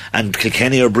brilliant, and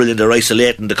Kilkenny are brilliant. They're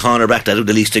isolating the corner back that have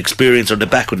the least experience, or the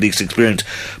back with the least experience.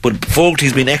 But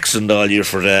Fogarty's been excellent all year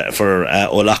for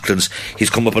O'Loughlin's. He's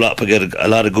come up a lot to get a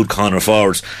lot of good corner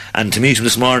forwards. And to meet him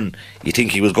this morning, you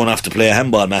think he was going to have to play a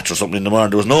handball match or something in the morning.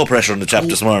 There was no pressure on the chap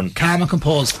this morning. Calm and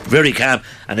composed. Very calm.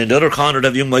 And in the other corner, they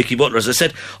have young Mikey Butler. As I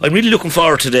said, I'm really looking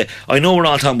forward to I know we're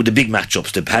all talking about the big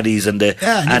matchups, the Paddies and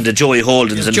the Joey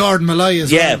Holdens. And Jordan Malloy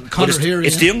as well. But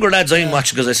it's the younger lads I'm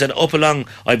watching, because I said up along,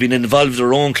 I've been involved with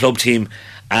our own club team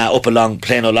up along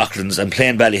playing O'Loughlin's and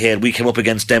playing Ballyhale. We came up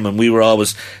against them, and we were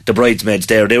always the bridesmaids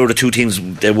there. They were the two teams,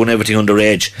 they won everything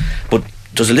underage. But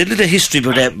there's a little bit of history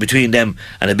between them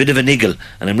and a bit of a niggle,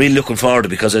 and I'm really looking forward to it,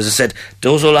 because as I said,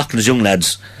 those O'Loughlin's young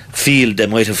lads feel they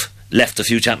might have left a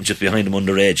few championships behind them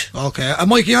underage. Okay, and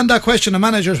Mikey, on that question of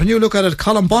managers, when you look at it,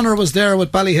 Colin Bonner was there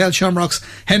with Ballyhale Shamrocks,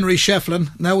 Henry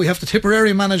Shefflin. Now we have the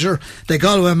Tipperary manager, the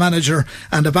Galway manager,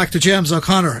 and back to James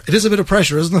O'Connor. It is a bit of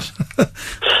pressure, isn't it?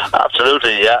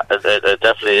 Absolutely, yeah, it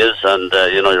definitely is, and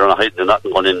you're not hiding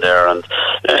nothing going in there. And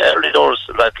early doors,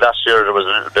 like last year, there was a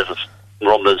little bit of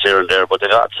rumblings here and there, but they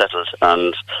got it settled,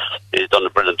 and he's done a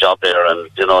brilliant job there. And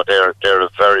they're a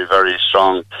very, very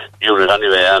strong unit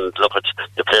anyway. And look,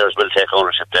 the players will take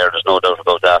ownership there. There's no doubt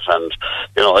about that. And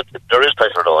there is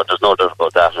pressure though. There's no doubt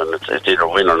about that. And it's either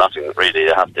win or nothing. Really,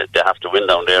 they have to win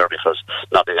down there, because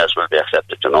nothing else will be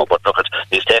accepted. But look,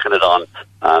 he's taken it on,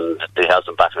 and he has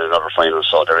them back in another final,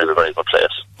 so they're in a very good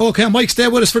place. Okay, Mike, stay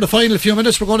with us for the final few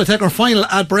minutes. We're going to take our final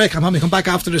ad break, and when we come back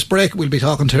after this break, we'll be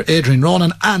talking to Adrian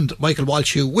Ronan and Michael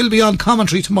Walsh, who will be on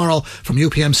commentary tomorrow from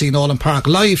UPMC Nolan Park,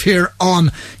 live here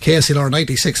on KCLR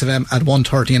 96 FM at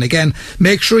 1:30. And again,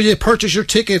 make sure you purchase your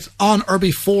ticket on or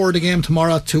before the game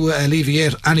tomorrow to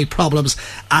alleviate any problems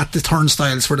at the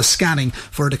turnstiles for the scanning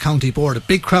for the county board. A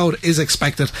big crowd is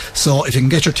expected, so if you can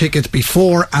get your ticket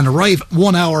before and arrive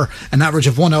 1 hour, an average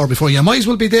of 1 hour before, you might as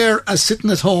well be there as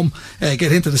sitting at home,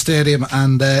 get into the stadium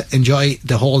and enjoy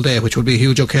the whole day, which will be a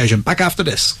huge occasion. Back after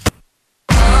this.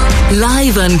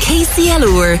 Live on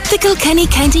KCLR, the Kilkenny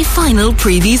County Final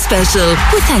Preview Special,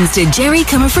 with thanks to Jerry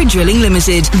Comerford Drilling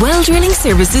Limited, Well Drilling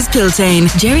Services Piltane,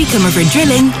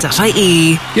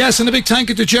 jerrycomerforddrilling.ie. Yes, and a big thank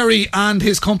you to Jerry and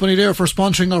his company there for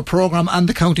sponsoring our programme and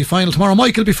the county final tomorrow.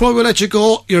 Michael, before we let you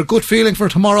go, your good feeling for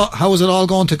tomorrow, how is it all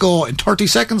going to go? In 30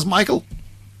 seconds, Michael?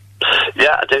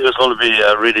 Yeah, I think it's going to be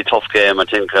a really tough game. I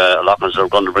think O'Loughlin's are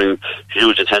going to bring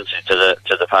huge intensity to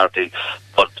the party,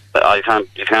 but you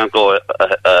can't go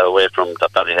away from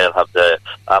that. Ballyhale have the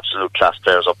absolute class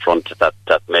players up front that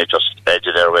may just edge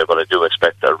it their way, but I do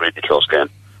expect a really close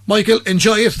game. Michael,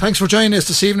 enjoy it. Thanks for joining us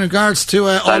this evening. Regards to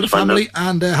all the family,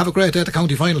 and have a great day at the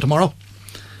county final tomorrow.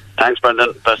 Thanks,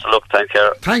 Brendan. Best of luck. Take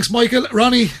care. Thanks, Michael.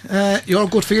 Ronnie, your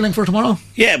good feeling for tomorrow?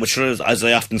 Yeah, but sure, as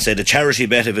I often say, the charity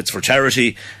bet, if it's for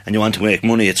charity and you want to make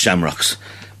money, it's Shamrocks.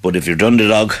 But if you're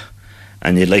Dundalog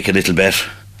and you'd like a little bet,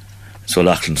 it's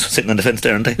O'Loughlin's. Sitting on the fence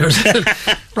there, aren't they?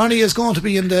 Ronnie is going to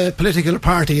be in the political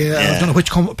party. I don't know which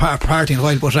party in a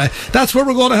while, but that's where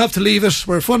we're going to have to leave it.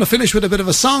 We're going to finish with a bit of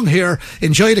a song here.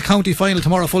 Enjoy the county final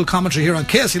tomorrow. Full commentary here on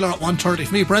KCLR at 1:30.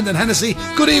 For me, Brendan Hennessy,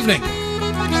 good evening.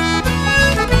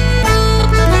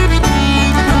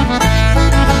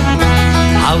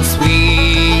 How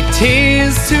sweet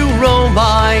 'tis to roam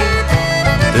by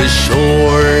the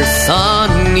shore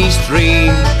sunny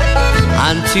stream,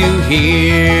 and to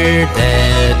hear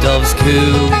the doves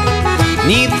coo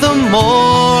 'neath the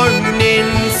morning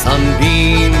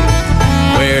sunbeam,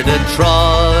 where the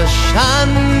thrush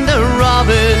and the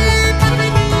robin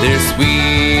their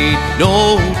sweet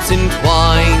notes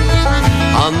entwine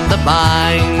on the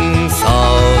banks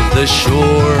of the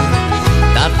shore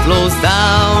that flows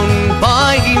down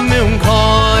by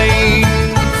Mooncoin.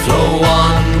 Flow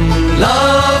on,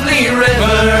 lovely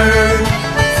river,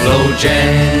 flow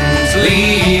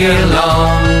gently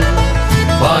along,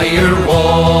 by your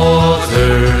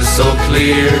waters so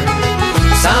clear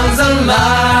sounds a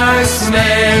lark's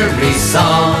merry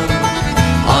song.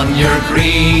 On your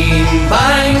green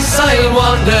banks I'll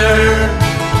wander,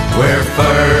 where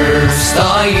first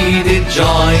I did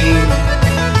join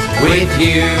with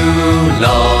you,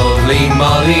 lovely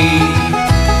Molly,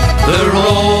 the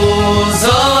rose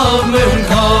of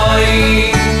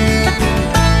Mooncoin.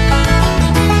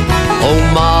 Oh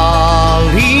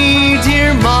Molly,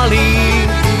 dear Molly,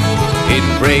 it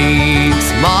breaks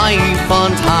my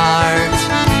fond heart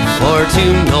for to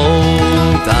know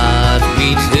that we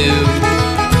two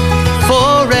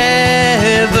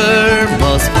forever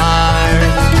must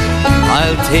part.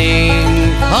 I'll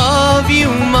think of you,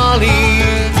 Molly,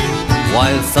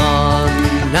 while sun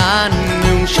and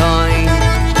moon shine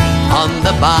on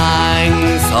the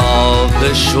banks of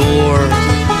the shore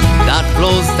that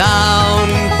flows down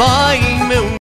by